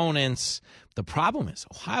our opponents. The problem is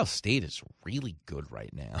Ohio State is really good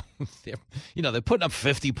right now. They're putting up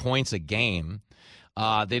 50 points a game.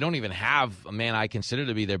 They don't even have a man I consider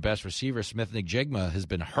to be their best receiver. Smith-Njigba has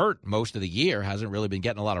been hurt most of the year, hasn't really been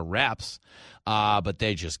getting a lot of reps, but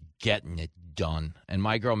they're just getting it done. And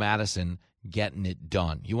my girl Madison getting it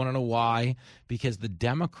done. You want to know why? Because the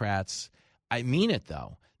Democrats, I mean it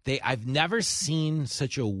though, I've never seen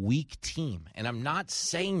such a weak team. And I'm not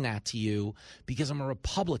saying that to you because I'm a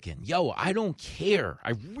Republican. I don't care.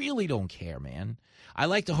 I really don't care, man. I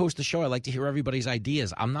like to host the show. I like to hear everybody's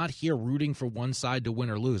ideas. I'm not here rooting for one side to win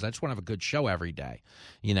or lose. I just want to have a good show every day,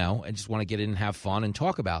 I just want to get in and have fun and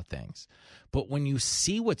talk about things. But when you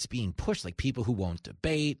see what's being pushed, like people who won't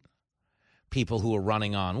debate, people who are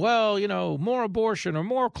running on, more abortion or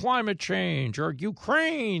more climate change or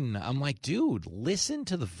Ukraine. I'm like, dude, listen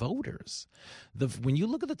to the voters. When you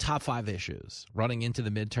look at the top 5 issues running into the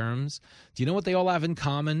midterms, do you know what they all have in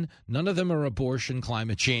common? None of them are abortion,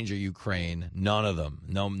 climate change, or Ukraine. None of them.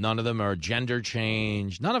 No, none of them are gender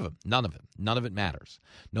change. None of them. None of it. None of it matters.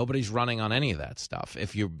 Nobody's running on any of that stuff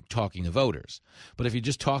if you're talking to voters. But if you're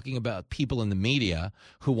just talking about people in the media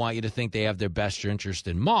who want you to think they have their best interest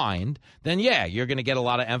in mind, then yeah, you're going to get a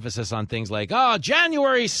lot of emphasis on things like,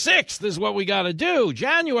 January 6th is what we got to do.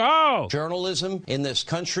 Journalism in this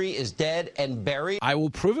country is dead and buried. I will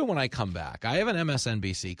prove it when I come back. I have an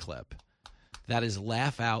MSNBC clip that is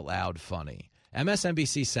laugh out loud funny.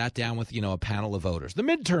 MSNBC sat down with, a panel of voters. The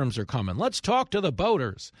midterms are coming. Let's talk to the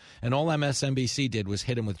voters. And all MSNBC did was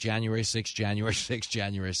hit him with January 6th, January 6th,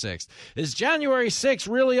 January 6th. Is January 6th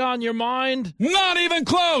really on your mind? Not even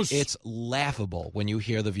close. It's laughable when you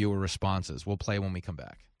hear the viewer responses. We'll play when we come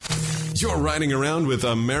back. You're riding around with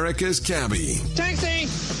America's Cabbie. Taxi!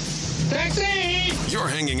 Taxi! You're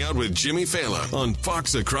hanging out with Jimmy Fallon on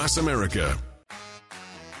Fox Across America.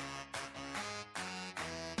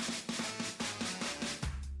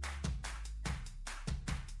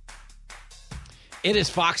 It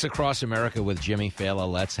is Fox Across America with Jimmy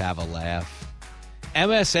Fallon. Let's have a laugh.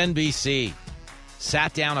 MSNBC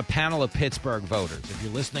sat down a panel of Pittsburgh voters. If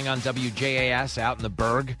you're listening on WJAS out in the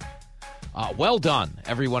Berg, well done,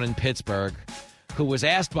 everyone in Pittsburgh, who was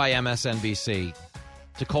asked by MSNBC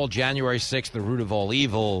to call January 6th the root of all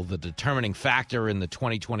evil, the determining factor in the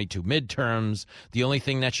 2022 midterms, the only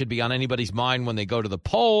thing that should be on anybody's mind when they go to the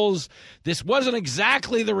polls. This wasn't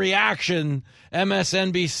exactly the reaction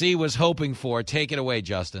MSNBC was hoping for. Take it away,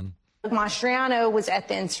 Justin. Mastriano was at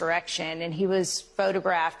the insurrection, and he was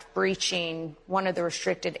photographed breaching one of the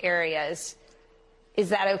restricted areas. Is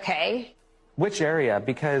that okay? Which area?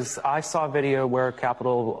 Because I saw a video where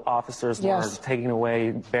Capitol officers were taking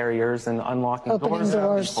away barriers and unlocking doors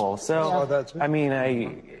for people. So,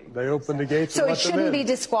 they opened the gates. So it shouldn't be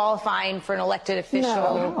disqualifying for an elected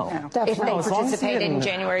official if they participated in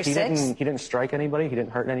January 6th? He didn't strike anybody. He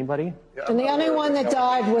didn't hurt anybody. And the only one that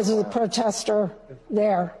died was a protester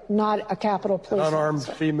there, not a Capitol police unarmed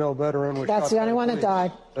officer. Female veteran was That's shot the only one that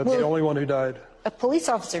died. That's the only one who died. A police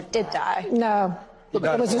officer did die. No. It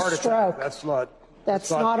was a stroke.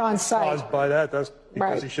 That's not on site. Caused by that. That's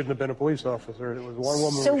because he shouldn't have been a police officer. It was one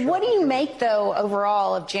woman. So what do you make, though,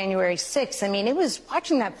 overall of January 6th? I mean,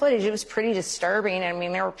 watching that footage, it was pretty disturbing. I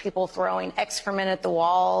mean, there were people throwing excrement at the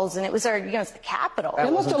walls, and it was it's the Capitol. It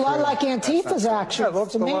looked a lot like Antifa's actions. Yeah, it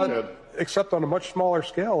looked a lot, except on a much smaller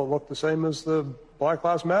scale. It looked the same as the Black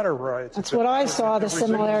Lives Matter riots. That's what I saw, the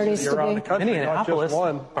similarities to be. Minneapolis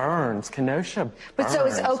burns. Kenosha burns. But so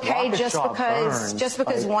it's okay just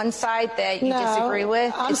because one side that you disagree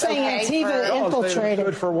with? I'm saying Antifa infiltrated. It's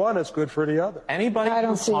good for one, it's good for the other. Anybody I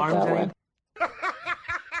don't see it that way.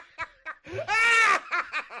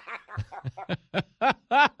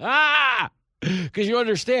 Because you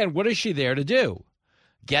understand, what is she there to do?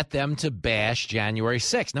 Get them to bash January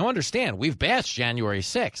 6th. Now understand, we've bashed January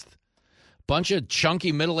 6th. Bunch of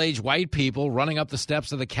chunky middle-aged white people running up the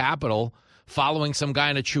steps of the Capitol following some guy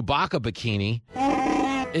in a Chewbacca bikini.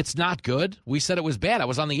 It's not good. We said it was bad. I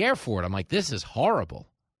was on the air for it. I'm like, this is horrible.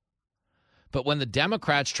 But when the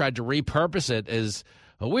Democrats tried to repurpose it as,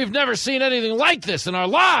 we've never seen anything like this in our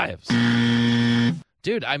lives.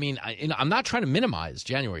 Dude, I mean, I'm not trying to minimize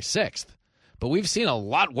January 6th, but we've seen a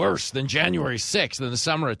lot worse than January 6th in the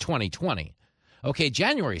summer of 2020. Okay,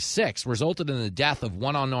 January 6th resulted in the death of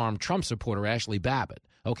one unarmed Trump supporter, Ashley Babbitt.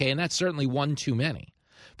 Okay, and that's certainly one too many.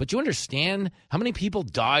 But you understand how many people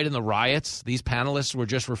died in the riots these panelists were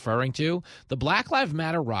just referring to? The Black Lives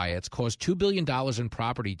Matter riots caused $2 billion in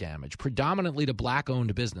property damage, predominantly to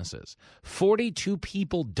black-owned businesses. 42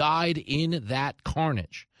 people died in that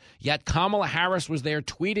carnage. Yet Kamala Harris was there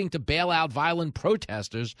tweeting to bail out violent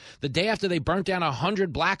protesters the day after they burnt down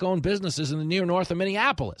 100 black-owned businesses in the near north of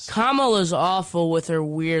Minneapolis. Kamala's awful with her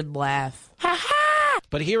weird laugh.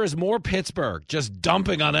 But here is more Pittsburgh just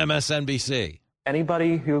dumping on MSNBC.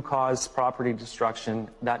 Anybody who caused property destruction,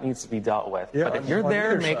 that needs to be dealt with. Yeah, but if you're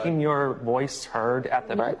there making your voice heard at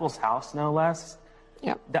the people's house, no less,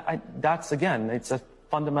 that's, again, it's a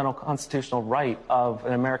fundamental constitutional right of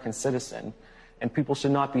an American citizen. And people should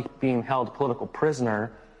not be being held political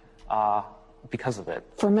prisoner because of it.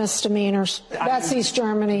 For misdemeanors. That's East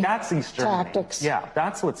Germany. That's East Germany. Tactics. Yeah,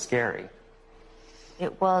 that's what's scary.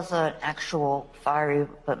 It was an actual fiery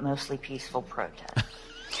but mostly peaceful protest.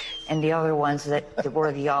 And the other ones that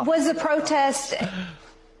were the opposite. Was the protest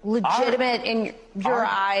legitimate in your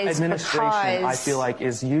eyes? Administration, because I feel like,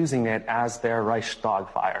 is using it as their Reichstag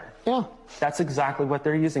fire. Yeah. That's exactly what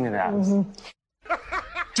they're using it as. Do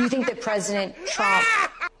you think that President Trump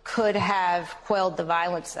could have quelled the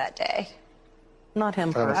violence that day? Not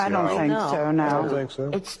him personally. I don't think so, no. I don't think so.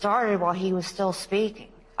 It started while he was still speaking.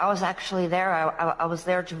 I was actually there. I was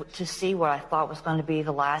there to see what I thought was going to be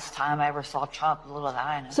the last time I ever saw Trump, little did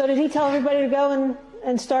I know. So did he tell everybody to go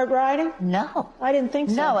and start rioting? No. I didn't think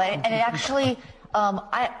so. No, and it actually,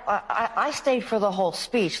 I stayed for the whole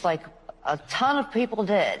speech, like a ton of people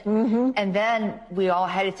did. And then we all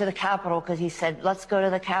headed to the Capitol because he said, let's go to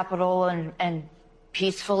the Capitol and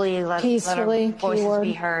peacefully let our voices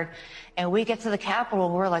be heard. And we get to the Capitol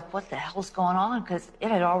and we're like, what the hell's going on? Because it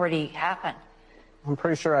had already happened. I'm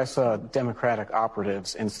pretty sure I saw Democratic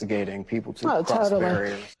operatives instigating people to cross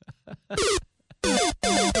barriers.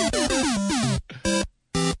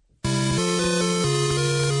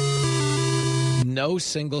 No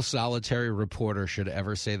single solitary reporter should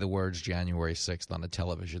ever say the words January 6th on a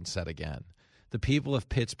television set again. The people of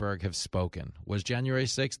Pittsburgh have spoken. Was January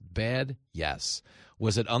 6th bad? Yes.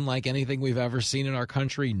 Was it unlike anything we've ever seen in our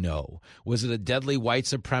country? No. Was it a deadly white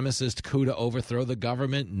supremacist coup to overthrow the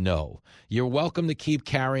government? No. You're welcome to keep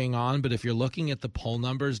carrying on, but if you're looking at the poll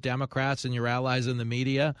numbers, Democrats and your allies in the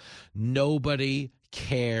media, nobody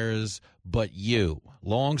cares but you.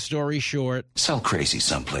 Long story short, Sell crazy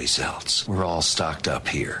someplace else. We're all stocked up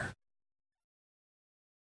here.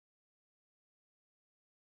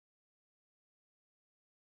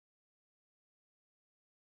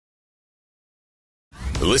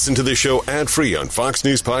 Listen to the show ad-free on Fox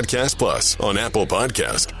News Podcast Plus, on Apple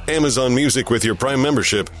Podcast, Amazon Music with your Prime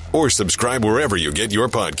membership, or subscribe wherever you get your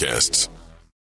podcasts.